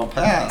down the wrong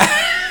path.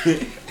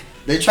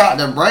 They tried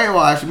to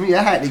brainwash me.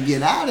 I had to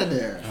get out of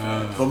there.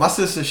 But my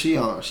sister, she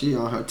on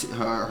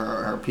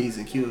her P's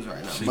and Q's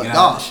right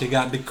now. She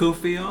got the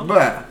kufi on?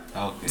 Bruh.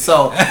 Okay.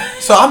 So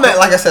I'm at,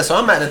 like I said,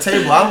 I'm at the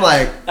table. I'm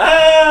like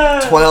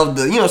 12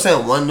 to,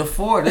 1 to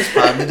 4. This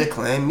probably the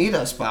Klan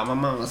meetup spot. My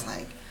mom was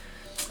like,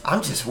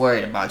 I'm just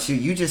worried about you.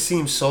 You just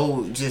seem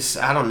so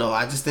I don't know.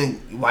 I just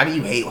think, why do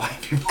you hate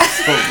white people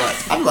so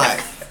much? I'm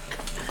like,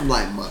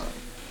 Mom,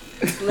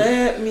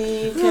 Let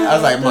me. I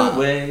was like,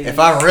 Mom, if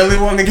I really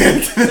want to get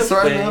into this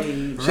right now,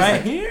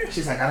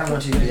 she's like, I don't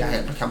want you to be out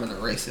here becoming a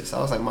racist. I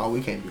was like, Mom,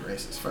 we can't be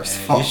racist. First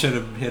of all, you should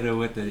have hit her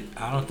with the.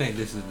 I don't think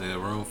this is the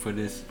room for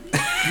this.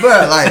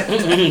 But like,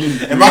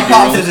 and my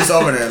pops is just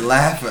over there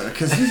laughing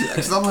because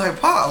I'm like,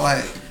 Pop,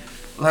 like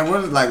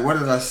what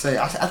did I say?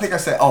 I think I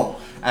said, I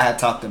had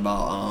talked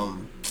about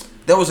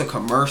there was a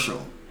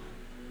commercial.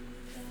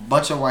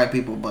 Bunch of white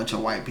people.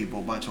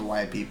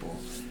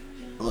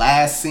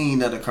 Last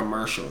scene of the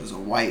commercial is a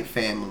white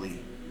family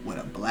with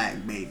a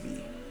black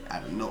baby. I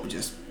don't know,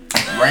 just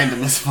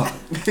random as fuck.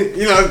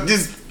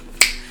 Just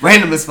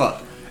random as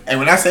fuck. And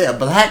when I say a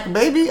black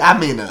baby, I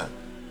mean a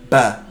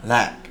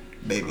black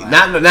baby.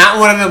 Not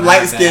one of them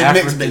light skinned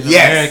mixed, but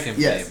yes.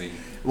 Baby.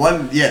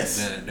 One,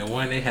 yes. The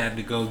one they had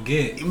to go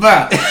get.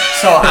 But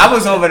so I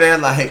was over there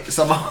like,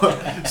 so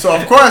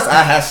of course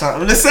I had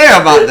something to say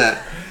about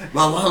that.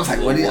 My mom was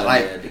like, "What do you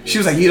like?" She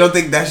was like, "You don't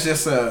think that's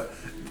just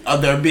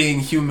they're being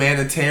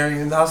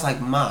humanitarians?" I was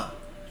like, "Ma,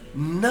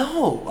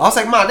 no." I was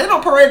like, "Ma, they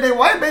don't parade their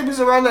white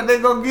babies around that they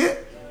go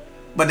get,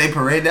 but they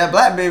parade that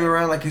black baby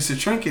around like it's a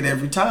trinket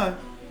every time."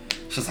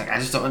 She's like, "I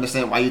just don't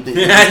understand why you think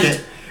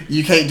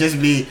you can't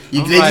just be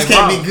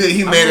can't be good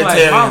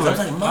humanitarians." I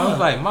was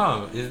like,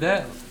 Mom, is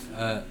that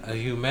a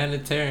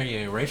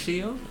humanitarian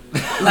ratio?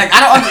 Like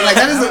I don't like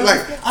that isn't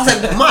like I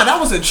was like, "Ma, that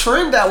was a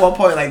trend at one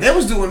point. Like they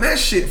was doing that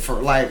shit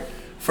for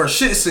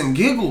shits and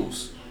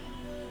giggles."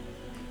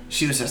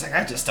 She was just like,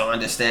 "I just don't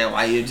understand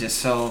why you're just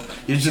so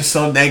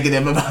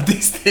negative about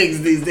these things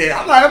these days."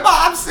 I'm like, "Mom,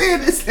 I'm seeing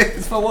these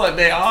things for what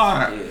they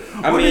are." Yeah.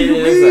 I don't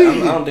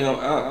think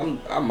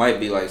I might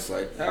be like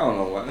I don't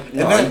know why.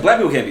 No, black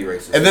people can't be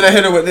racist. And then I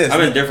hit her with this.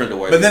 I'm indifferent to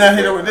white. But then I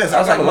hit her with this. I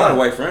was like, a lot of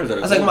white friends that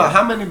are. I was like, "Mom,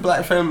 how many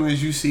black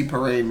families you see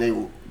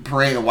parading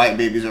white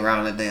babies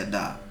around that they'll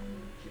die?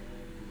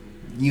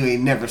 You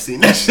ain't never seen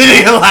that shit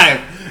in your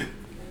life.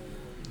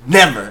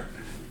 Never."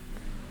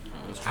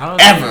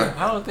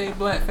 I don't think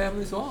black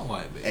families want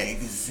white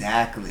babies.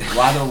 Exactly.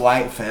 Why do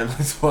white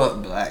families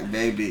want black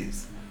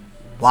babies?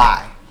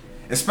 Why?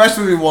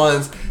 Especially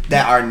ones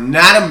that are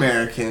not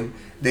American.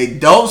 They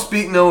don't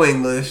speak no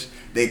English.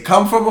 They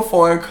come from a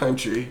foreign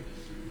country.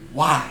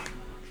 Why?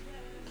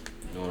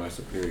 No, that's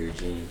superior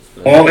genes.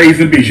 All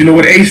A's and B's. You know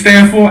what A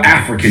stand for?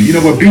 African. You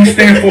know what B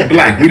stand for?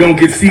 Black. We don't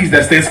get C's.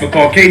 That stands for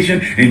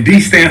Caucasian. And D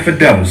stand for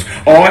devils.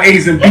 All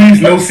A's and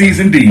B's, no C's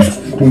and D's.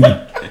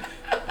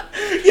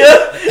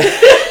 Yeah.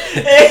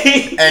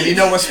 Hey, and you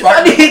know what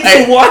sparked? I need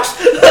to watch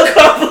the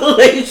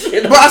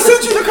compilation. But I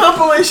sent you the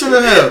compilation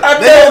of him. I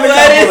know,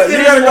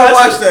 you gotta go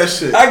watch that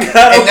shit.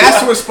 And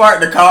that's what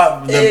sparked the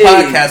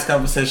podcast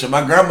conversation.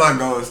 My grandma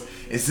goes,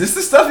 "Is this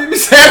the stuff you be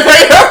saying on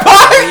your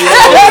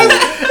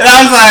podcast?" And I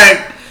was like,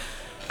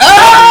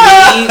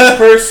 not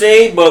per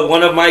se, but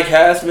one of my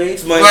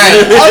castmates might.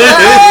 Right.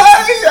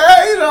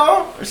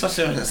 So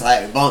she was just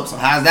like, "Boom, so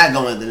how's that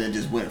going?" Then it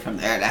just went from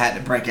there. I had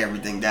to break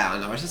everything down.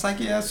 And I was just like,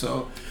 "Yeah,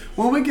 so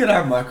when we get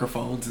our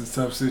microphones and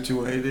stuff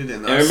situated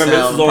and remember,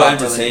 this is all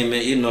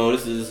entertainment.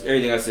 This is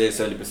everything I say is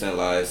 70%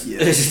 lies."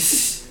 Yeah.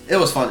 It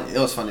was funny. It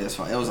was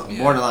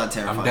borderline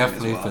terrifying. I'm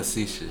definitely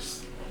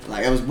facetious.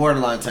 Like, it was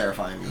borderline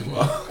terrifying as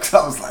well. Cause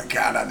I was like,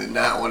 God, I did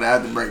not want to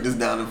have to break this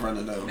down in front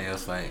of them. It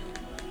was like,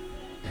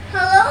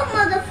 "Hello,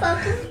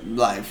 motherfucker."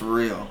 Like, for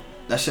real.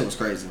 That shit was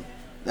crazy.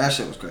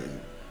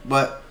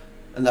 But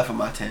enough of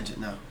my tangent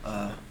now.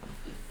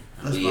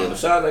 The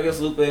shout out, I guess,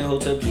 Lupe and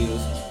Hotep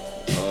Jesus.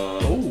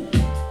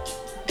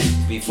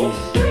 Before,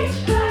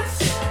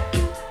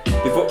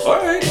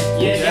 alright.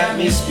 You got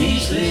me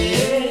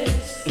speechless.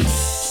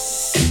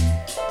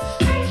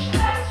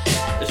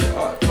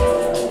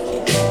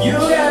 You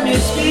got me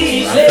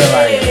speechless. I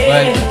feel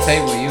like the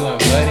tape with you and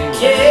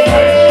Buddy.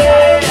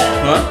 Yeah.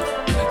 Huh?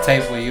 The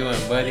tape with you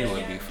and Buddy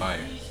would be fire.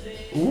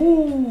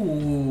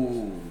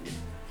 Ooh.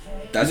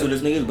 That's what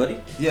this nigga is, Buddy?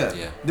 Yeah.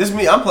 This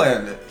me. I'm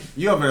playing it.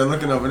 You over there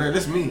looking over there.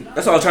 This me.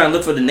 That's why I was trying to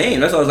look for the name.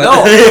 That's why I was like,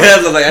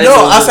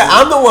 I said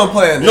I'm the one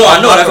playing it. No,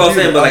 I know. That's what I'm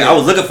saying. But like, I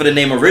was looking for the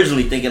name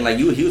originally, thinking like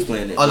he was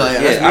playing it. Oh no,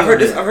 yeah. I've heard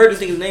this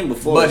nigga's name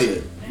before.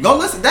 Buddy, go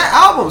listen. That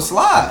album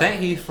slide. I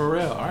think he's for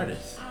real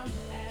artist.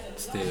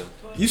 Still.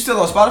 You still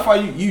on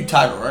Spotify? You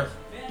Tidal, right?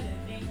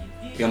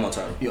 Yeah, I'm on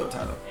Tidal. You on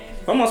Tidal?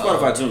 I'm on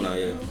Spotify too now.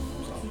 Yeah.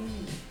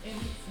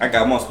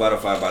 I'm on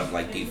Spotify by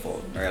like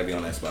default. I gotta be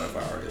on that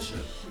Spotify artist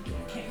shit.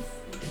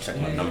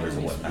 Check my numbers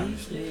and whatnot.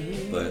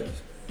 But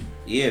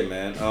yeah,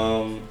 man.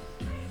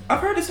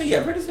 I've heard this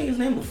nigga's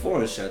name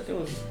before and shit. It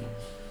was.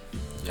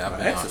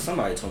 Yeah,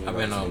 somebody told me. I've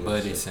been on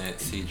Buddy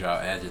since he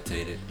dropped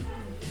Agitated.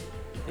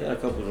 Yeah, a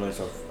couple of joints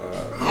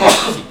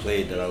he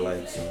played that I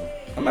like. So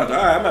I'm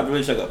about to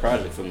really check out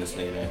project from this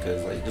nigga, man,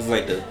 because like this is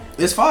like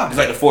it's fire. It's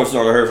like the fourth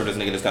song I heard from this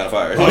nigga that's kind of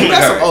fire.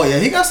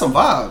 He got some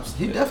vibes.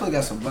 He definitely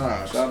got some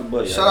vibes.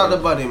 Shout out to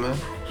Buddy, man.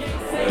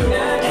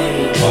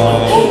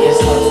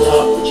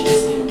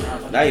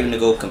 Not even to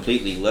go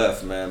completely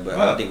left, man, but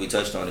I don't think we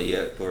touched on it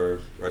yet, or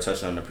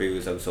touched on the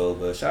previous episode.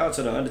 But shout out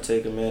to the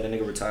Undertaker, man. That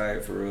nigga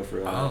retired for real.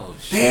 Oh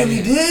shit! Damn,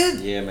 he did.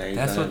 Yeah, man.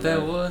 That's what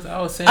that was.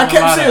 I was saying. I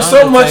kept seeing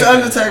so much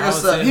Undertaker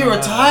stuff. He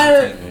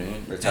retired.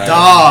 retired.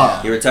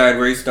 Dog. He retired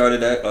where he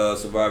started that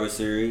Survivor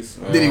Series.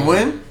 Did he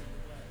win?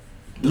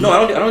 No,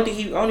 I don't think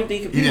he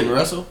competed. He didn't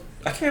wrestle?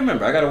 I can't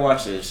remember. I gotta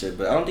watch it and shit,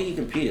 but I don't think he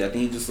competed. I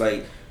think he just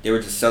like they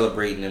were just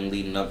celebrating him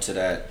leading up to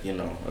that,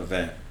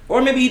 event.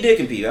 Or maybe he did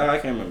compete. I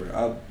can't remember.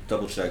 I'll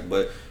double check.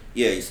 But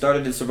yeah, he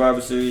started the Survivor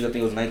Series. I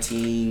think it was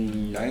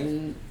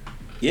 1990.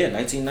 Yeah,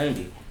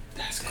 1990.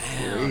 That's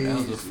crazy.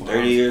 That was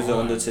 30 years of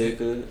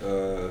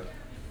Undertaker.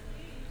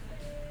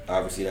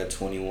 Obviously that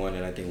 21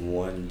 and I think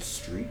 1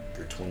 streak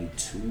or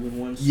 22 in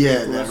 1 streak.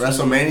 Yeah, that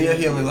WrestleMania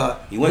he only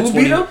lost. He went Who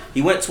 20, beat him?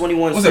 He went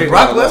 21 was straight.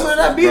 Was it Brock Lesnar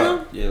that beat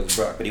him? Yeah, it was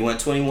Brock. But he went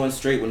 21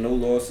 straight with no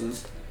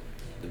losses.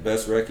 The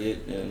best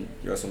record in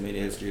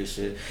WrestleMania history and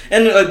shit.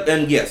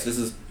 And yes, this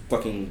is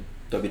fucking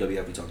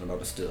WWF we talking about,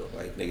 but still,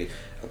 like nigga,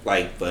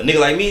 like for a nigga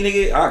like me,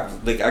 nigga, I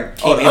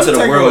came into the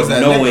world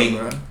knowing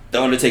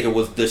the Undertaker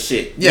was the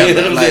shit. Yeah, you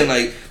know what I'm saying?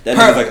 Like that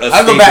nigga's like a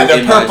I go back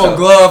to Purple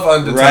Glove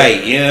Undertaker.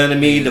 Right, you know what I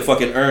mean? The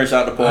fucking urn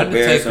shot to Paul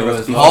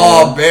Bearer.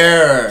 Paul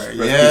Bearer,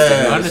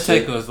 yeah.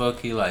 Undertaker was low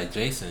key like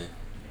Jason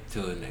to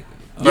a nigga.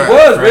 He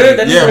was, bro.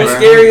 That nigga was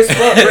scary as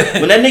fuck,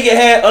 bro. When that nigga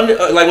had when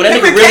that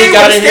nigga really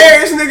got in the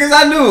scariest niggas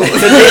I knew.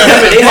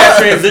 They had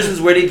transitions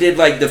where they did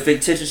like the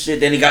fictitious shit,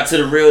 then he got to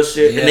the real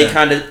shit, and they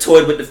kind of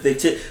toyed with the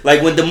fictitious.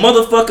 Like when the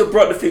motherfucker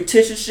brought the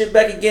fictitious shit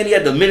back again, he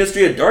had the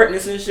Ministry of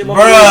Darkness and shit.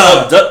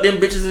 Motherfucker abduct them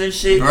bitches and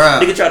shit.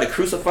 Nigga tried to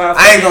crucify.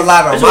 I ain't gonna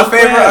lie though, my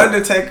favorite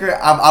Undertaker,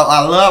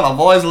 I've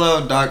always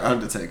loved Dark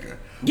Undertaker.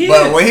 Yeah.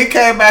 But when he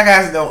came back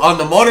on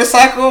the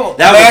motorcycle,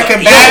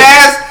 American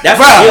Badass,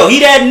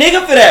 he that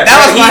nigga for that.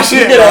 That was my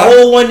shit. He did a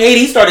whole 180.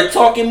 He started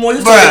talking more.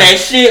 He was talking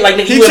that shit like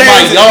nigga. He was in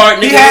my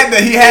yard.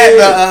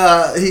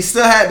 Nigga. He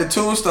still had the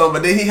tombstone,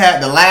 but then he had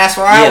the last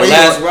ride.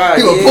 Yeah,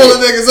 he was pulling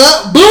niggas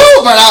up.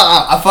 Boom! But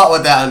I fought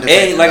with that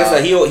Undertaker. And like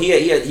I said, he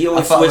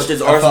always switched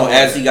his arsenal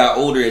as he got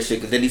older and shit.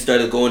 Because then he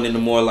started going into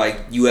more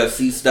like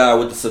UFC style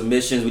with the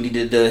submissions when he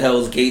did the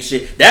Hell's Gate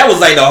shit. That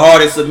was like the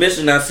hardest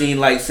submission I've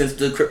seen like since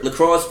the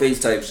lacrosse face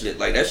type shit.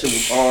 Like that shit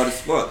was hard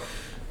as fuck.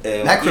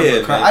 And that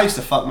I used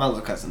to fuck my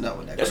little cousin up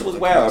with that. That shit was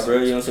wild, bro. You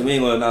know what I'm saying? We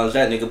ain't gonna acknowledge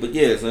that nigga, but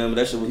yeah, man. But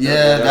that shit was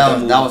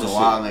that was a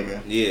wild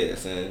nigga. Yeah,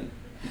 son.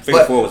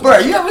 But bro,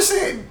 you ever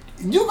see?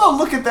 You go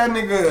look at that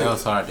nigga. That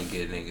was hard to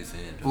get niggas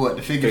in. Though. What,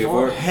 the figure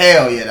 4?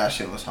 Hell yeah, that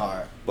shit was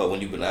hard. But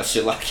when you been that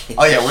shit lock in.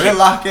 Oh yeah, when it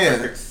lock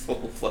in. So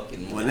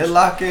fucking much. When it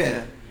lock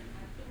in.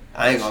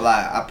 I ain't gonna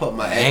lie. I put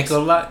my ex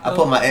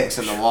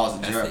in the walls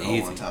of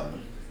Jericho one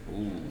time.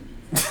 Ooh.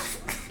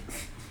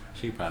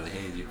 She probably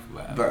hated you for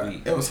about a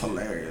week. It was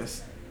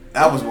hilarious.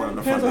 That was one of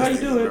the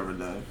funniest things I've ever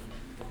done.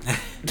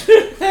 you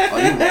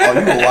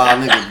a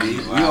wild nigga, B.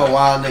 You a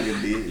wild nigga,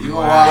 B. You a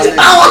wild nigga.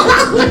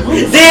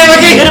 Damn, I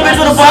can't hit a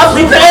bitch with a ball.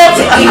 Sleep pants.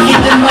 I keep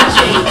keeping my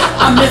chain.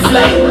 I'm in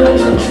flight.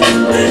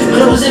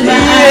 Closing my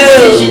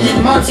eyes, vision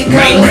in Monte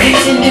Carlo,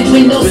 tinted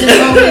windows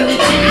and rolling the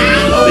chain.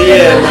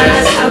 Yeah,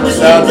 man. Shout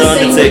out to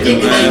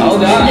Undertaker, man.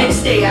 Hold on.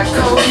 Next day I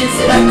called and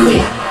said I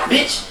quit.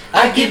 Bitch,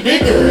 I get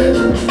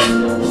bigger.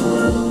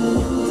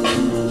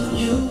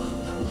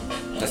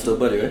 That's still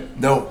Buddy, right?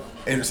 No,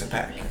 Anderson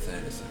 .Paak.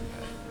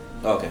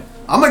 Okay.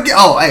 I'm gonna get.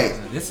 Oh, hey.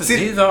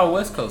 These are all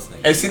West Coast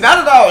niggas. Hey, see,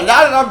 now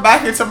that I'm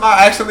back into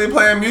my actually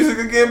playing music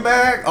again,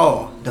 back.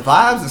 Oh, the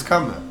vibes is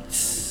coming.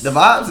 The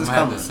vibes is coming. I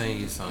have to sing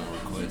you some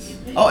requests.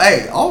 Oh,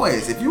 hey,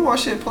 always. If you want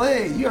shit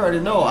played, you already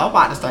know. I'm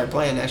about to start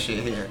playing that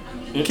shit here.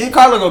 King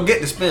Carlo gonna get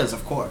the spins,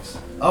 of course.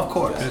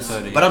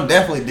 But I'm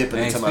definitely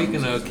dipping into my music.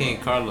 Speaking of King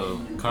Carlo,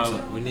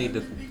 we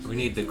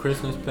need the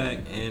Christmas pack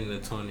and the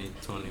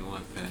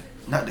 2021 pack.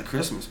 Not the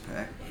Christmas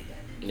pack.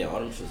 Yeah, all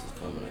them shits is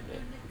coming like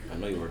that. I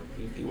know you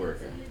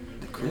working.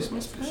 The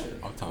Christmas pack?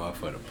 I'm talking about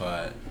for the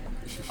pod.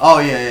 Oh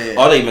yeah.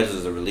 All they mentioned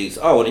is a release.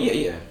 Oh well,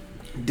 yeah.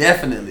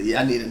 Definitely,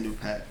 I need a new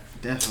pack.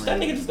 Definitely. That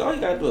nigga just all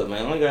you gotta do it,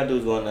 man. All you gotta do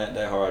is go on that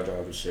hard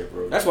drive and shit,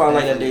 bro. That's why I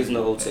like that Days in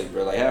the Old Tape,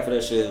 bro. Like half of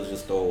that shit was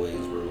just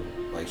throwaways, bro.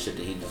 Like shit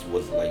that he just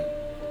was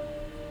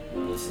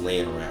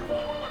laying around.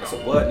 That's a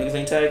what? Niggas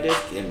ain't tagged this?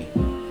 Give me.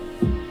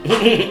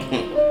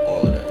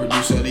 All of that.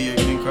 Producer of the year,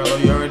 King Carlo,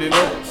 you already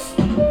know.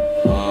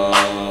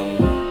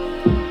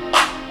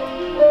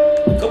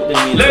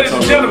 Ladies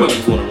and gentlemen, I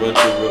just want to run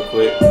through real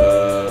quick.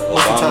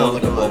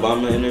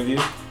 Obama interview.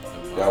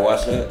 Y'all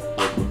watch that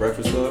with the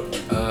Breakfast Club?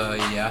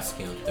 Yeah, I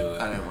skimmed through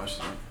it. I didn't watch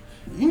that.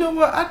 You know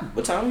what?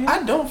 What time?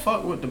 I don't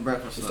fuck with the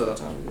Breakfast Club. What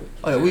time?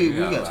 Oh yeah, we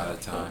got a lot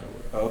of time.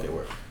 Oh, okay,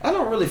 work. I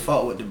don't really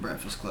fuck with the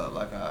Breakfast Club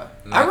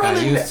I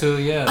used to.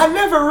 Yeah. I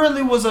never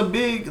really was a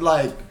big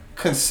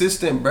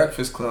consistent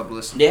Breakfast Club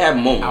listener. They have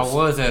moments. I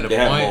was at a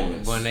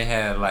point when they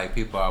had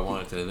people I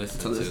wanted to listen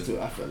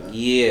to. I feel that.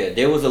 Yeah,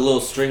 there was a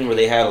little string where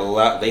they had a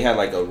lot. They had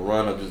a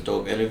run of just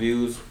dope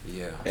interviews.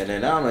 Yeah. And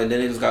then I don't know. And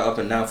then it just got up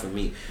and down for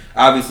me.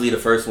 Obviously, the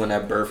first one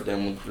that birthed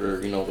them,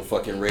 the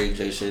fucking Ray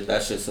J shit.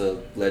 That's just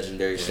a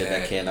legendary shit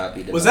that cannot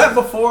be denied. Was that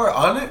before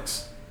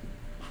Onyx?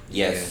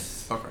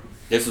 Yes. Okay.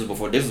 This was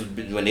when they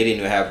didn't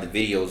even have the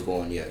videos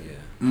going yet. Yeah.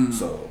 Mm-hmm.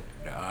 So.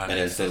 And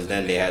then since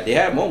then they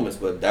had moments,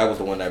 but that was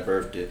the one that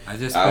birthed it. I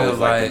was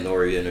like the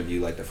Nori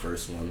interview, like the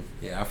first one.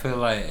 Yeah, I feel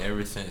like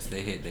ever since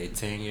they hit their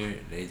tenure,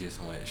 they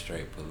just went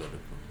straight political.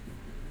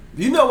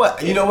 You know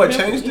what? You know what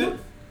changed it?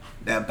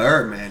 That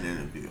Birdman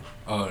interview.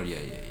 Oh yeah.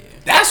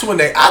 That's when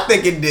I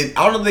think it did.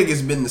 I don't think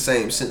it's been the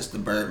same since the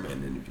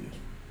Birdman interview.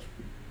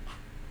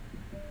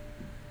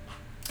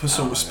 Put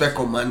some respect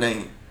on my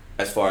name.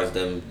 As far as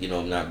them,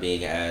 not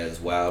being as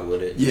wild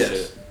with it.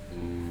 Yes.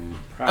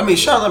 I mean,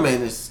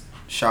 Charlamagne is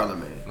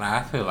Charlamagne. Nah,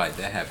 I feel like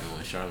that happened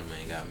when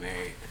Charlamagne got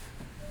married.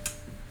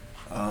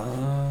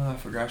 I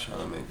forgot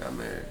Charlamagne got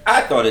married.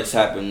 I thought it's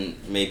happened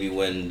maybe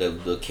when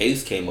the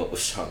case came up with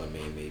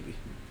Charlamagne, maybe.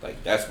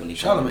 Like, that's when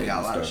Charlamagne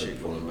got a lot of shit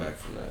pulling back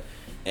from that.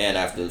 And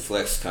after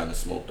Flex kind of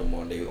smoked him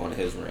on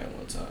his rant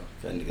one time.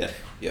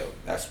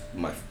 That's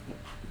my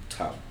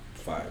top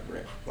 5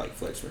 rant, like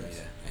Flex rants.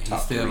 Yeah, he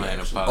still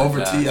ain't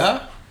apologized. Over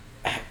T.I.?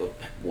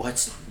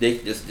 What? I'm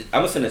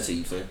gonna send that to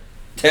you, son.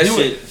 That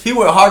shit. He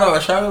went harder on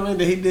Charlamagne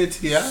than he did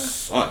T.I.?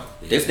 Son,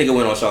 this nigga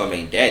went on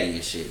Charlamagne Daddy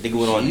and shit. Nigga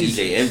went on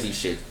DJ Envy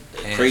shit.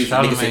 And crazy.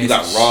 Nigga said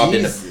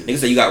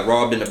you got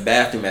robbed in the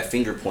bathroom at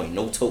Finger Point,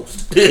 no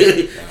toast.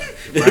 They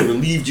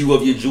relieved you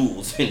of your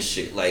jewels and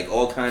shit, like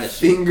all kind of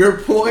shit. Finger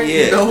Point,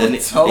 no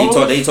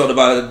toast. They talked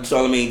about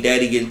Charlamagne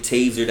Daddy getting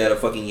tasered at a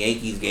fucking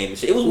Yankees game and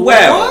shit. It was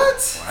wild.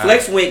 What?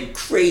 Flex went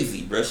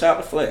crazy, bro. Shout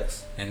out to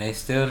Flex. And they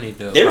still need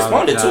to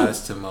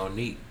apologize to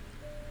Monique.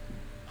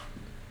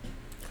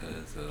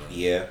 Cause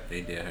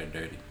they did her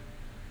dirty.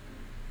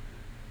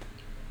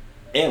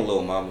 And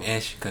Lil Mama.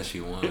 And cause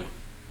she won.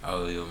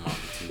 Oh, Lil Mama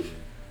too.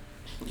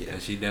 Yeah,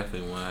 she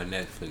definitely won her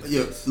Netflix.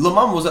 Yeah, Lil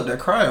Mama was up there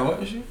crying,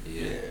 wasn't she?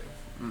 Yeah.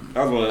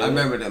 I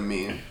remember that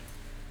meme.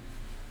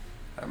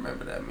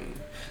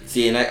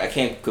 See, and I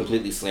can't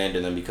completely slander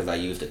them because I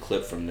used a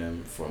clip from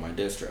them for my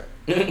diss track.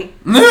 the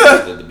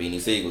Beanie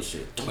Siegel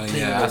shit. But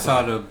yeah, I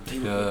saw the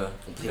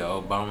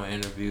Obama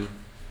interview.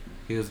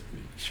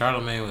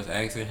 Charlamagne was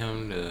asking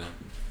him the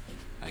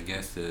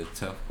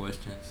tough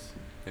questions.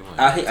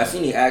 I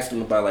seen he asked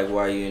him about like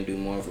why you didn't do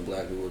more for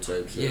black people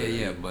type shit.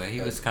 Yeah, but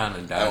he was kind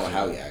of dodging. I don't know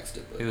how he asked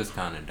it, but he was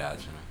kind of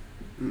dodging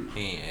him.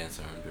 He ain't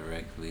answering him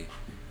directly.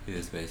 He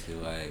was basically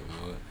like,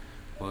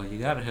 well, you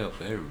gotta help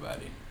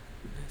everybody.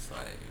 It's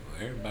like,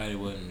 well, everybody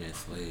wasn't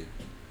enslaved.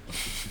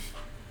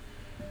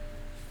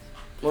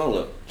 Well,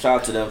 look, shout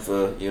out to them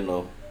for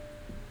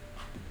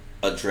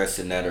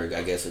addressing that, or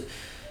I guess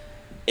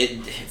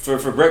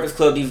for Breakfast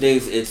Club these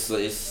days,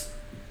 it's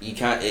you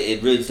can't.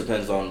 It really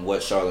depends on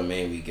what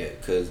Charlamagne we get,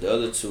 because the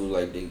other two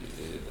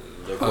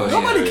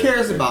nobody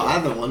cares about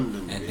either one of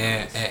them. And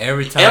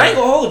every time, and I ain't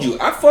gonna hold you,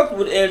 I fucked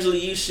with Angela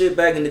Yee shit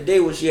back in the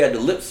day when she had the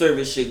lip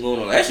service shit going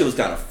on. That shit was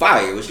kind of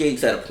fire. When she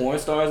used to have the porn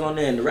stars on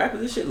there and the rappers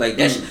and shit like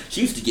that.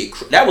 She used to get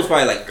that was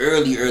probably like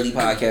early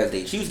podcast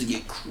days. She used to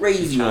get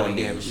crazy on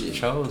there and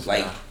shit.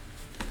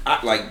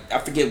 I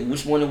forget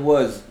which one it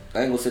was.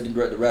 I ain't gonna say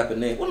the rapper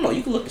name. Well, no,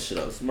 you can look the shit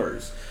up. It's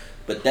Murs.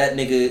 But that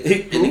nigga,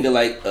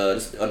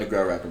 this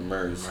underground rapper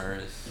Murs.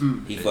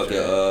 He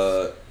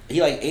fucking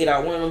he like ate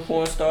out one of them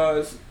porn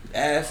stars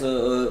ass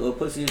or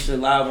pussy and shit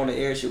live on the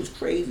air. Shit was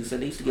crazy. So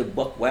they used to get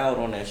buck wild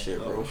on that shit,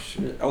 bro.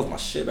 Shit. That was my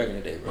shit back in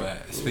the day, bro.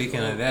 But speaking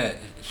of that,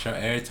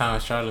 every time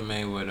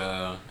Charlamagne would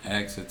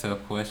ask a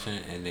tough question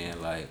and then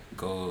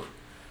go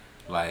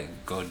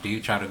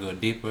deep, try to go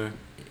deeper,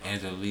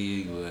 Angela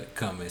Yee would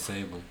come and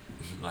save him.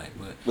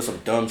 With some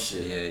dumb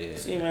shit. Yeah.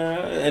 See, man,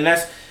 and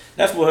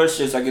that's what her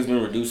shit's I guess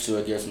been reduced to,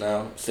 I guess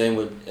now. Same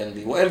with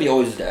Envy. Well, Envy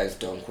always used to ask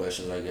dumb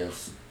questions, I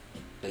guess.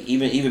 Like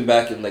even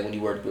back in when you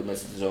worked with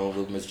Miss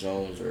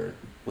Jones, or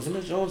was it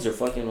Miss Jones or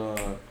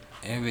fucking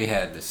Envy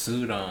had the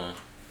suit on.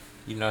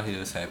 He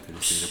was happy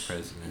to see the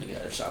president. He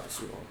had a shopping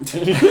suit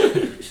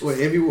on. Wait,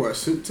 Envy wore a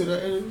suit to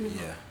that interview?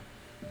 Yeah.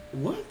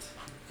 What?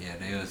 Yeah,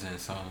 they was in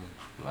some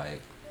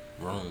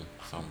room.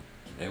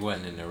 They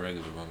wasn't in the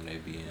regular room they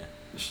be in.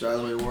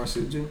 Charlamagne wore a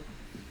suit too?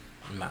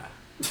 Nah.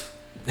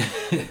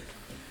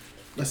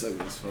 That's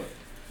ugly as fuck.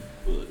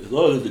 A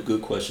lot of the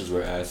good questions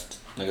were asked.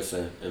 Like I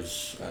said,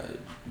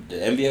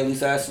 did Envy at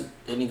least ask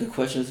any good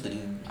questions? Did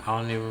he? I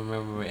don't even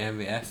remember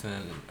Envy asking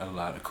a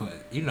lot of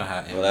questions. You know how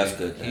Envy. Well, that's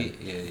good.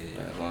 Yeah.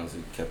 As long as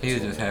he kept. He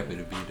was just happy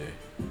to be there.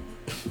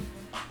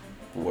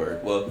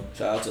 Word. Well,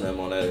 shout out to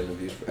them on that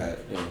interview.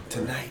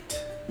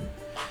 Tonight.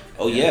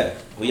 Oh yeah,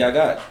 who y'all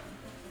got?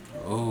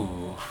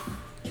 Ooh.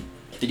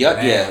 Did y'all?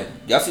 Man.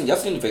 Yeah, y'all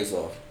seen the Face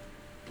Off?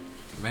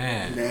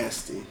 Man,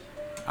 nasty.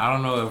 I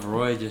don't know if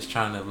Roy just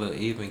trying to look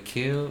even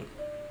killed,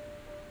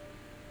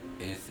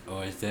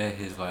 or is that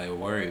his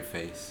worried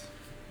face?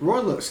 Roy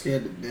looked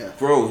scared to death.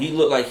 Bro, he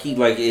looked like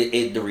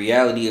the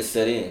reality is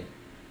set in.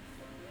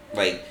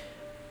 Like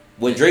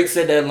when Drake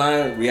said that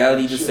line,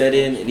 reality just set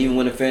in, and even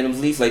when the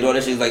Phantoms leaks, all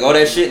that shit, all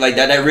that shit,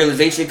 that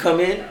realization come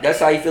in. That's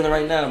how you feeling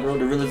right now, bro.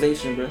 The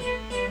realization, bro.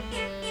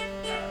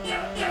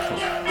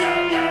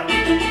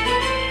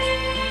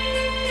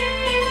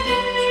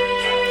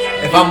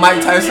 If I'm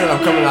Mike Tyson,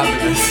 I'm coming out to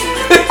this.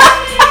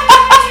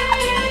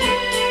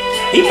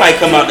 He might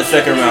come out the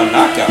second round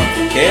knockout.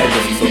 Cam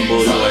because he's so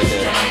bullshit like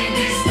that.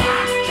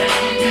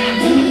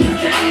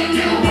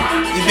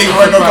 You think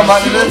Roy gonna come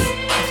out to this?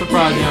 I'm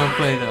surprised you don't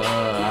play the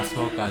I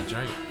Smoke, I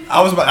Drink.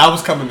 I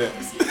was coming to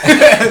this.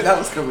 That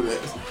was coming to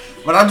this.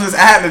 But I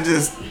had to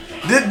just.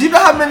 Do you know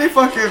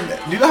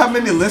how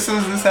many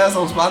listeners this has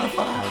on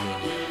Spotify?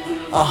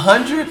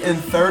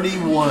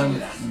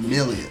 131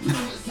 million.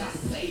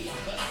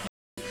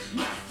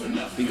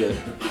 We good.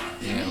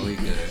 Yeah, we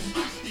good.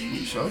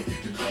 You sure?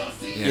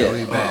 Yeah,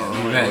 we back.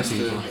 We back,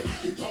 people.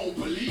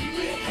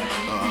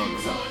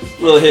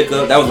 Little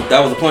hiccup. That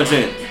was a punch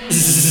in.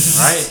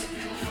 Right?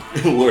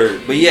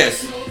 Word. But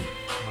yes. I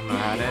don't know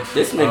how that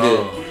this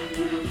nigga.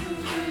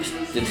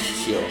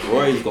 Yo,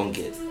 Roy's gonna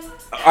get.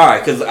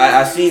 Alright, because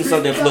I seen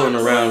something floating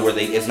around where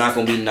it's not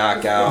gonna be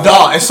knockout.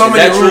 Dog, it's so Is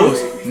many that rules.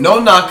 True? No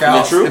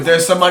knockout. Is that true? If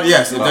there's somebody,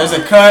 yes. If there's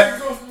a cut,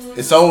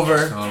 it's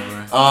over.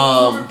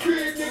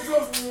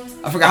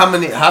 I forgot how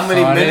many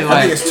minutes.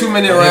 I think it's 2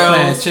 minute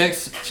rounds.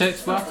 Checks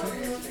boxing.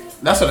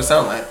 That's what it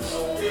sounds like.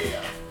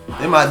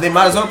 They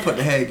might as well put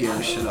the headgear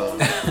and shit on.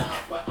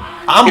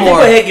 I'm if more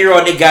they put headgear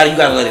on. You gotta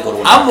let it go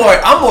to. I'm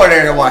more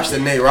there to watch the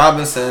Nate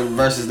Robinson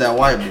versus that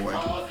white boy.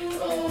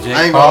 Jake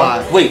I ain't Paul?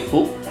 gonna lie. Wait,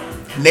 who?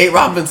 Nate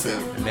Robinson.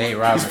 Nate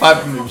Robinson. He's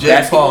fighting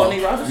Jake Paul.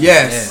 Nate Robinson?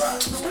 Yes.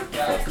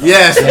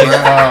 Yes, bro.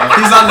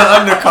 He's on the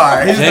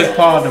undercard. Jake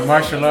Paul, the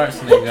martial arts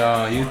nigga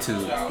on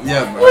YouTube.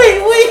 Yeah, bro.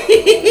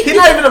 Wait. He's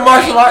not even a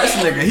martial arts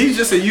nigga. He's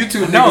just a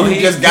YouTube nigga. No, he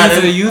just got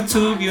a in.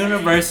 YouTube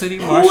University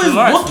martial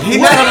arts.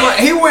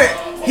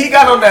 He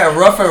got on that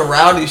rough and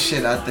rowdy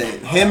shit, I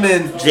think. Him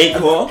and Jake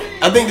Paul?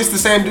 I think it's the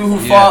same dude who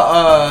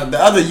fought the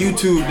other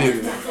YouTube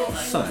nigga.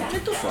 Son,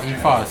 get the fuck. He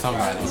fought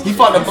somebody. He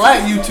fought the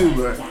black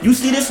YouTuber. You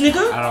see this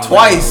nigga? I don't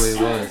Twice.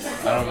 remember who he was.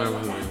 I don't remember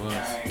who he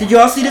was. Did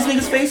y'all see this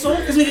nigga's face on?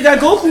 This nigga got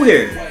Goku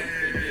here.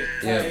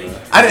 Yeah, bro.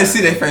 I didn't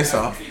see their face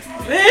off.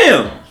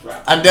 Damn.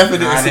 I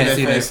definitely I didn't didn't see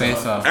see their their face face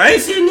off. off. I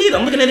ain't see it neither.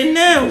 I'm looking at it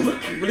now.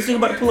 Look, this nigga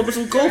about to pull up with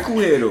some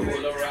Goku here though.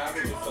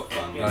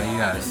 Oh, you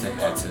gotta send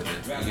that to the.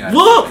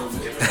 Look.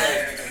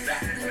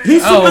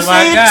 He's Super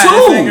Saiyan 2.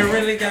 This nigga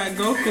really got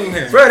Goku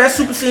here. Bro, that's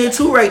Super Saiyan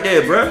 2 right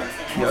there, bro.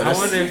 Yo, I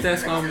wonder if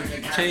that's gonna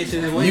change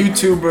his weight.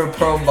 YouTuber,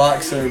 pro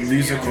boxer,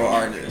 musical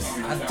artist.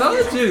 I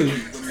told you.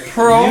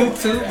 Pro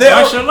YouTube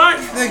martial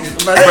arts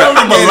niggas.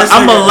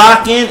 I'm gonna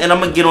lock in and I'm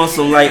gonna get on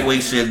some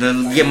lightweight shit.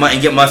 Then get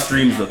my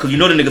streams up, cause you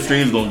know the nigga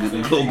streams gonna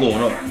go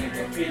going up.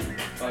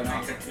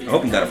 I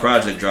hope he got a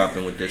project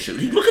dropping with this shit.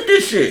 Look at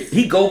this shit.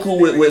 He Goku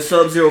with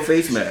Sub-Zero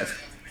face mask.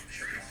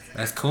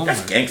 That's cool.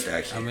 That's gangsta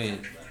actually. I mean,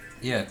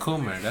 yeah,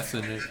 Coomer. That's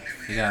a new.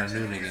 He got a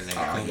new nigga named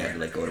Oh, he had to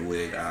let go of the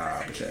wig.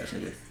 Bitch ass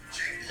nigga.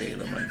 They ain't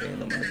let my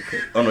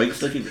cook. Oh no, you can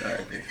still keep it.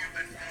 Alright, cool.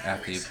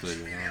 After you put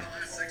it on.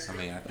 I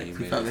mean, after you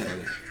made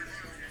it.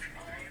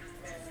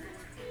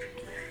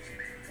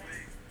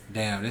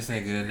 Damn, this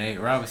nigga Nate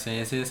Robinson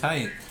is his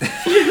height.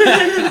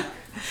 I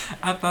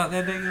thought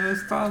that nigga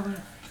was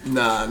taller.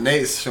 Nah,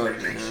 Nate's shorter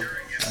than him.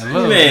 A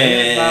little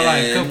bit. By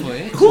like a couple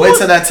inches. Wait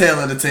till that tail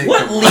of the tape.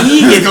 What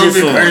league is gonna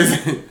this be on?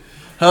 crazy.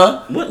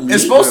 Huh? What league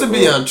It's supposed to bro?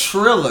 be on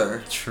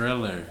Triller.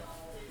 Triller.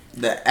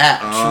 The app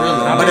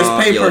Triller. But it's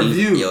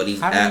pay-per-view. Yo,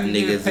 these app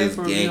niggas is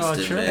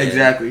gangsters, man.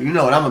 Exactly. You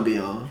know what I'm gonna be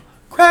on.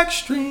 Crack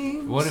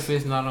Stream. What if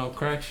it's not on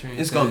Crack Stream?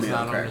 It's gonna be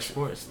not on Crack the Stream.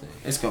 sports thing.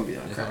 It's gonna be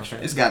on Crack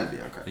Stream. It's gotta be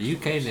on Crack The Stream.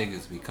 UK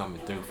niggas be coming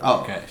through from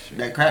Oh, Crack Stream.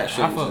 that Crack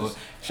Stream. Shout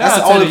That's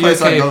the out to only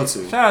place I go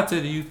to. Shout out to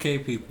the UK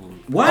people.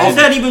 Why is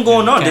that even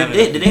going on?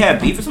 Did they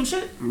have beef or some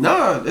shit?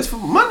 No, it's for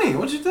money.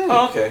 What you think?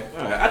 Oh, okay.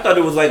 All right. I thought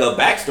it was like a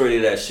backstory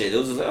to that shit. It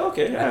was just like,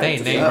 okay. I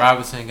think Nate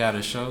Robinson got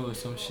a show or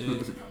some shit.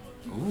 Ooh.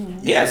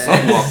 He had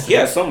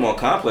something more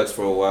complex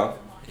for a while.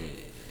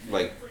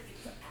 Like,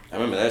 I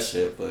remember that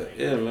shit, but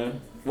yeah, man.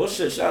 Well,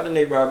 shit, shout out to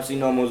Nate Robinson. You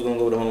know I'm always gonna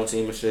go with the home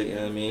team and shit, you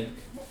know what I mean?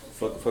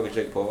 Fuck a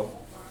Jake Paul.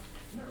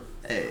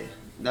 Hey,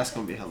 that's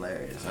gonna be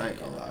hilarious. I ain't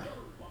gonna lie.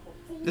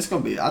 It's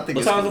gonna be, I think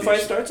What it's time gonna the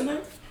fight start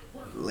tonight?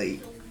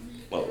 late.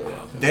 Oh, yeah.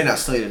 They're not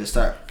slated to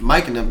start.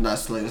 Mike and them not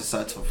slated to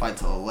start to fight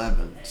till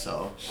 11.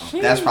 So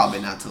that's probably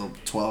not till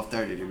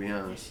 12:30 to be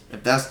honest.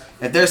 If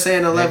they're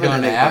saying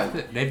 11,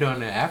 then they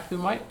doing it after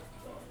Mike.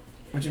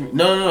 What you mean?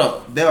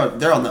 No. They're on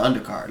the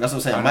undercard. That's what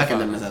I'm saying. Oh, Mike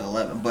and them is at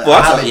 11. But Well,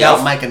 I highly yeah,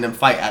 doubt Mike and them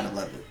fight at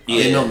 11.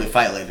 Yeah. They normally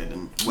fight later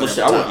than Well,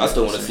 shit, I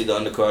still want to see the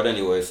undercard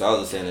anyway, so I was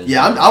just saying.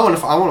 Yeah, I want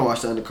to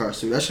watch the undercard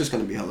too. That's just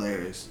gonna be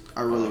hilarious.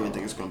 I really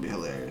think it's gonna be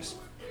hilarious.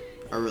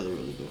 I really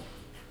do.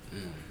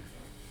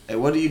 Hey,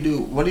 what do you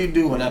do? What do you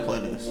do when I play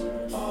this?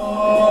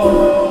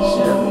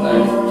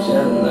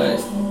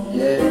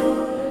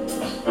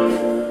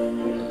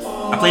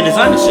 I play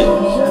designer shit.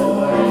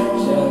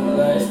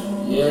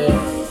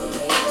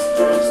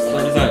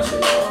 Play designer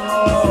shit.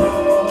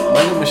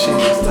 My new machine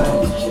is tight.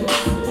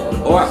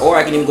 Or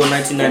I can even go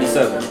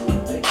 1997.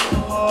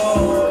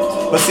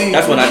 But see,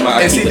 that's when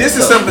I see, this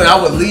is something I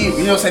would lead.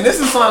 You know what I'm saying? This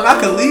is a song I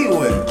could lead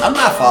with. I'm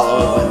not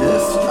following with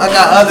this. I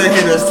got other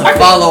hitters to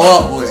follow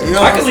up with. You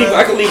know what I'm saying?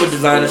 I can leave with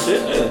designer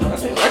shit. Yeah,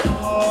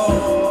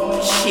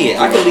 shit,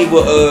 I can leave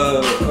with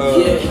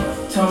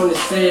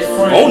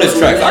bonus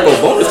tracks. I go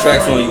bonus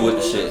tracks on you with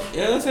the shit.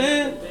 You know what I'm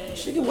saying?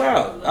 Shit get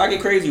wild. I get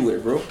crazy with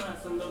it, bro.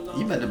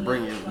 You better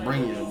bring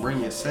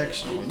your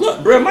section. With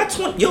Look, bro, my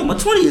 20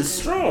 is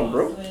strong,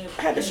 bro.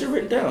 I had that shit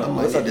written down. I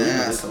might need to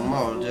add some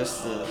more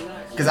just to.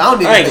 Cause I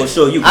ain't gonna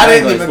show you. I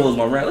ain't gonna expose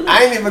my rap.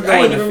 I ain't even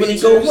going to really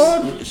go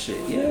hard with the shit.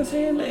 You know what I'm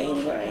saying?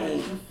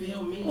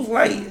 It was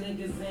light.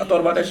 I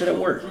thought about that shit at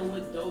work.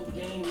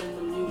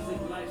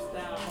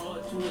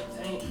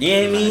 Yeah,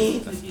 I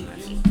mean,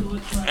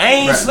 I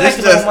ain't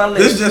slacking on my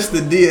list. This just the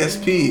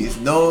DSPs.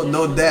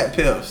 No Dat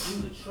Piffs.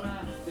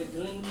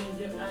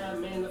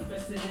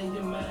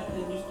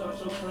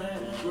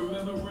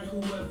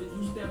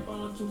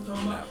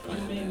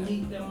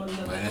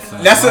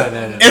 That's one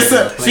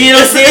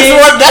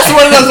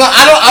of those.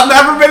 I've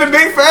never been a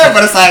big fan,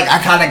 but it's like I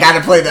kind of got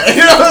to play that.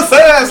 You know what I'm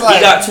saying? It's like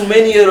you got too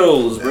many of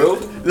those, bro.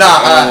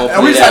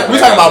 Nah, we talking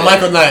about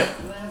Michael Knight.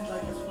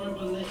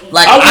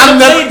 Like I've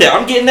never played that.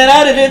 I'm getting that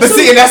out of there. But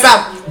see, and that's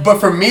not. But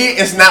for me,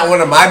 it's not one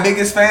of my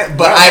biggest fans.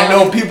 But I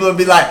know people will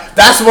be like,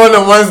 "That's one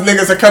of the ones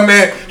niggas that come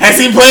in. Has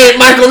he played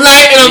Michael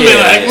Knight?" And I'll be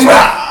like,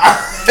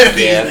 "Nah."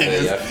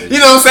 You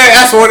know what I'm saying?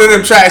 That's one of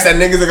them tracks that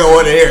niggas are gonna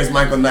want to hear is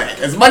Michael Knight.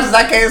 As much as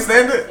I can't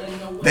stand it,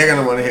 they're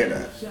gonna want to hear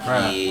that.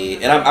 Yeah,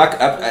 and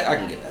I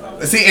can get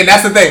that. See, and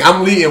that's the thing.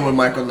 I'm leading with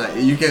Michael Knight.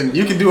 You can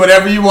do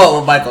whatever you want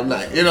with Michael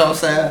Knight. You know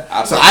what I'm saying?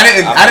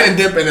 I didn't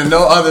dip into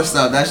no other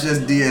stuff. That's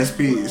just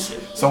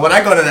DSPs. So when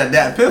I go to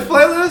that Piff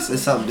playlist,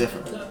 it's something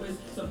different.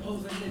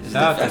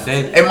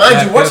 And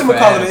mind you,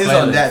 whatchamacallit is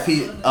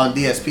on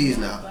DSPs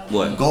now.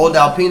 What? Gold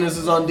Alpinas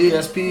is on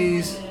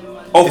DSPs.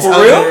 Oh, it's for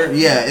under, real?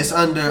 Yeah, it's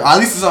under. At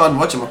least it's on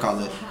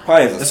whatchamacallit.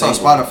 It's on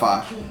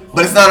Spotify,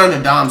 but it's not under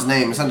Dom's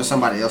name. It's under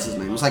somebody else's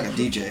name. It's like a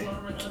DJ.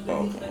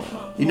 Oh.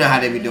 You know how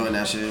they be doing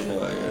that shit.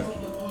 Yeah.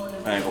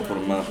 I ain't gonna put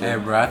him out. Hey,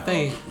 bro, I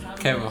think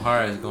Kevin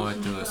Hart is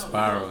going through a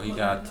spiral. He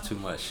got too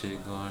much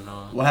shit going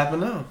on. What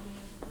happened now?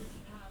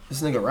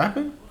 This nigga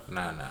rapping?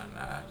 Nah.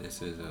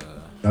 This is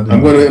I'm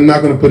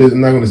not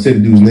gonna say the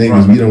dude's name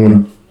because we don't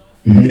want to.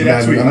 I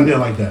did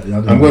like that.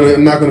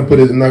 I'm not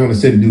gonna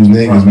say the dude's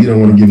name because we don't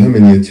want to give him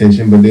any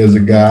attention. But there's a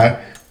guy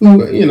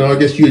who, I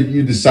guess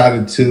you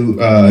decided to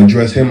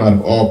address him out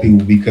of all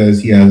people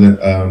because he has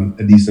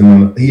a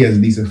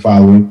decent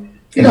following.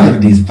 You don't have a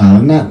decent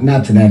following,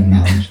 not to that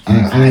knowledge.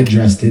 I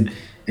addressed it.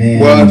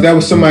 And well, if that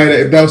was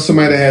somebody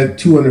that had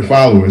 200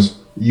 followers,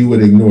 you would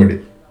have ignored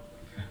it.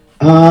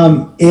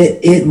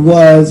 It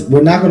was.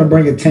 We're not going to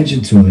bring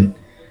attention to it,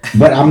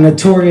 but I'm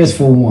notorious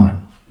for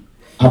one.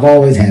 I've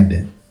always have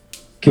been.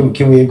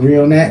 Can we agree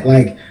on that?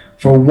 Like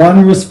for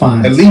one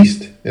response, at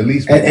least.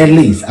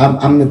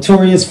 I'm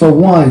notorious for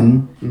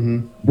one.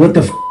 What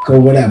the or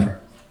whatever.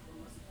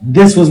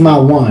 This was my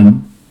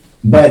one,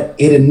 but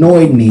it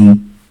annoyed me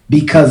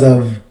because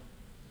of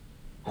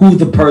who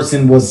the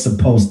person was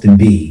supposed to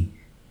be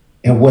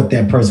and what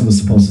that person was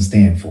supposed to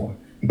stand for.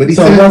 But he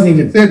said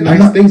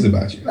nice things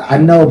about you. I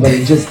know, but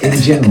it just in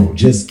general,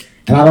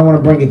 and I don't want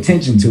to bring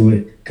attention to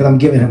it because I'm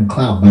giving him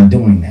clout by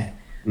doing that.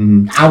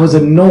 I was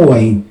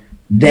annoyed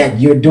that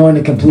you're doing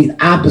the complete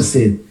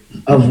opposite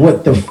of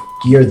what the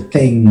your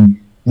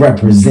thing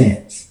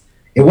represents.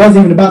 It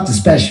wasn't even about the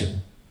special.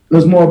 It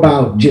was more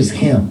about just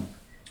him.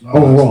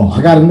 Overall,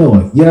 I got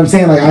annoyed. You know what I'm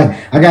saying? Like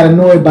I got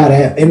annoyed by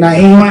that, and I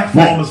ain't.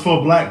 Platform is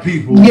for black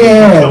people.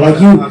 Yeah, like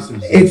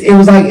it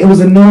was like it was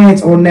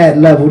annoyance on that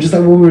level, just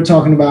like what we were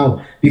talking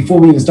about before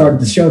we even started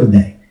the show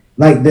today.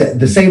 Like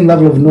the same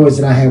level of annoyance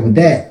that I had with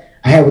that,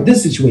 I had with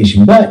this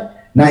situation. But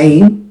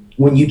Naeem,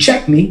 when you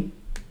checked me,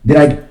 did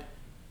I?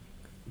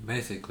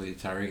 Basically,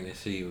 Tariq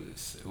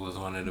Nasheed was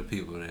one of the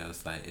people that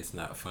was like, "It's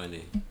not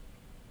funny."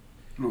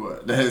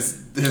 What?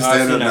 His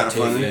stand-up not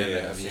funny?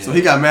 Yeah. So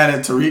he got mad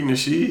at Tariq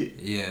Nasheed?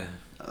 Yeah.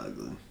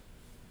 Ugly.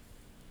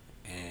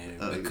 And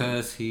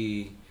because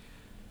he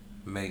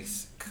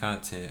makes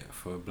content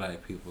for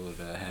black people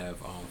to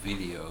have on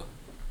video,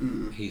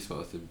 he's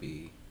supposed to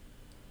be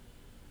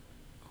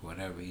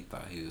whatever he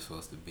thought he was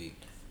supposed to be.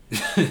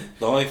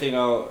 The only thing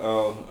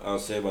I'll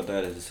say about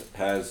that is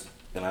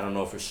and I don't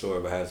know for sure,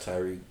 but has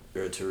Tariq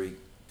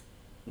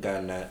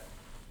gotten that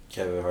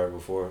Kevin Hart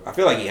before? I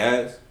feel like he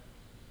has.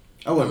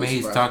 I mean,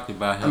 he's talked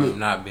about him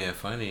not being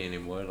funny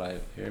anymore.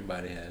 Like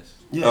everybody has.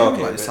 Yeah.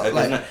 Okay.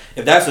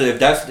 If that's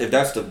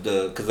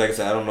the because like I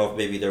said, I don't know if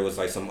maybe there was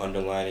like some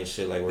underlying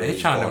shit like where they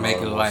trying to make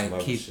it like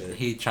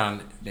they trying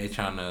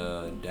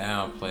to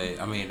downplay.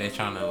 I mean, they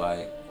trying to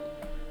like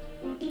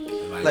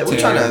we're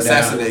trying to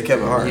assassinate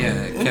Kevin Hart.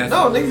 Yeah.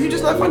 No, nigga, you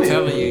just not funny. I'm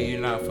telling you, you're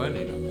not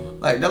funny no more.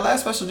 Like that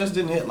last special just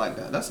didn't hit like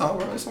that. That's all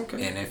right. It's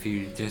okay. And if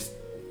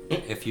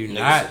you're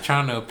not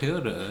trying to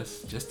appeal to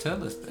us, just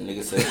tell us that.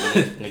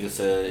 Nigga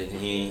said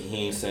he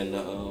ain't send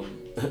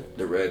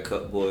the Red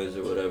Cup Boys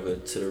or whatever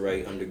to the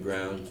right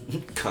underground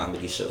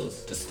comedy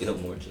shows to steal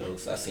more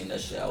jokes. I seen that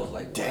shit. I was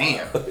like,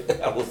 damn.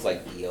 I was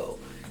like, yo,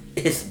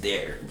 it's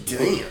there.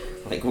 Damn.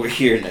 Like we're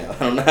here now. I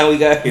don't know how we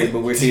got here,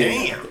 but we're here.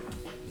 Damn.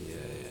 Yeah.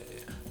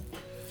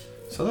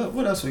 So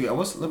what else we got?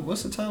 What's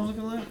the time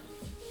looking like?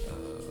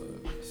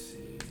 Let's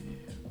see.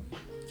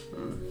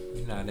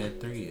 We're not at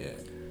 3 yet.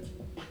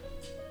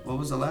 What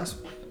was the last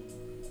one?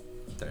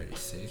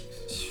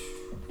 36. You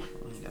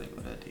gotta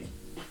go that deep.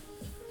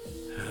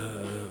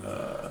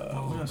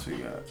 What else we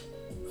got?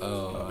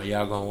 Are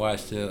y'all gonna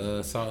watch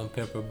the Salt and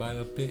Pepper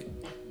biopic?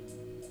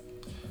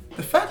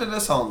 The fact that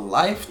that's on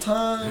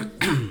Lifetime,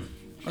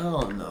 I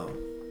don't know.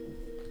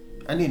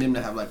 I need him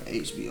to have like an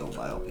HBO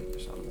biopic or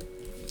something.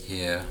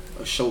 Yeah.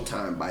 A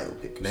Showtime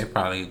biopic. They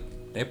probably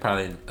They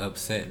probably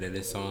upset that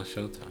it's on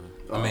Showtime.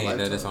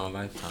 That it's on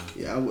Lifetime.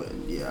 Yeah, I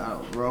wouldn't. Yeah, I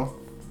don't, bro.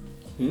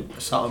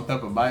 Salt and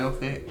Pepper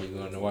biopic. You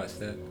going to watch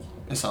that?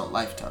 It's on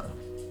Lifetime.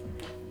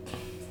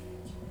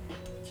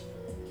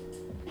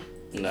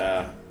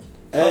 Nah.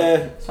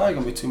 It's probably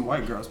gonna be 2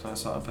 white girls playing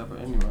Salt and Pepper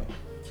anyway.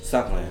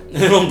 Stop playing.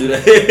 Don't do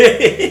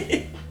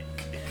that.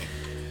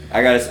 I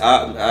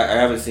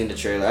haven't seen the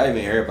trailer. I didn't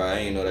even hear about it.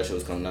 I didn't know that shit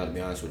was coming out, to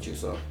be honest with you.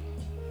 So,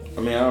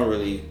 I mean,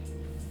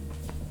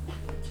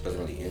 doesn't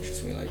really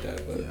interest me like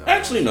that. But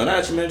actually, no. Now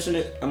that you mention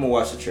it, I'm gonna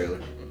watch the trailer.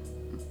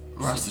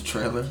 Watch the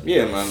trailer?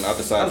 Yeah, man. I'll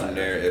decide from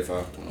there if I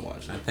want to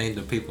watch it. I think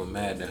the people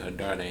mad that her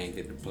daughter ain't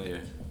get to play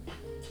her.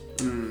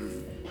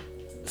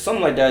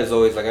 Something like that is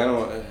always like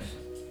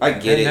I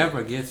get it. It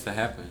never gets to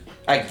happen.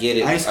 I get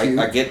it.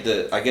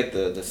 I get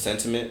the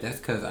sentiment. That's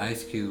because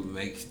Ice Cube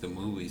makes the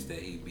movies that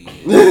he be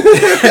in.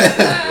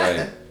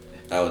 Right.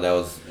 That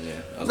was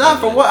Nah,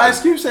 from what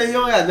Ice Cube said, he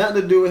don't got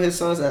nothing to do with his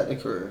son's acting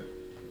career.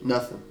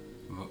 Nothing.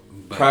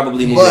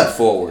 Probably moving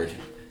forward.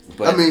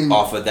 But I mean,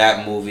 off of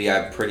that movie,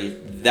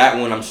 that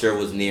one I'm sure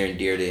was near and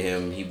dear to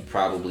him. He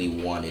probably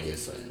wanted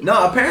his son.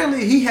 No,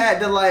 apparently he had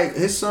to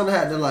his son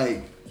had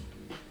to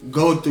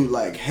go through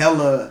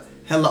hella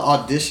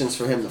auditions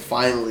for him to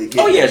finally get.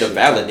 Oh yeah, to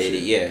validate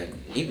it. Yeah,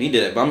 he did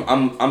it. But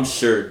I'm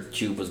sure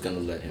Cube was gonna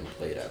let him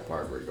play that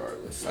part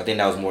regardless. I think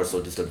that was more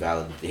so just to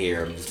validate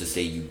him, just to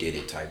say you did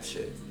it type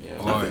shit. You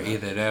know? Or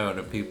either that or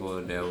the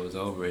people that was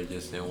over it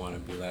just didn't want to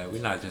be like,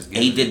 we're not just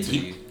giving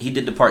he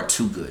did the part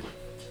too good.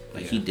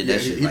 He did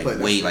that shit that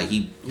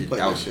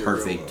was a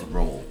perfect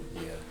role.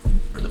 Yeah,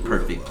 or the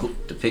perfect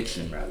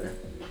depiction rather.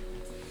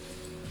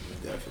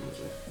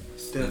 Definitely.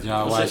 Did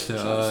y'all watch the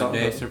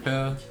Dave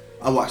Chappelle?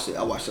 I watched it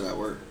at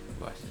work.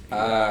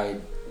 I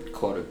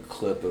caught a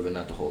clip of it,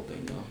 not the whole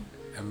thing though.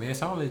 I mean,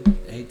 it's only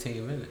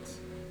 18 minutes.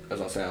 As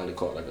I say, I only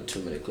caught a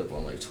 2-minute clip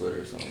on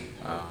Twitter or something.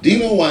 Do you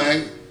know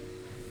why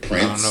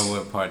Prince? I don't know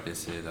what part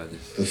this is.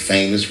 The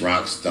famous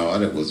rock star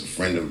that was a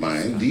friend of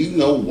mine. Do you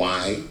know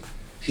why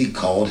he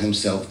called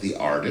himself the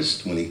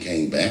artist when he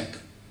came back?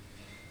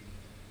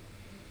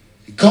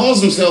 He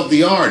calls himself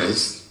the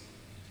artist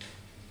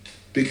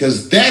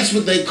because that's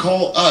what they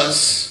call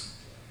us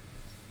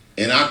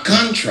in our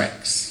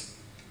contracts.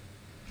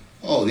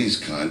 Oh, these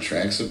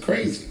contracts are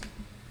crazy.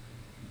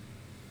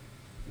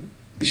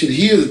 You should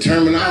hear the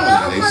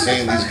terminology they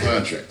say in these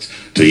contracts.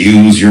 To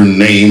use your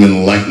name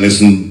and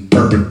likeness in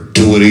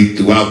perpetuity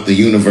throughout the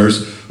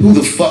universe. Who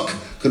the fuck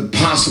could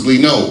possibly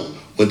know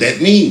what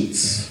that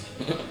means?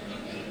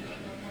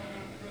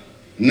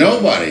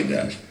 Nobody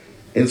does.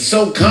 It's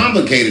so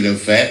complicated, in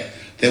fact,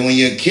 that when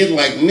you're a kid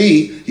like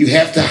me, you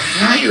have to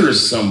hire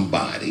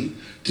somebody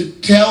to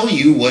tell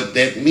you what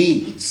that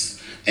means.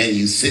 And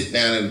you sit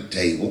down at a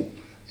table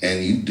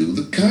and you do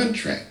the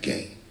contract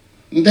game.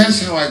 And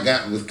that's how I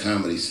got with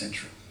Comedy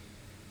Central.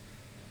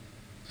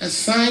 I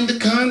signed the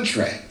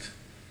contract.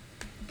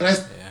 But I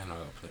don't know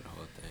how to play the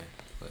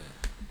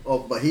whole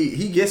thing. But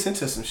he gets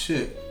into some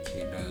shit. He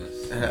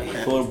does.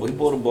 He pulled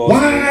the ball.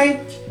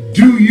 Why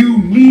do you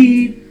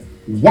need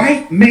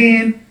white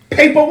man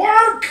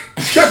paperwork?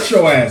 Shut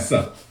your ass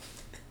up.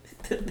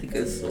 That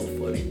nigga's so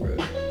funny, bro.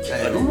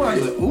 Hey,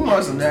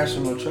 Umar's a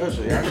national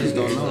treasure. I just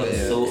don't know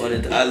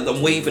that.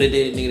 I'm waiting for the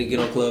day the nigga to get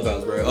on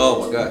Clubhouse, bro.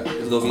 Oh my god,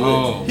 it's gonna be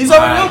lit. He's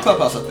already on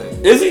Clubhouse, I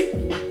think. Is he?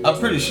 I'm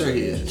pretty sure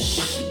he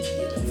is.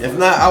 If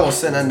not, I will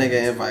send that nigga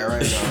an invite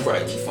right now.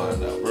 Right, you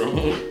find out, bro.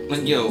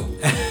 Like, yo,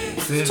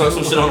 talk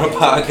some shit on our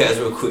podcast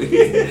real quick.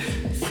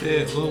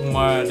 Said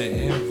Umar the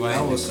invite.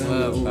 I will send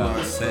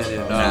Clubhouse, set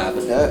it nah,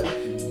 but that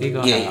he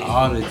gonna have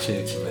all the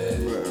chicks, man.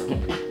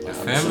 The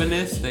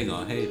feminists, they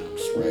gonna hate him.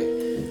 Right.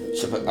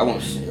 I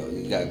want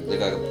they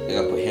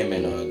gotta put him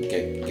in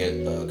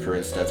get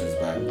Corinne Steffens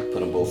back.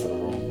 Put them both in the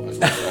room. I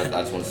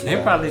just want to see.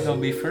 They probably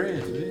gonna be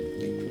friends, man.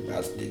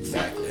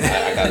 Exactly.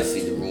 I gotta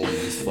see the room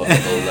just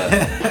fucking go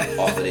left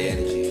off of the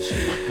energy and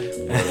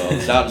shit.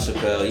 But shout out to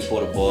Chappelle. He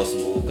pulled a boss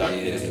move. Got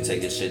niggas to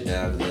take this shit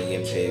down because they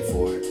ain't getting paid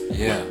for it.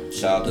 Yeah.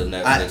 Shout out to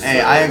Netflix.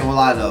 I ain't gonna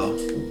lie though.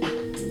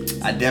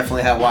 I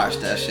definitely have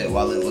watched that shit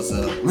while it was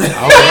up. I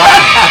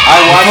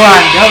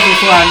watched it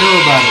before I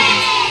knew about it.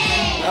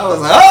 I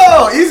was like,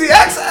 oh, easy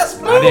access,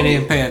 bro. I didn't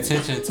even pay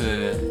attention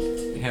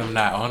to him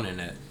not owning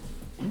it.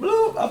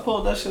 Bloop, I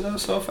pulled that shit up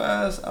so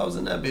fast. I was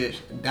in that bitch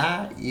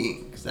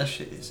dying. Cause that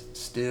shit is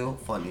still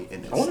funny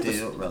and it's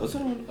still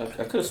relevant.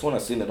 I could have sworn I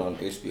seen it on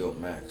HBO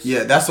Max.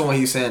 Yeah, that's the one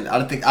he's saying.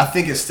 I think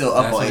it's still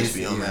up on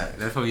HBO Max.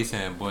 That's what he's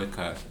saying,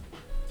 boycott.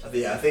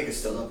 Yeah, I think it's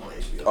still up on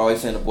HBO. Oh,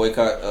 he's saying to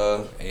boycott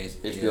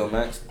HBO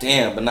Max.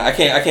 Damn, but I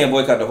can't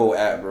boycott the whole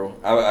app, bro.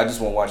 I just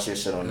want to watch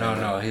his shit on there.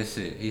 No, his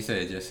shit. He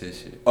said just his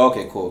shit.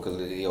 Okay, cool. Cause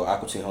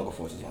Aqua Teen Hunger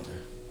Force is on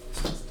there.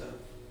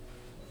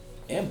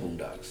 And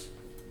Boondocks.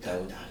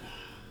 That was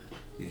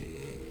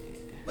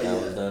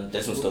done.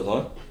 This one's still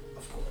going?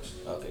 Of course.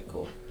 Okay,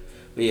 cool.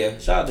 But yeah,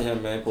 shout out to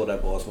him, man. Pull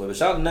that boss move. But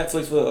shout out to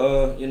Netflix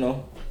for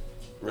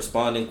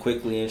responding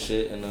quickly and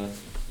shit in a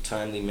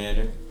timely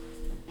manner.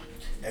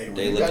 Hey,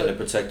 they looking to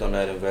protect on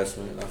that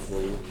investment. I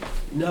feel you.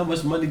 You know how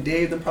much money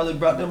Dave done probably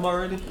brought them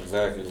already?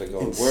 Exactly. Like,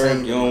 oh,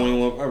 word, you don't even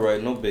want. All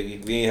right, no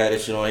biggie. We ain't had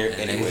this shit on here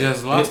anyway. They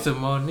just lost to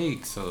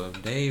Monique, so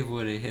if Dave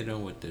would have hit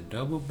him with the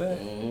double back,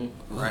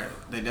 right?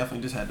 They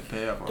definitely just had to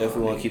pay up.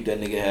 Definitely want to keep that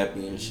nigga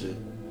happy and shit.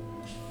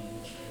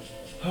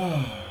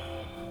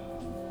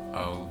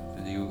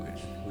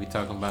 We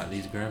talking about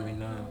these Grammy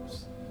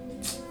noms?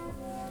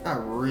 I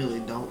really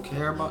don't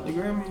care about the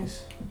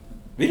Grammys.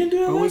 We didn't do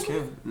that last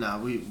week? Nah,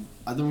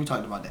 I think we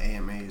talked about the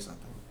AMAs, I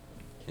think.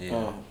 Yeah.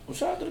 Well,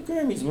 shout out to the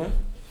Grammys, man.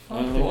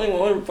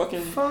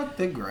 Fuck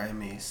the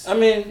Grammys. I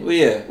mean, well,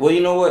 yeah. Well,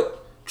 you know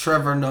what?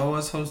 Trevor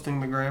Noah's hosting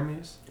the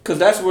Grammys. Because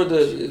that's where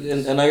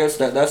and I guess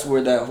that's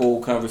where that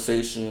whole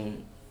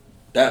conversation,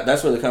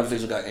 that's where the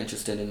conversation got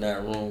interested in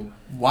that room.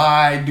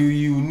 Why do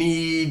you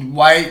need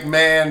white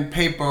man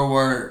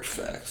paperwork?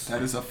 Facts.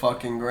 That is a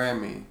fucking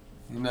Grammy.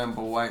 Nothing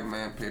but white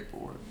man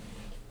paperwork.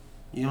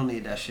 You don't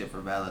need that shit for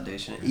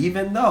validation.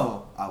 Even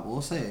though, I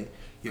will say,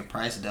 your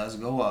price does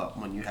go up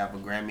when you have a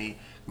Grammy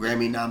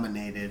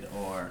nominated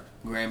or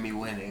Grammy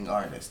winning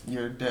artist.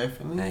 You're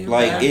definitely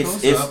like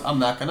it's up. I'm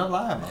not gonna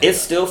lie about it's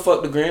still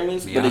fuck the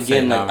Grammys, but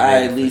again, like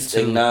I at least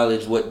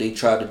acknowledge what they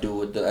try to do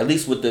with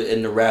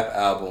in the rap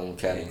album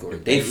category.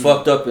 They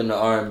fucked up in the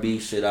R&B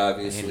shit,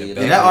 obviously.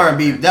 That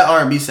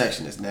R&B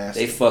section is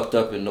nasty. They fucked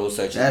up in those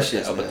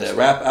sections, but the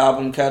rap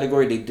album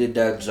category, they did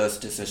that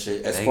justice and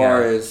shit. As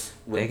far as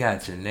they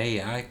got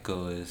Janae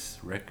Aiko as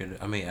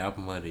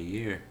album of the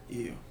year.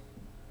 Yeah.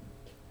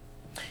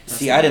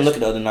 See, I didn't look at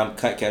the other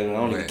categories.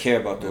 I don't even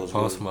care about those.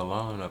 Post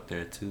Malone up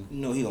there too.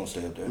 No, he gonna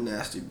stay up there.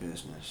 Nasty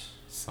business.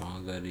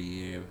 Song of the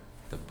year,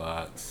 The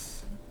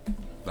Box,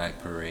 Black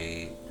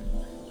Parade.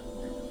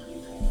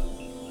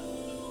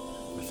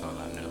 That's all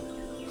I know.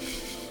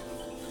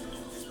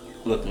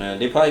 Look, man,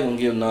 they probably gonna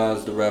give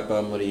Nas the rap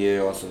album of the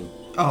year on some.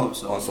 I hope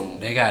so. On some,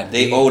 they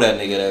owe that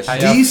nigga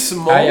that shit. D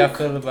Smoke. How y'all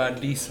feel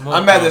about D Smoke?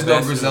 I'm mad there's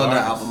no Griselda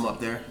album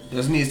up there.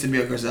 There needs to be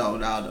a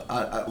Griselda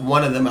album.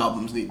 One of them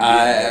albums need to be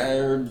up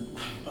there.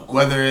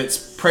 Whether it's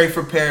Pray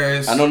for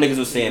Paris. I know niggas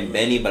was saying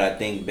Benny, but I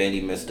think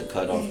Benny missed the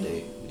cutoff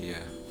date. Yeah.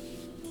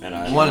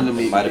 And one of them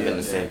might have been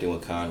the same thing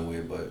with Conway,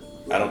 but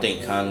I don't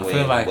think Conway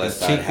and like West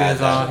Side had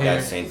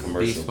that same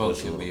commercial. D Smoke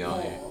should be on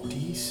here.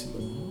 D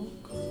Smoke?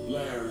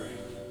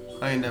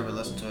 I ain't never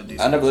listened to a D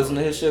Smoke. I never listened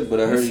to his shit, but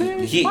I heard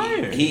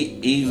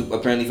he's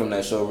apparently from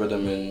that show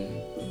Rhythm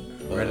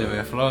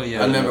and Flow.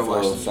 Yeah, I never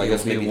watched. So I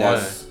guess maybe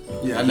that's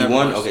I never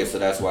won. Okay, so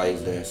that's why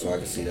he's there. So I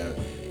can see that.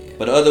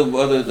 But the other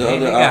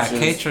options.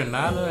 Got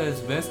Kaytranada as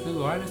best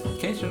new artist.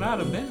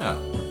 Kaytranada been out.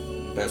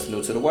 Best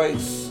new to the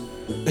whites.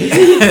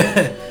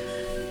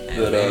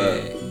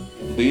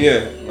 But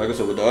yeah, like I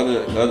said, with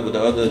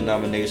the other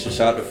nominations,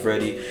 shout out to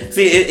Freddie.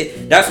 See,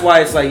 that's why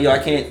it's like, yo, I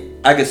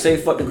can say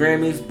fuck the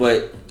Grammys,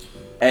 but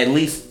at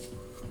least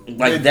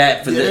like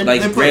that for the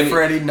like they put Grammy.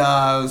 Freddie,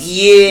 Nas.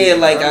 Yeah,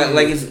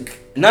 like it's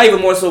not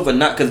even more so for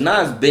not because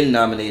Nas been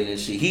nominated and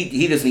shit.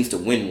 He just needs to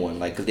win one,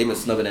 like because they've been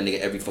snubbing that nigga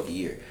every fucking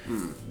year.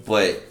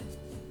 But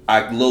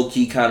I low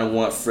key kind of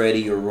want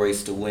Freddie or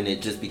Royce to win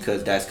it just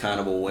because that's kind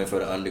of a win for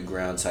the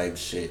underground type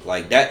shit.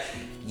 Like that,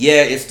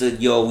 yeah, it's the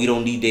we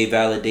don't need their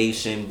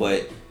validation,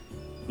 but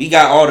we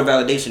got all the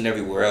validation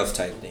everywhere else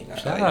type thing.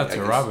 Shout out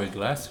to Robert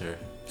Glasser.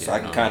 So I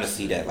can kind of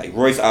see that. Like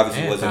Royce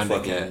obviously wasn't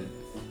fucking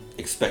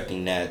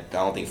expecting that. I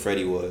don't think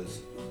Freddie was.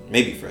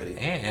 Maybe Freddie.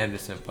 And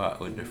Anderson .Paak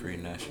with the Free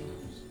Nationals.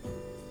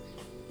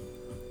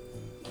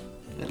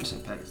 Anderson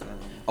 .Paak is that.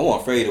 I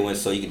want Freddie to win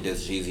so he can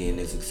diss Jeezy in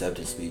his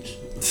acceptance speech.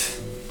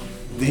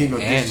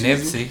 And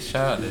Nipsey.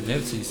 Shout out to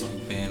Nipsey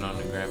being on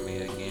the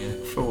Grammy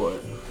again. For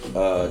what?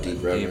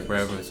 Deep Reverence. Deep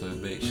Reverence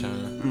with Big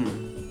Sean.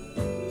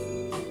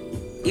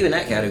 Even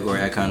that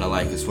category I kind of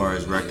like as far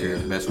as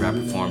record best rap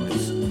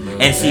performance.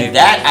 And see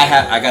that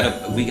I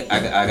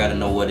gotta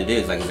know what it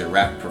is. Like is it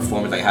rap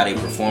performance? Like how they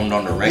performed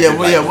on the record? Yeah,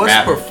 well, like,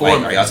 what's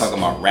performance? Like, are y'all talking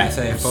about rap?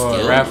 Say for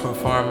a rap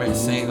performance,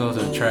 singles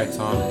or tracks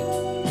on it.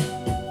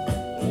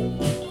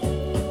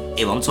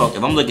 If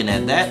I'm looking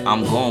at that,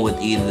 I'm going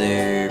with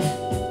either.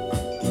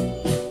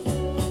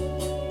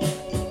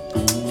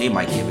 They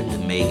might give it to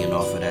Megan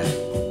off of that.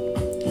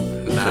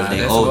 Nah,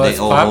 they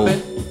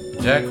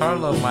owe. Jack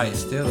Harlow might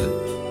steal it.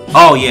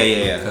 Oh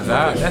yeah. Cause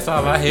that's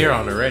all I hear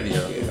on the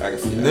radio. Yeah, I can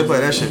see that. They play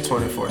that shit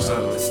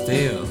 24/7.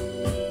 Still.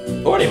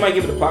 Or they might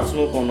give it to Pop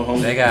Smoke on the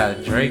home. They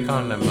got Drake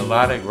on the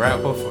melodic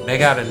rap. They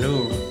got a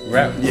new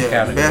rap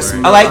category. Best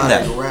I like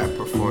that. Rap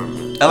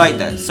performance. I like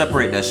that.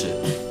 Separate that shit.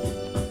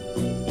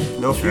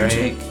 No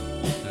Future.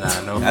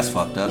 No. That's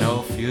fucked up.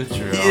 No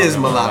Future. He is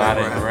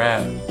melodic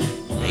rap.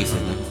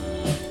 Basically.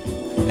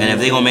 And if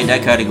they gonna make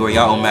that category,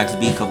 y'all owe Max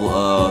B a couple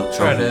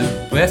trophies.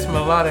 The best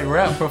melodic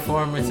rap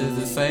performance is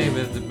the same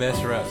as the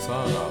best rap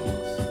song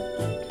almost.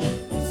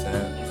 So,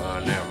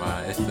 never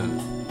mind. It's the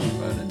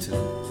other two.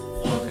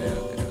 Okay.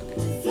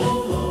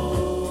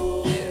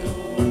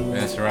 Yeah.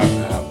 Best rap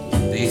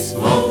album. D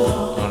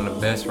Smoke on the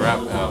best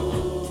rap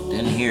album.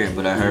 Didn't hear it,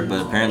 but I heard.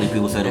 But apparently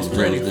people said it was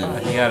pretty good.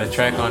 Fun. He got a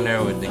track on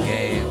there with The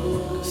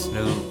Game,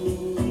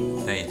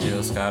 Snoop,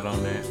 Jill Scott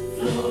on there.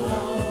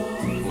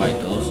 Like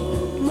those.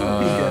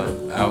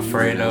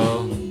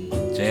 Alfredo,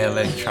 J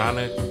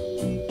Electronic.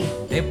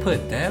 They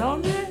put that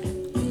on there?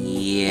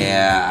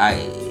 Yeah,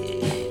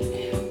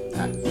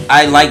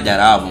 I like that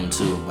album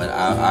too, but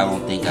I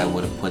don't think I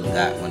would have put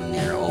that one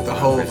near over the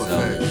whole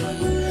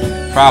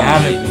Griselda.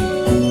 Probably.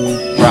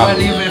 It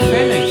wasn't even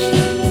finished.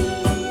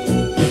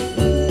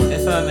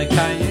 It's on the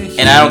Kanye shit.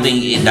 And I don't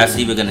think that's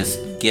even gonna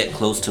get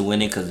close to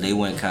winning because they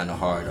went kind of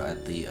hard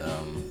at the.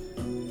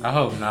 I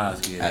hope Nas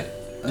get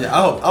it.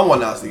 I want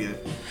Nas to get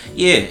it.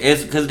 Yeah,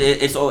 it's because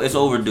it's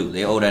overdue.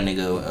 They owe that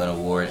nigga an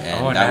award,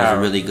 and that was a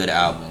really good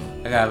album.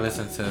 I gotta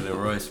listen to the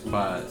Royce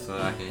pod so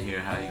I can hear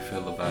how you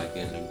feel about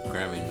getting a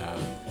Grammy now.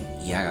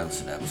 Yeah, I gotta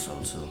listen to that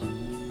episode too.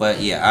 But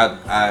yeah,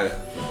 I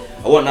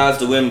want Nas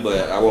to win,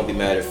 but I won't be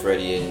mad if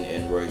Freddie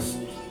and Royce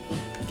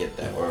get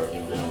that, or one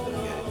of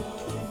them get it.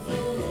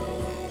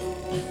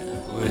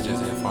 We're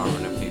just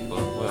informing the people.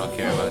 We don't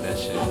care about that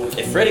shit.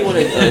 If Freddie won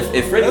a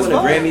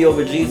Grammy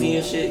over Jeezy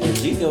and shit,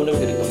 Jeezy don't never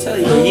get it. I'm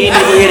telling you, bro, he ain't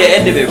never hear the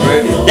end of it,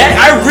 bro. That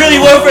I really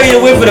want Freddie to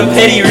win for the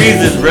petty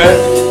reasons,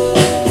 bro.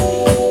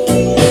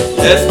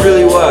 That's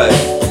really why.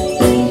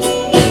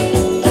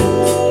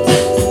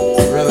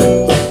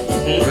 Really?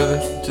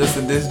 Just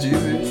to diss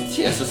Jeezy?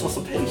 Yeah, it's just on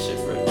some petty shit,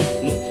 bro.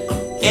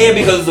 And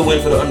because it's a win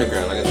for the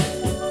underground, like I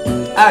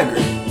said. I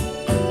agree.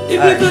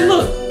 It'd be a good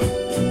look.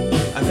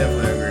 I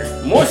definitely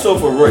agree. More so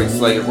for Royce.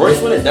 Like if Royce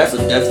win it, that's a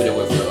definite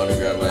win for the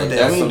underground. Like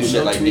that's some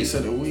shit like this.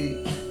 Of the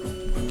week.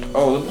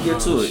 Oh, let me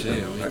get to it.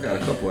 I got a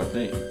couple, I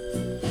think.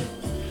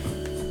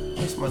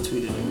 What's my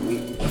tweet of the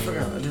week? I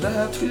forgot. Did I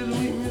have tweet of the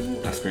week music?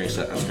 I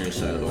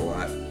screenshotted a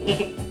lot.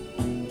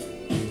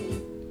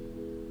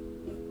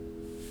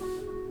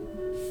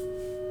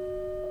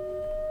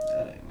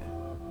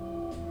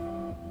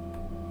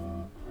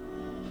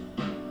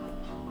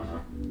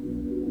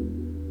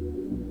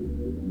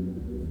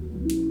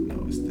 No,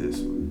 it's this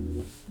one.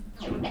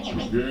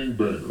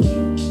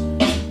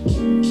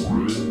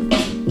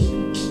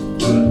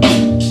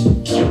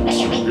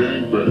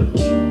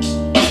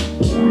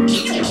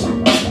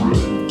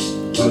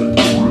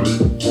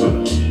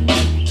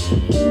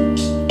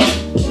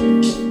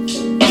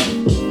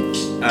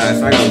 Alright,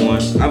 so I got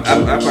one. I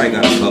probably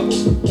got a couple.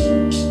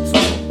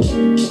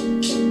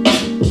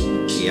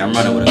 So yeah, I'm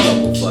running with a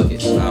couple. Fuck it.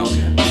 I don't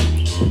care.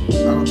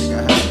 I don't think I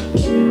have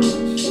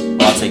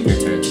it. I'll take your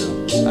turn too.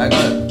 I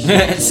got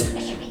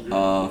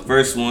it.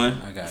 First one.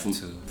 I got from,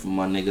 two. From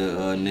my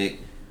nigga Nick.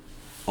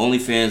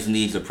 OnlyFans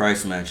needs a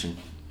price matching.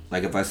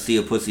 Like if I see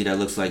a pussy that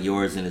looks like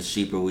yours and it's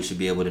cheaper, we should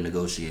be able to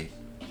negotiate.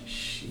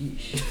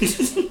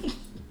 Sheesh.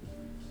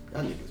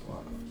 That nigga's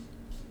wild.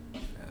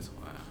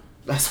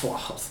 That's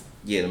wild.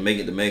 Yeah, the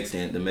Megan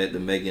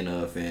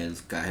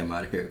fans got him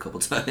out of here a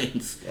couple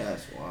times. Yeah,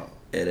 that's wild.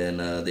 And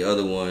then the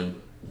other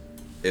one,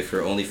 if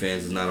her OnlyFans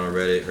is not on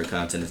Reddit, her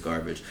content is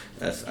garbage.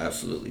 That's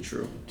absolutely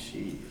true.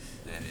 Jeez.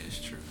 That is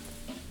true.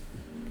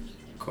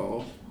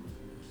 Cole.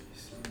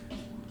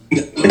 I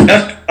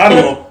don't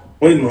know.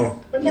 Wait a minute.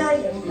 Did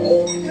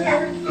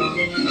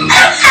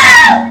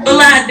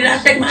I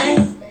shake my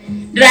ass?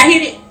 Did I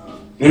hit it?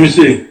 Let me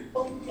see.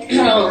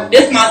 No,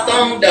 this my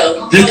song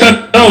though. Just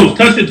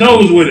touch your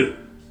toes with it.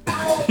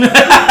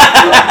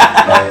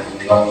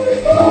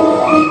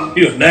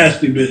 You a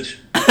nasty bitch.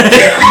 I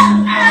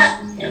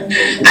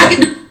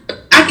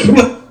can.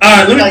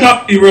 Alright, let me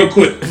talk to you real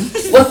quick.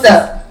 What's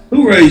up?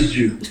 Who raised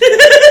you?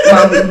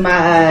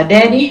 My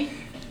daddy.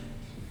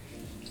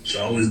 It's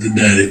always the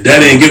daddy.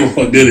 Daddy ain't give a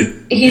fuck, did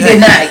he? He did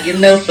not give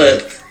no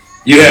fucks.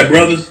 You had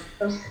brothers?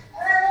 Just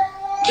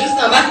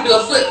something I can do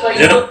a flip for you.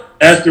 Yep.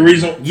 That's the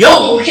reason.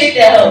 Yo, kick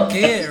that up.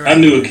 I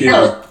knew a kid.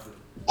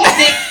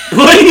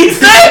 What did he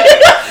say?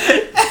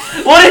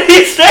 What did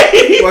he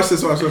say? Watch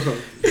this.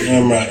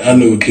 Damn right. I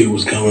knew a kid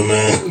was coming,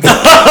 man.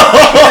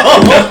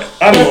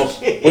 I don't know.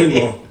 Wait a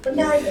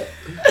minute.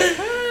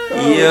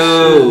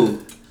 Yo.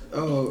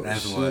 Oh,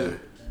 that's shit.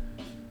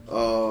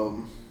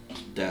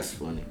 That's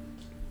funny.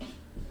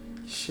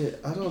 Shit,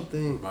 I don't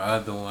think. My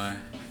other one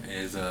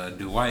is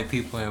do white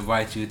people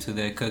invite you to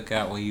their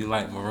cookout when you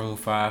like Maroon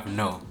 5?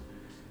 No.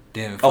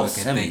 Didn't fucking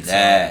send me think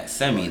that. so.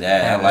 Send me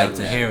that. I like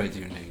to that. hear with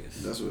you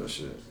niggas. That's real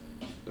shit.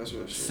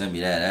 Send me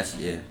that. That's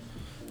yeah.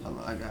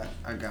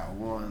 I got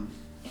one.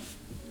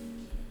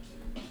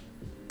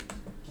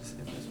 Let's see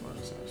if this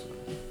works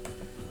actually.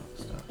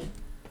 Stop.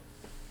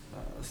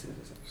 Let's see if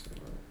this actually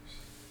works.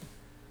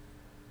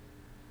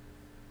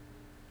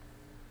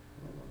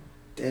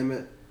 Damn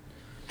it.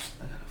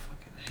 I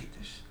hate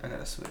this shit. I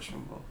gotta switch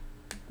from both.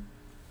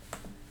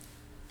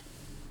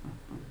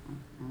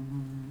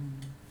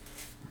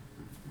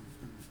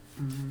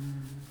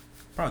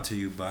 Brought to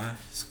you by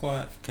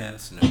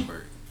Squadcast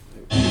Network.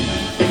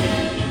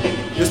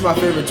 This is my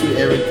favorite tweet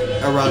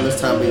around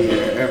this time of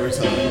year, every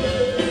time.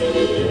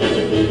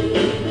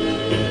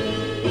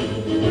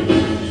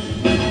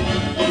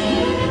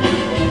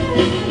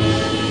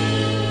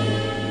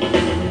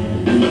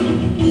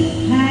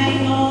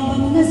 Hang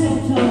on the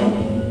mistletoe.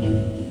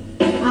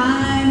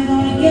 I'm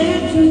gonna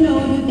get to know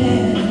you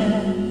better.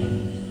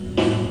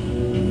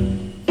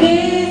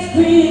 It's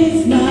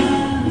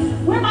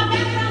Christmas. Where my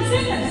background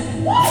singers?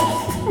 Woo!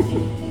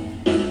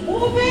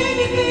 Oh,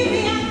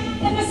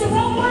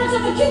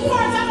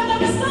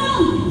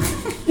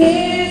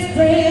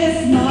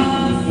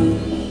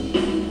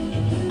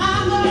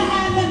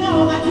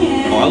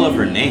 spell of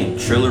her name?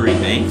 Trillery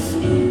Banks? Oh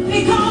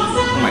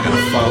my god,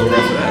 I follow her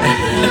for that.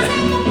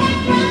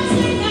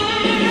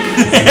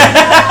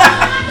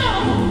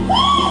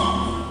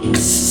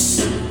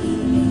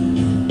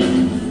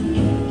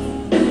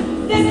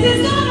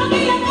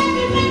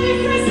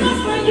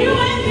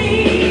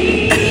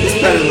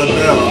 Patti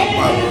LaBelle.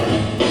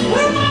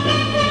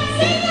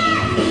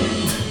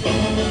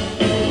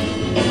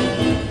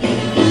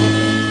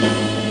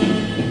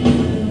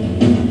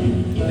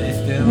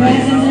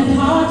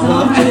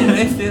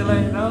 They still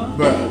ain't know.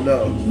 Bruh,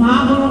 no.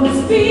 Mama was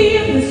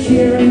fearless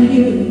cheering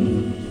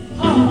you.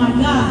 Oh my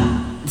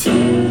God.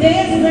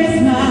 There's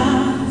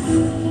Christmas.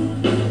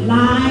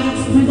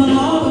 Lights twinkle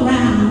all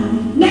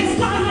around. Next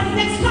car, honey,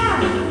 next car.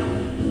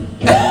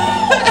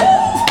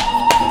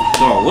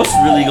 Oh, what's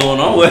really going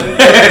on with her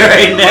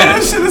right now?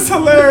 That shit is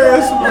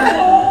hilarious,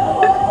 man.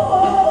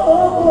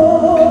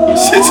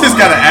 She just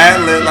got an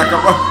ad-lib like a...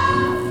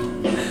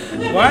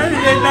 Why did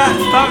they not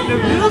stop the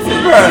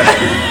music?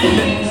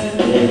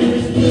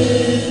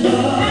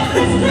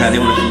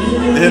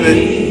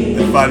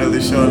 They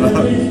finally showed up.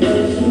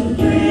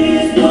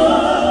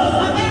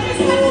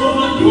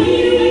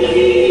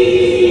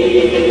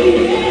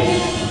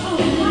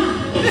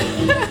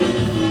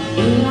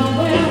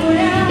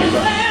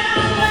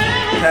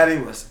 Patty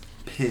was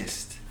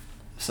pissed.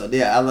 So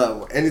yeah, I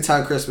love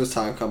anytime Christmas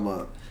time come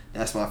up.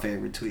 That's my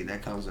favorite tweet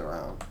that comes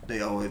around.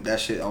 That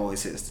shit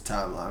always hits the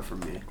timeline for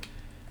me.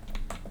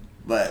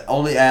 But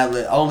only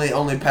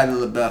Patti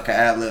LaBelle can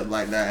ad-lib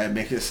like that and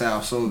make it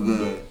sound so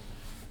good.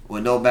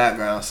 With no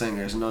background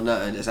singers, no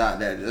nothing, just out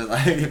there, just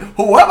like,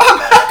 who am my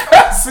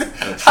background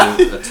singers?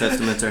 A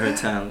testament to her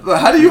talent. But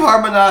how do you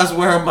harmonize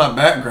where are my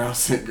background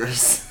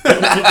singers?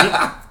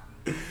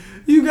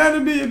 You gotta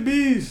be a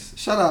beast.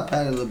 Shout out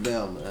Patti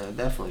LaBelle, man.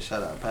 Definitely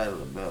shout out Patti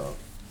LaBelle.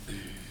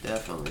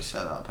 Definitely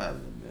shout out Patti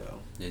LaBelle.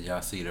 Did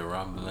y'all see the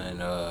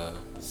rumbling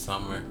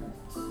Summer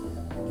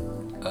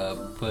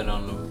put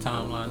on the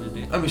timeline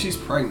today? I mean, she's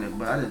pregnant,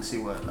 but I didn't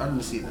see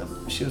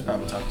them. She was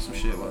probably talking some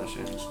shit,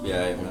 wasn't she?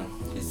 Yeah, man.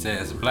 It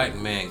says black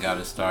men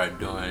gotta start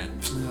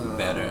doing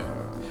better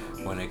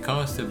when it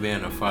comes to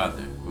being a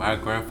father. My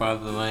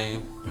grandfather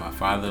lame, my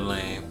father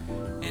lame,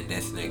 and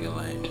this nigga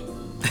lame.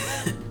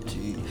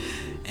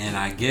 And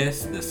I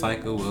guess the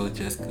cycle will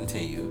just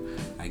continue.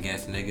 I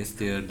guess niggas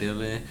still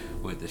dealing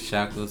with the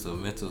shackles of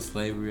mental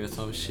slavery or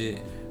some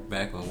shit.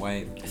 Back when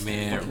white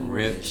men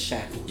ripped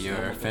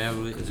your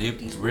family,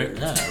 ripped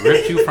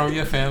you from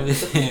your family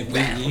and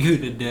beat you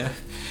to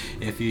death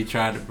if you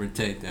try to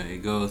protect them.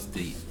 It goes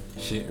deep.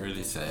 Shit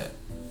really sad.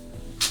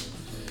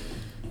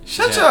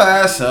 Shut your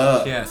ass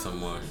up. She had some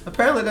more.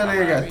 Apparently that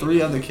nigga got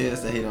 3 other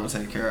kids that he don't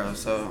take care of.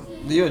 So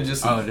you're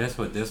just. Oh, that's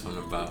what this one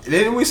about.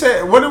 Didn't we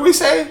say? What did we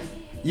say?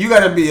 You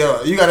gotta be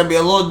a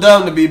little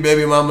dumb to be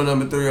baby mama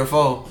number 3 or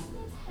 4.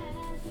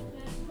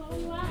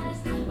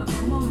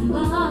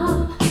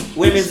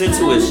 Women's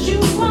intuition.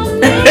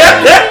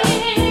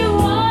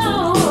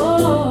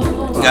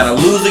 Got a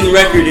losing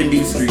record in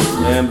these streets,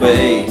 man. But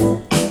hey,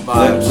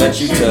 let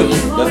you tell you.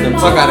 Let them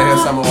fuck out of here,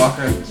 Summer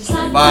Walker.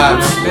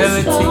 Vibes.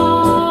 You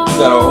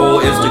got a whole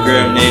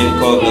Instagram name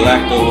called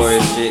Galacto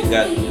and shit.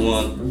 Got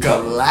one.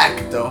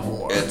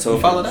 Galacto. Yeah, so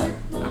follow that?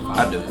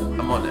 I do.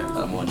 I'm on there.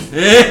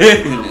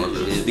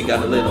 We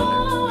got a lid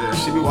on there. Yeah,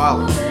 she be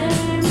wildin'.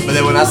 But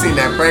then when I seen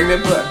that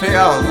pregnant pic,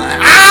 I was like,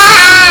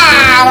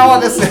 I don't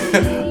want to say.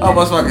 I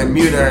almost fucking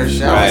mute her and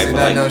shit. Right,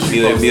 like,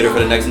 mute her for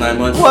the next 9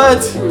 months.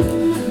 What?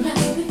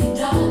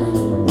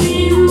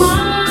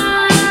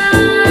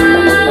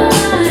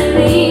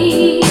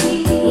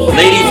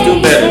 Ladies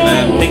do better,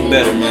 man. Think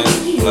better, man.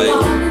 Like,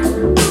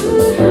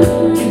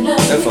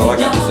 that's all I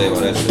got to say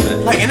about that shit,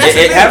 man. Like, and that's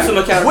have some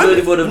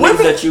accountability for the things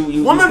that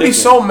you women be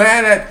so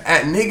mad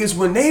at niggas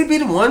when they be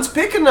the ones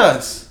picking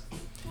us.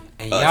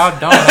 And y'all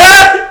don't.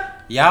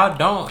 Y'all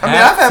don't. I mean,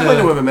 I've had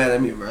plenty of women mad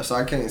at me, bro. So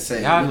I can't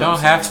say. Y'all don't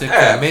have to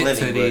commit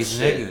to these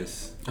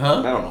niggas. Huh?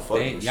 I don't know.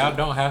 Y'all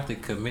don't have to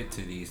commit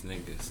to these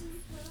niggas.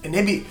 And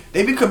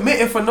they be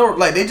committing for no,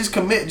 like they just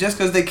commit just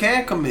because they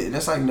can commit. And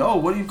it's like, no,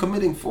 what are you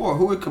committing for?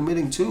 Who are you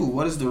committing to?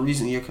 What is the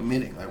reason you're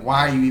committing? Like,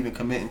 why are you even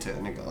committing to a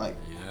nigga? Like,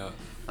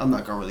 I'm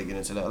not gonna really get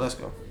into that. Let's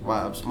go.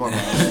 Vibes, more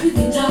vibes.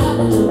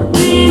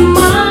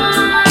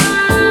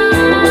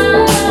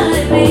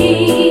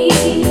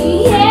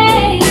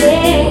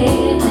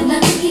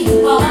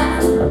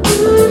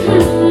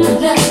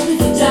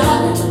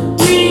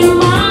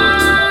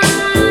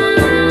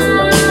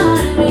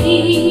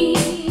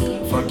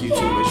 Fuck you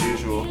too, as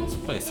usual. Let's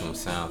play some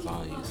sounds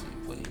on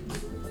YouTube,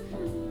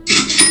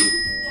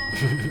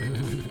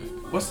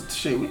 What's the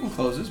shit? We can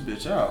close this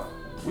bitch out.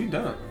 We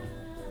done.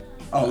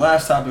 Oh,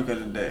 last topic of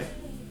the day.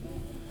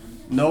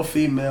 No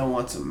female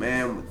wants a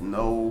man with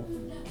no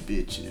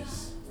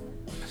bitches.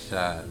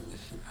 That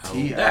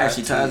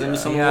actually ties into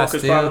Summer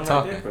Walker's problem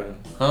right there, bro.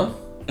 Huh?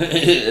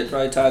 It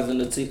probably ties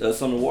into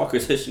Summer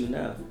Walker's issue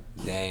now.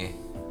 Dang.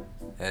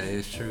 That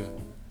is true.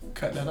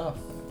 Cut that off.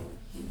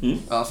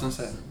 Austin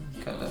said,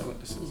 cut that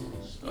with the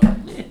scissors.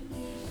 Yeah.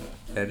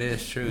 That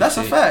is true. That's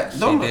a fact. She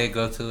did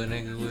go to a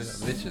nigga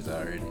with bitches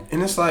already.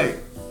 And it's like,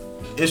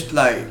 it's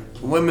like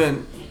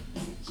women.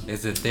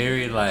 It's a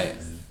theory like,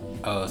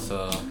 oh,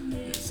 so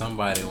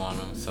somebody want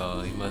him,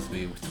 so he must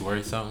be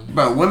worth something.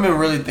 But women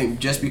really think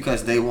just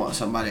because they want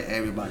somebody,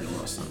 everybody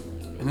wants them.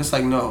 And it's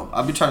like, no.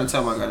 I be trying to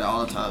tell my guy that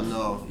all the time.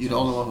 No, you're the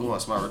only one who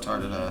wants my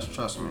retarded ass.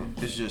 Trust me.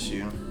 It's just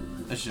you.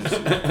 It's just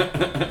you.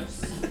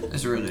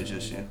 It's really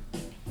just you.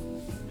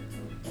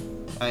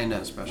 I ain't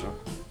nothing special.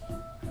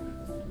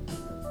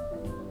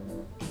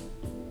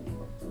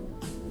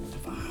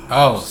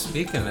 Oh,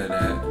 speaking of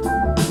that.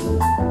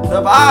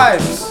 The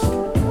vibes.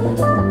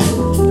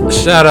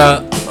 Shout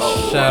out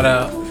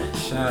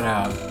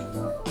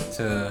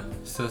to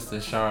Sister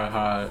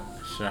Shahrazad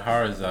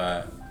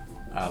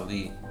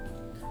Ali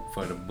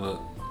for the book,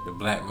 The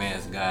Black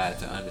Man's Guide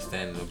to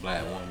Understanding the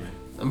Black Woman.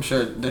 I'm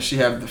sure, does she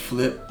have the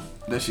flip?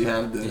 Does she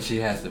have the... She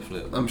has the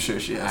flip. I'm sure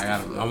she has the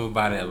flip. I'm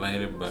about that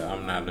later, but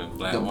I'm not a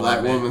black woman. The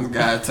Black Woman's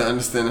Guide to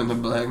Understanding the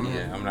Black Man.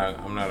 Yeah, I'm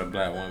not a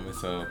black woman,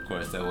 so of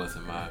course that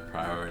wasn't my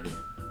priority.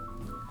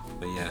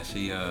 But yeah,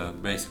 she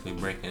basically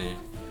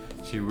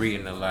she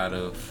reading a lot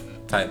of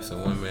types of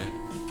women.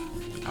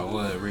 I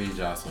would read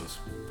y'all some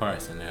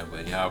parts in there,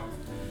 but y'all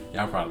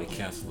probably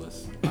cancel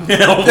us.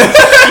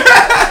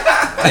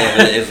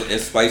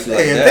 It's spicy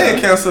like that. They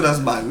ain't canceled us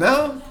by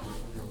now.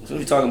 So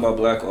we talking about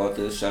black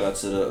authors. Shout out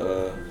to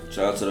the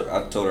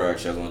I told her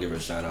actually I was gonna give her a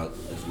shout out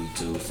this week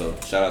too. So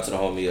shout out to the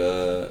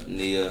homie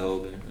Nia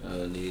Hogan.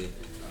 Nia.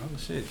 Oh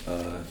shit.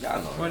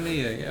 Y'all know. What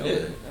Nia?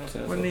 Yeah.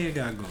 What Nia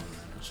got going?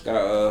 She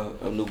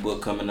got a new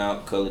book coming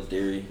out, Color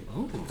Theory.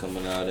 Ooh.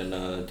 Coming out in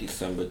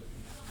December.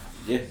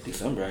 Yeah,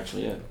 December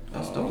actually. Yeah.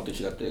 I don't think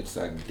she got the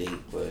exact date,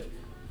 but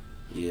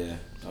yeah.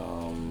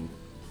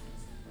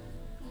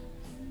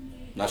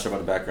 Not sure about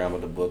the background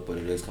of the book, but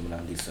it is coming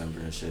out in December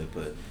and shit.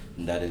 But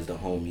that is the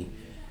homie,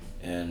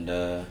 and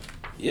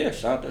yeah,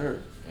 shout out to her. You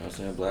know what I'm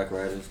saying? Black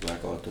writers,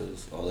 black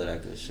authors, all of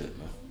that good shit,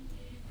 man.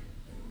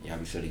 Y'all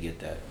be sure to get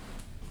that.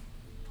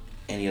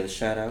 Any other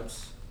shout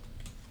outs?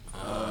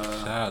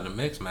 Shout out to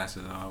Mix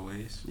Masters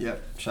always.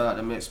 Yep. Shout out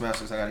to Mix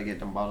Masters. I gotta get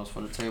them bottles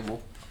for the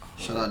table.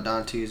 Shout out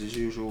Dante's as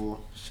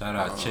usual. Shout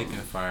out Chicken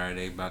Fire.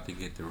 They about to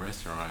get the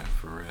restaurant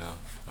for real,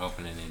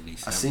 opening in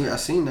December. I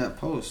seen that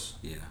post.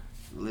 Yeah.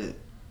 Lit.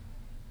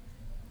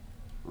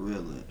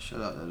 Real lit.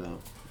 Shout out to them.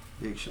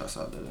 Big shouts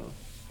out to them.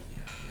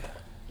 Yeah.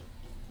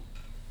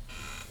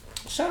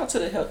 Shout out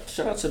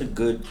to the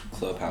good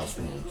clubhouse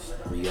rooms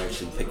where you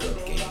actually pick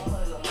up game.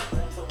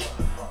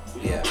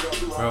 Yeah.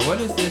 Bro, what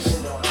is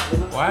this?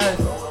 Why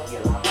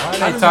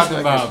are they talking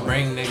about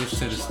bring niggas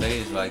to the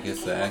stage like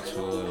it's the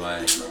actual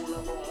like?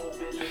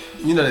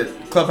 You know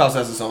that Clubhouse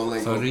has its own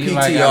link. So do you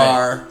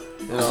PTR.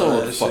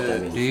 What the fuck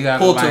that mean? Do you gotta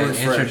Pull like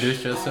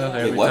introduce yourself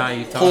every time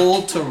you talk?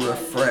 Pull to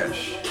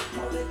refresh.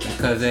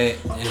 Because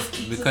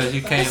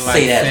you can't like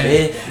say that,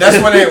 man. That's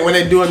when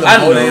they doing the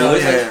know.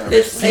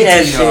 Say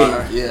that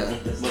shit. Yeah.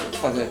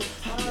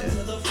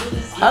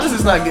 How does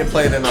this not get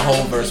played in the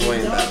whole verse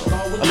Wayne battle?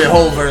 I mean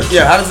whole verse.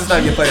 Yeah. How does this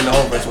not get played in the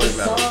whole verse Wayne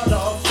battle?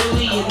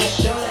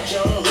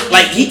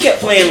 Like he kept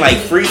playing like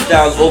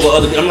freestyles over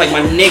other people. I'm like,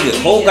 my nigga,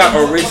 Ho got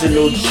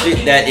original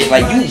shit that is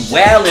like you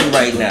wilding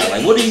right now.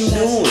 Like what are you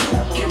doing?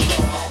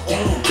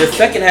 The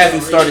second half he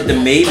started to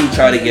maybe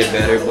try to get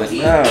better, but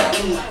nah.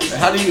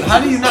 How do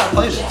you not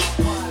play this?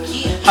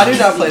 How do you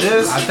not play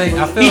this? I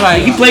feel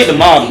like he played the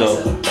mob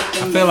though.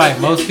 I feel like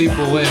most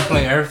people wouldn't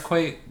play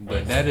Earthquake,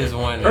 but that is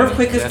one.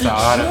 Earthquake is that's an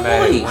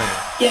automatic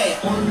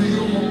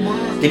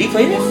win. Did he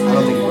play this? I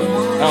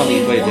don't think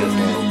he played this.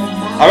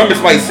 I remember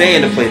somebody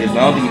saying to play this, but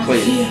I don't think he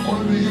played it.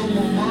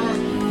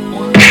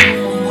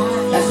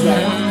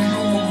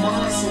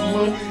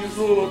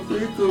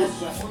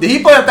 Did he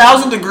play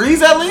 1,000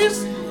 Degrees at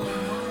least?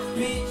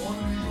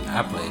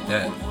 I played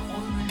that.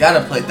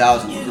 Gotta play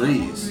 1,000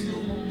 Degrees.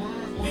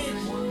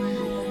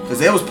 Cause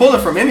they was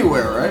pulling from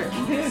anywhere, right?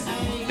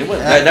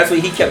 That's why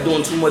he kept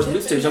doing too much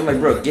mixtapes. I'm like,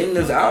 bro, getting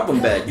this album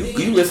back.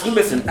 You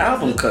missing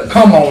album cuts.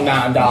 Come on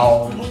now,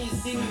 dog.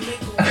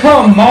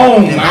 Come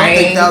on, man. I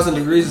don't think 1,000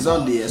 Degrees is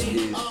on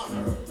DSPs.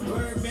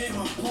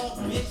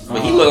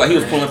 But he looked like he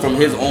was pulling from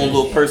his own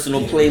little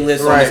personal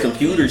playlist on his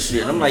computer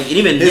shit. I'm like,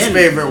 even his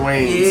favorite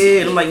Wayne's.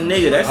 Yeah, I'm like,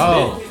 nigga, that's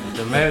it.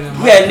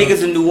 We had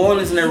niggas in New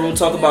Orleans in that room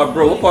talk about,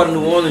 bro, what part of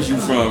New Orleans you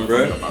from,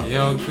 bro? You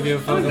don't give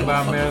a fuck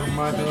about Marilyn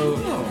Monroe?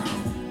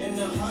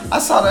 I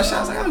saw that shit. I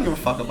was like, I don't give a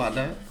fuck about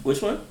that.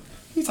 Which one?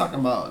 He talking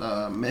about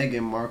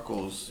Meghan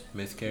Markle's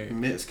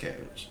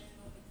miscarriage.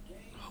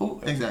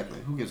 Who exactly?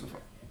 Who gives a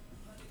fuck?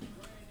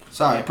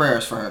 Sorry,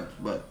 prayers for her,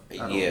 but I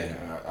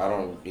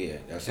don't. Yeah,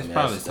 that's a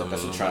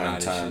trying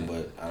time,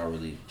 but I don't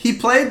really. He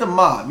played the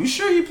mob. You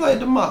sure he played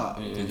the mob?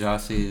 Did y'all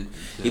see?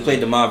 He played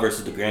the mob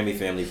versus the Grammy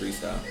Family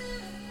freestyle.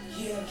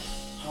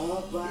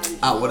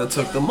 I would have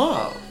took the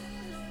mob.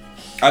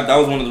 That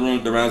was one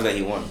of the rounds that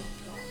he won.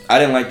 I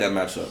didn't like that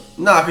matchup.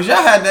 Nah, cause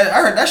y'all had that.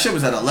 I heard that shit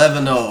was at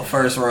 11-0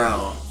 first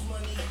round.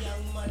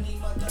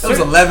 It was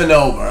 11-0,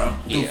 bro.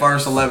 The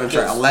first 11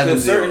 track,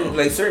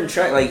 11-0. Certain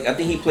track, like I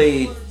think he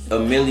played a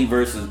Millie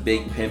versus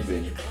Big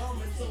Pimpin'.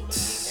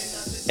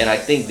 And I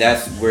think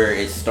that's where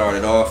it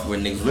started off, where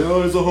niggas like,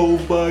 oh, there's a whole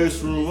bias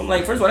room. I'm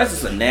like, first of all, that's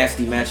just a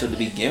nasty matchup to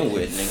begin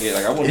with, nigga.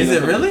 Like, I wouldn't. Is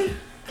it really?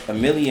 A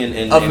Million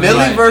and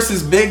Millie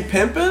versus Big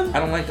Pimpin'? I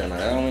don't like that.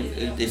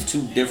 It's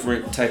two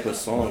different type of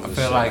songs. I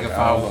feel like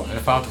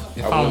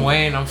if I'm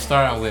Wayne, I'm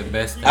starting with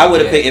Best. I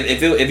would have picked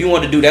if you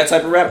wanted to do that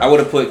type of rap. I would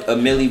have put a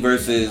Millie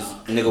versus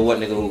nigga what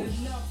nigga who.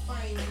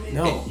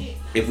 No.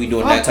 If we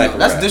doing that type of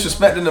that's rap.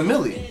 disrespecting a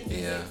Millie.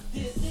 Yeah.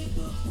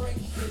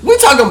 We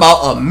talking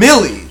about a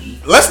Millie.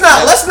 Let's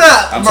not.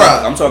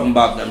 I'm talking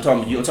about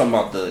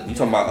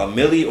a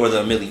Millie or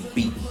the Millie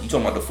beat. You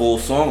talking about the full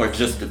song or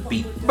just the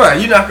beat? Bro,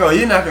 you're not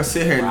gonna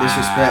sit here and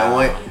disrespect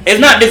Wayne. It's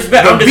not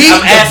disrespect. The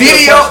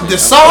video, the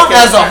song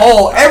as a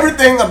whole,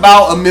 everything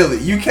about a Millie.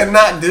 You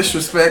cannot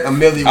disrespect a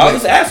Millie. I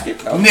was just asking.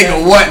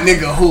 Nigga, what?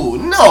 Nigga, who?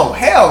 No,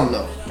 hell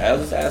no. I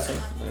was just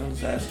asking.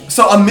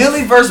 So a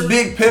Millie versus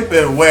Big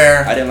Pimpin',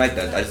 where I didn't like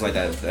that. I didn't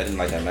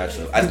like that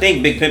matchup. I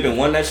think Big Pimpin'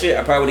 won that shit.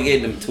 I probably would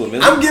have gave them to a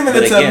Millie. I'm giving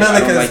it to a Millie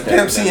because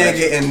Pimp C ain't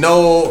getting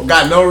no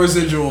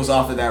residuals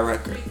off of that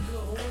record.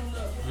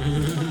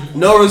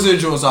 No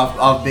residuals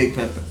off Big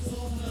Pimpin'.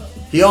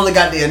 He only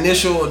got the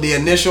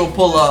initial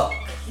pull up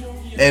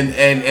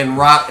and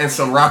rock and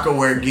some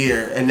Rockaware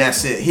gear, and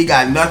that's it. He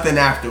got nothing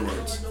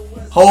afterwards.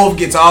 Hove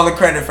gets all the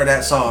credit for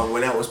that song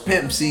when that was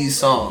Pimp C's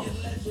song.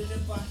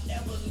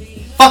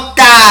 Fuck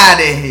out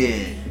of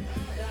here.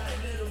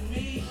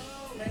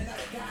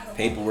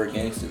 Paperwork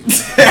gangsters.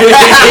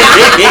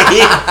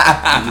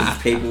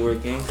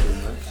 Paperwork gangsters.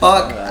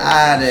 Fuck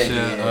out of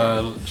here.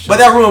 But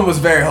that room was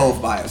very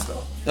Hove biased though.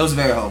 It was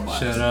very Hove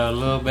biased. Should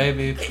Lil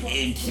Baby.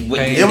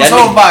 It was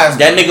Hove biased.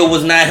 That nigga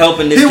was not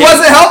helping this. He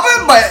wasn't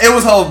helping, but it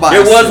was Hove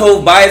biased. There was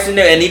Hove bias in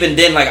there, and even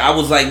then, like I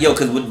was like, yo,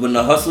 because when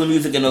the hustler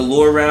music and the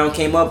Allure round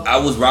came up, I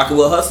was rocking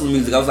with hustler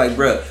music. I was like,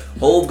 bruh,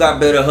 Hove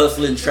got better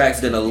hustling tracks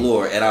than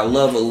Allure, and I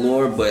love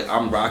Allure, but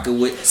I'm rocking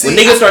with. When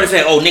niggas started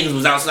saying, oh, niggas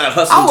was outside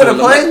hustling, I would have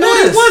played no,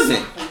 this. it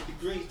wasn't.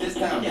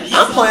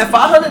 I'm playing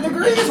 500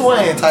 Degrees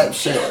Wayne type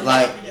shit,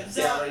 like.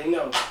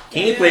 He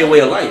ain't play Way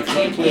of Life. He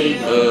ain't play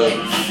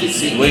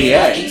Where He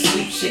At.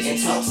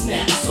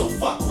 So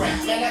fuck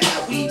rap, man. I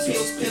got weed,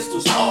 pills,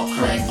 pistols, all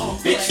crack.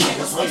 Bitch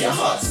niggas, where your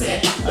heart's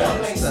at?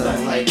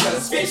 Nothing like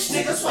us. Bitch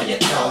niggas, where your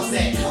cars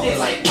at? They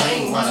like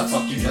Wayne, why the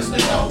fuck you just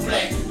look all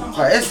black?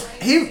 Alright,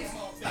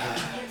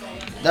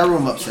 that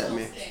room upset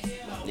me.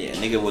 Yeah,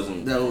 nigga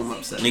wasn't. That room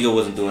upset. Nigga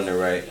wasn't doing it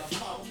right.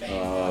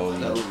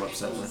 That room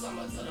upset me.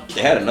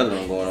 They had another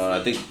one going on.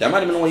 I think that might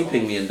have been the one you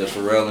picked me in. The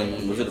Pharrell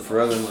and was it the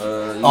Pharrell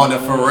and? The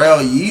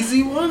Pharrell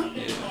Yeezy one.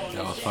 Yeah,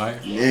 that was fire.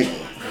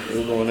 Nigga. It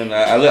was going in.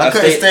 I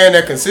couldn't stand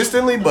there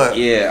consistently, but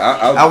yeah,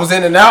 I was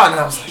in and out, and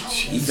I was like,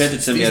 he sent it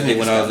to me. I think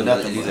when I was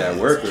either at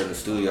work or in the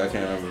studio. I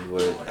can't remember,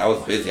 but I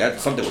was busy.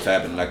 Something was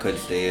happening. I couldn't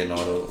stay in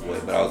all the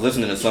way, but I was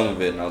listening to some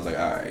of it, and I was like,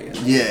 all right.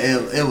 Yeah,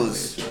 it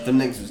was. The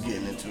niggas was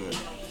getting into it.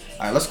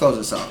 All right, let's close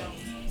this out.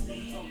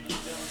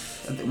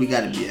 I think we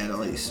gotta be at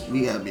least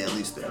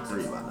at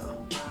 3 by now.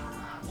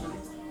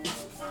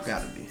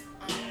 Gotta be.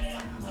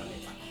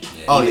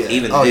 Yeah,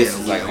 even this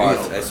is like hard.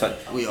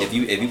 If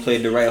you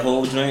played the right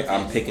whole joint,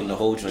 I'm picking the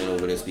whole joint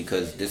over this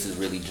because this is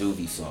really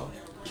Juvie's song.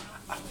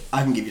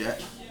 I can give you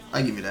that.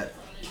 I give you that.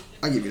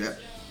 I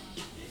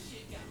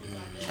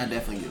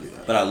definitely give you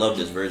that. But I love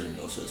this version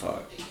though, so it's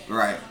hard.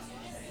 Right.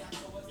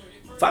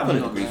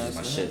 500 Degrees is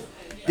my shit.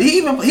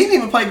 He didn't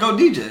even play Go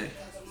DJ.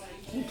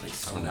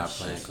 I'm not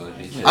playing Go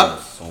DJ.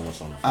 So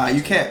much on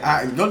you can't.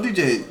 Go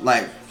DJ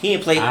like he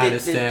ain't played. I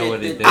understand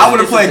what it did. I would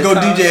have played Go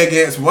DJ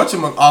against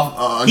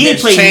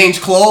against Change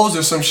Clothes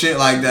or some shit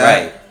like that.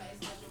 Right.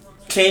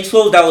 Change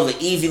Clothes. That was an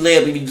easy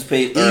layup. You just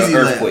played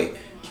Earthquake.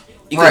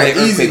 You could have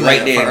Earthquake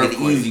right there and get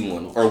the easy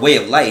one, or Way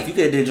of Life. You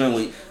could have did a joint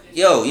with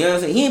you know what I'm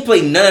saying. He ain't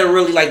played none of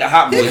really like the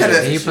Hot Boys.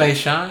 Did he play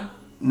Shine?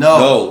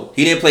 No,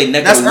 he didn't play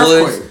Neck of the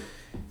Woods.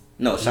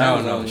 No,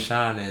 Shine. No,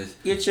 Shine is.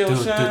 Get your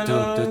shine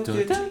on.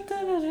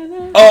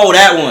 Oh,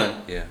 that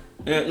one.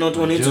 Yeah. No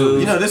 22.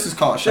 You know this is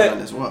called Shine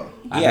as well.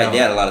 Yeah, they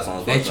had a lot of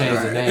songs. They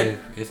changed the name.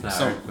 It's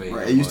not Earthquake.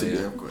 Right, it used to be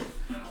Earthquake.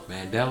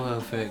 Mandela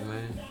Effect,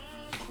 man.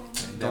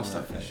 Don't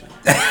stop that shit.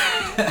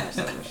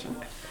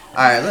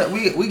 All right,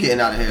 we getting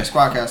out of here.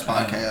 Squadcast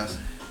podcast.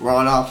 We're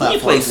on all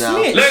platforms now.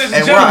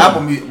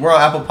 And we're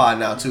on Apple Pod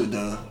now too.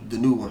 The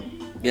new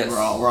one. Yes. We're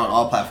on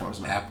all platforms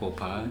now. Apple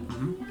Pod.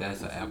 Mm-hmm.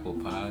 That's an Apple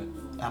Pod.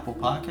 Apple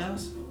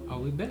Podcast. Oh,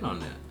 we've been on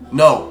that.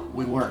 No,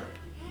 we weren't.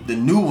 The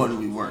new one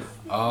we weren't.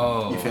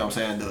 Oh. You feel what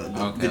I'm saying?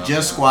 The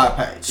Just Squad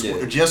page,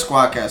 Just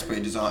Squadcast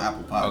page is on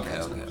Apple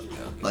Podcasts. Okay.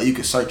 Like you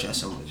can search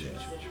us on legit.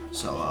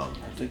 So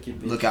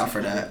look out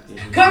for that.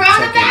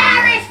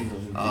 Coronavirus.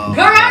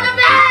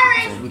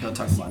 Coronavirus. We're gonna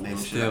talk about naming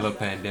shit. Still a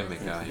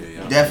pandemic out here,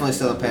 y'all. Definitely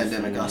still a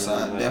pandemic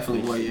outside.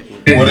 Definitely wear your.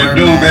 What it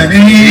do,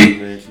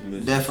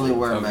 baby? Definitely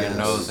wear masks. Your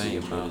nose and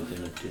your mouth.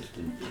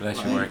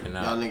 Unless you're working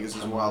out. Y'all niggas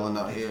is wilding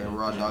out here and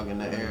raw dog in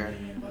the air.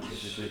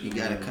 You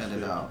gotta cut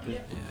it out.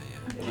 Yeah.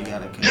 You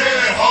gotta cut it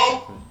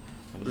out.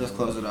 Let's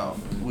close it out.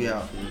 We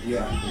out.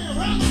 Yeah.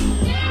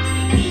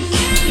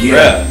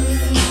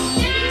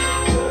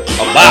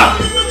 A bop.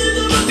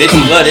 Bitch,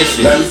 you love this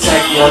shit. Let me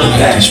take you on the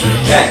back.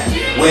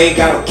 We ain't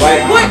got a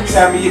wife. What?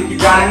 Tell me if you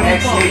got an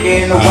ex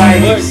nigga in the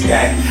wife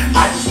stack.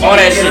 All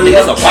that shit, nigga,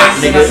 that's a pop,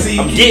 nigga.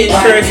 I'm getting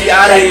currency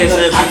out of here, so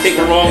if you think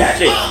the wrong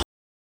shit.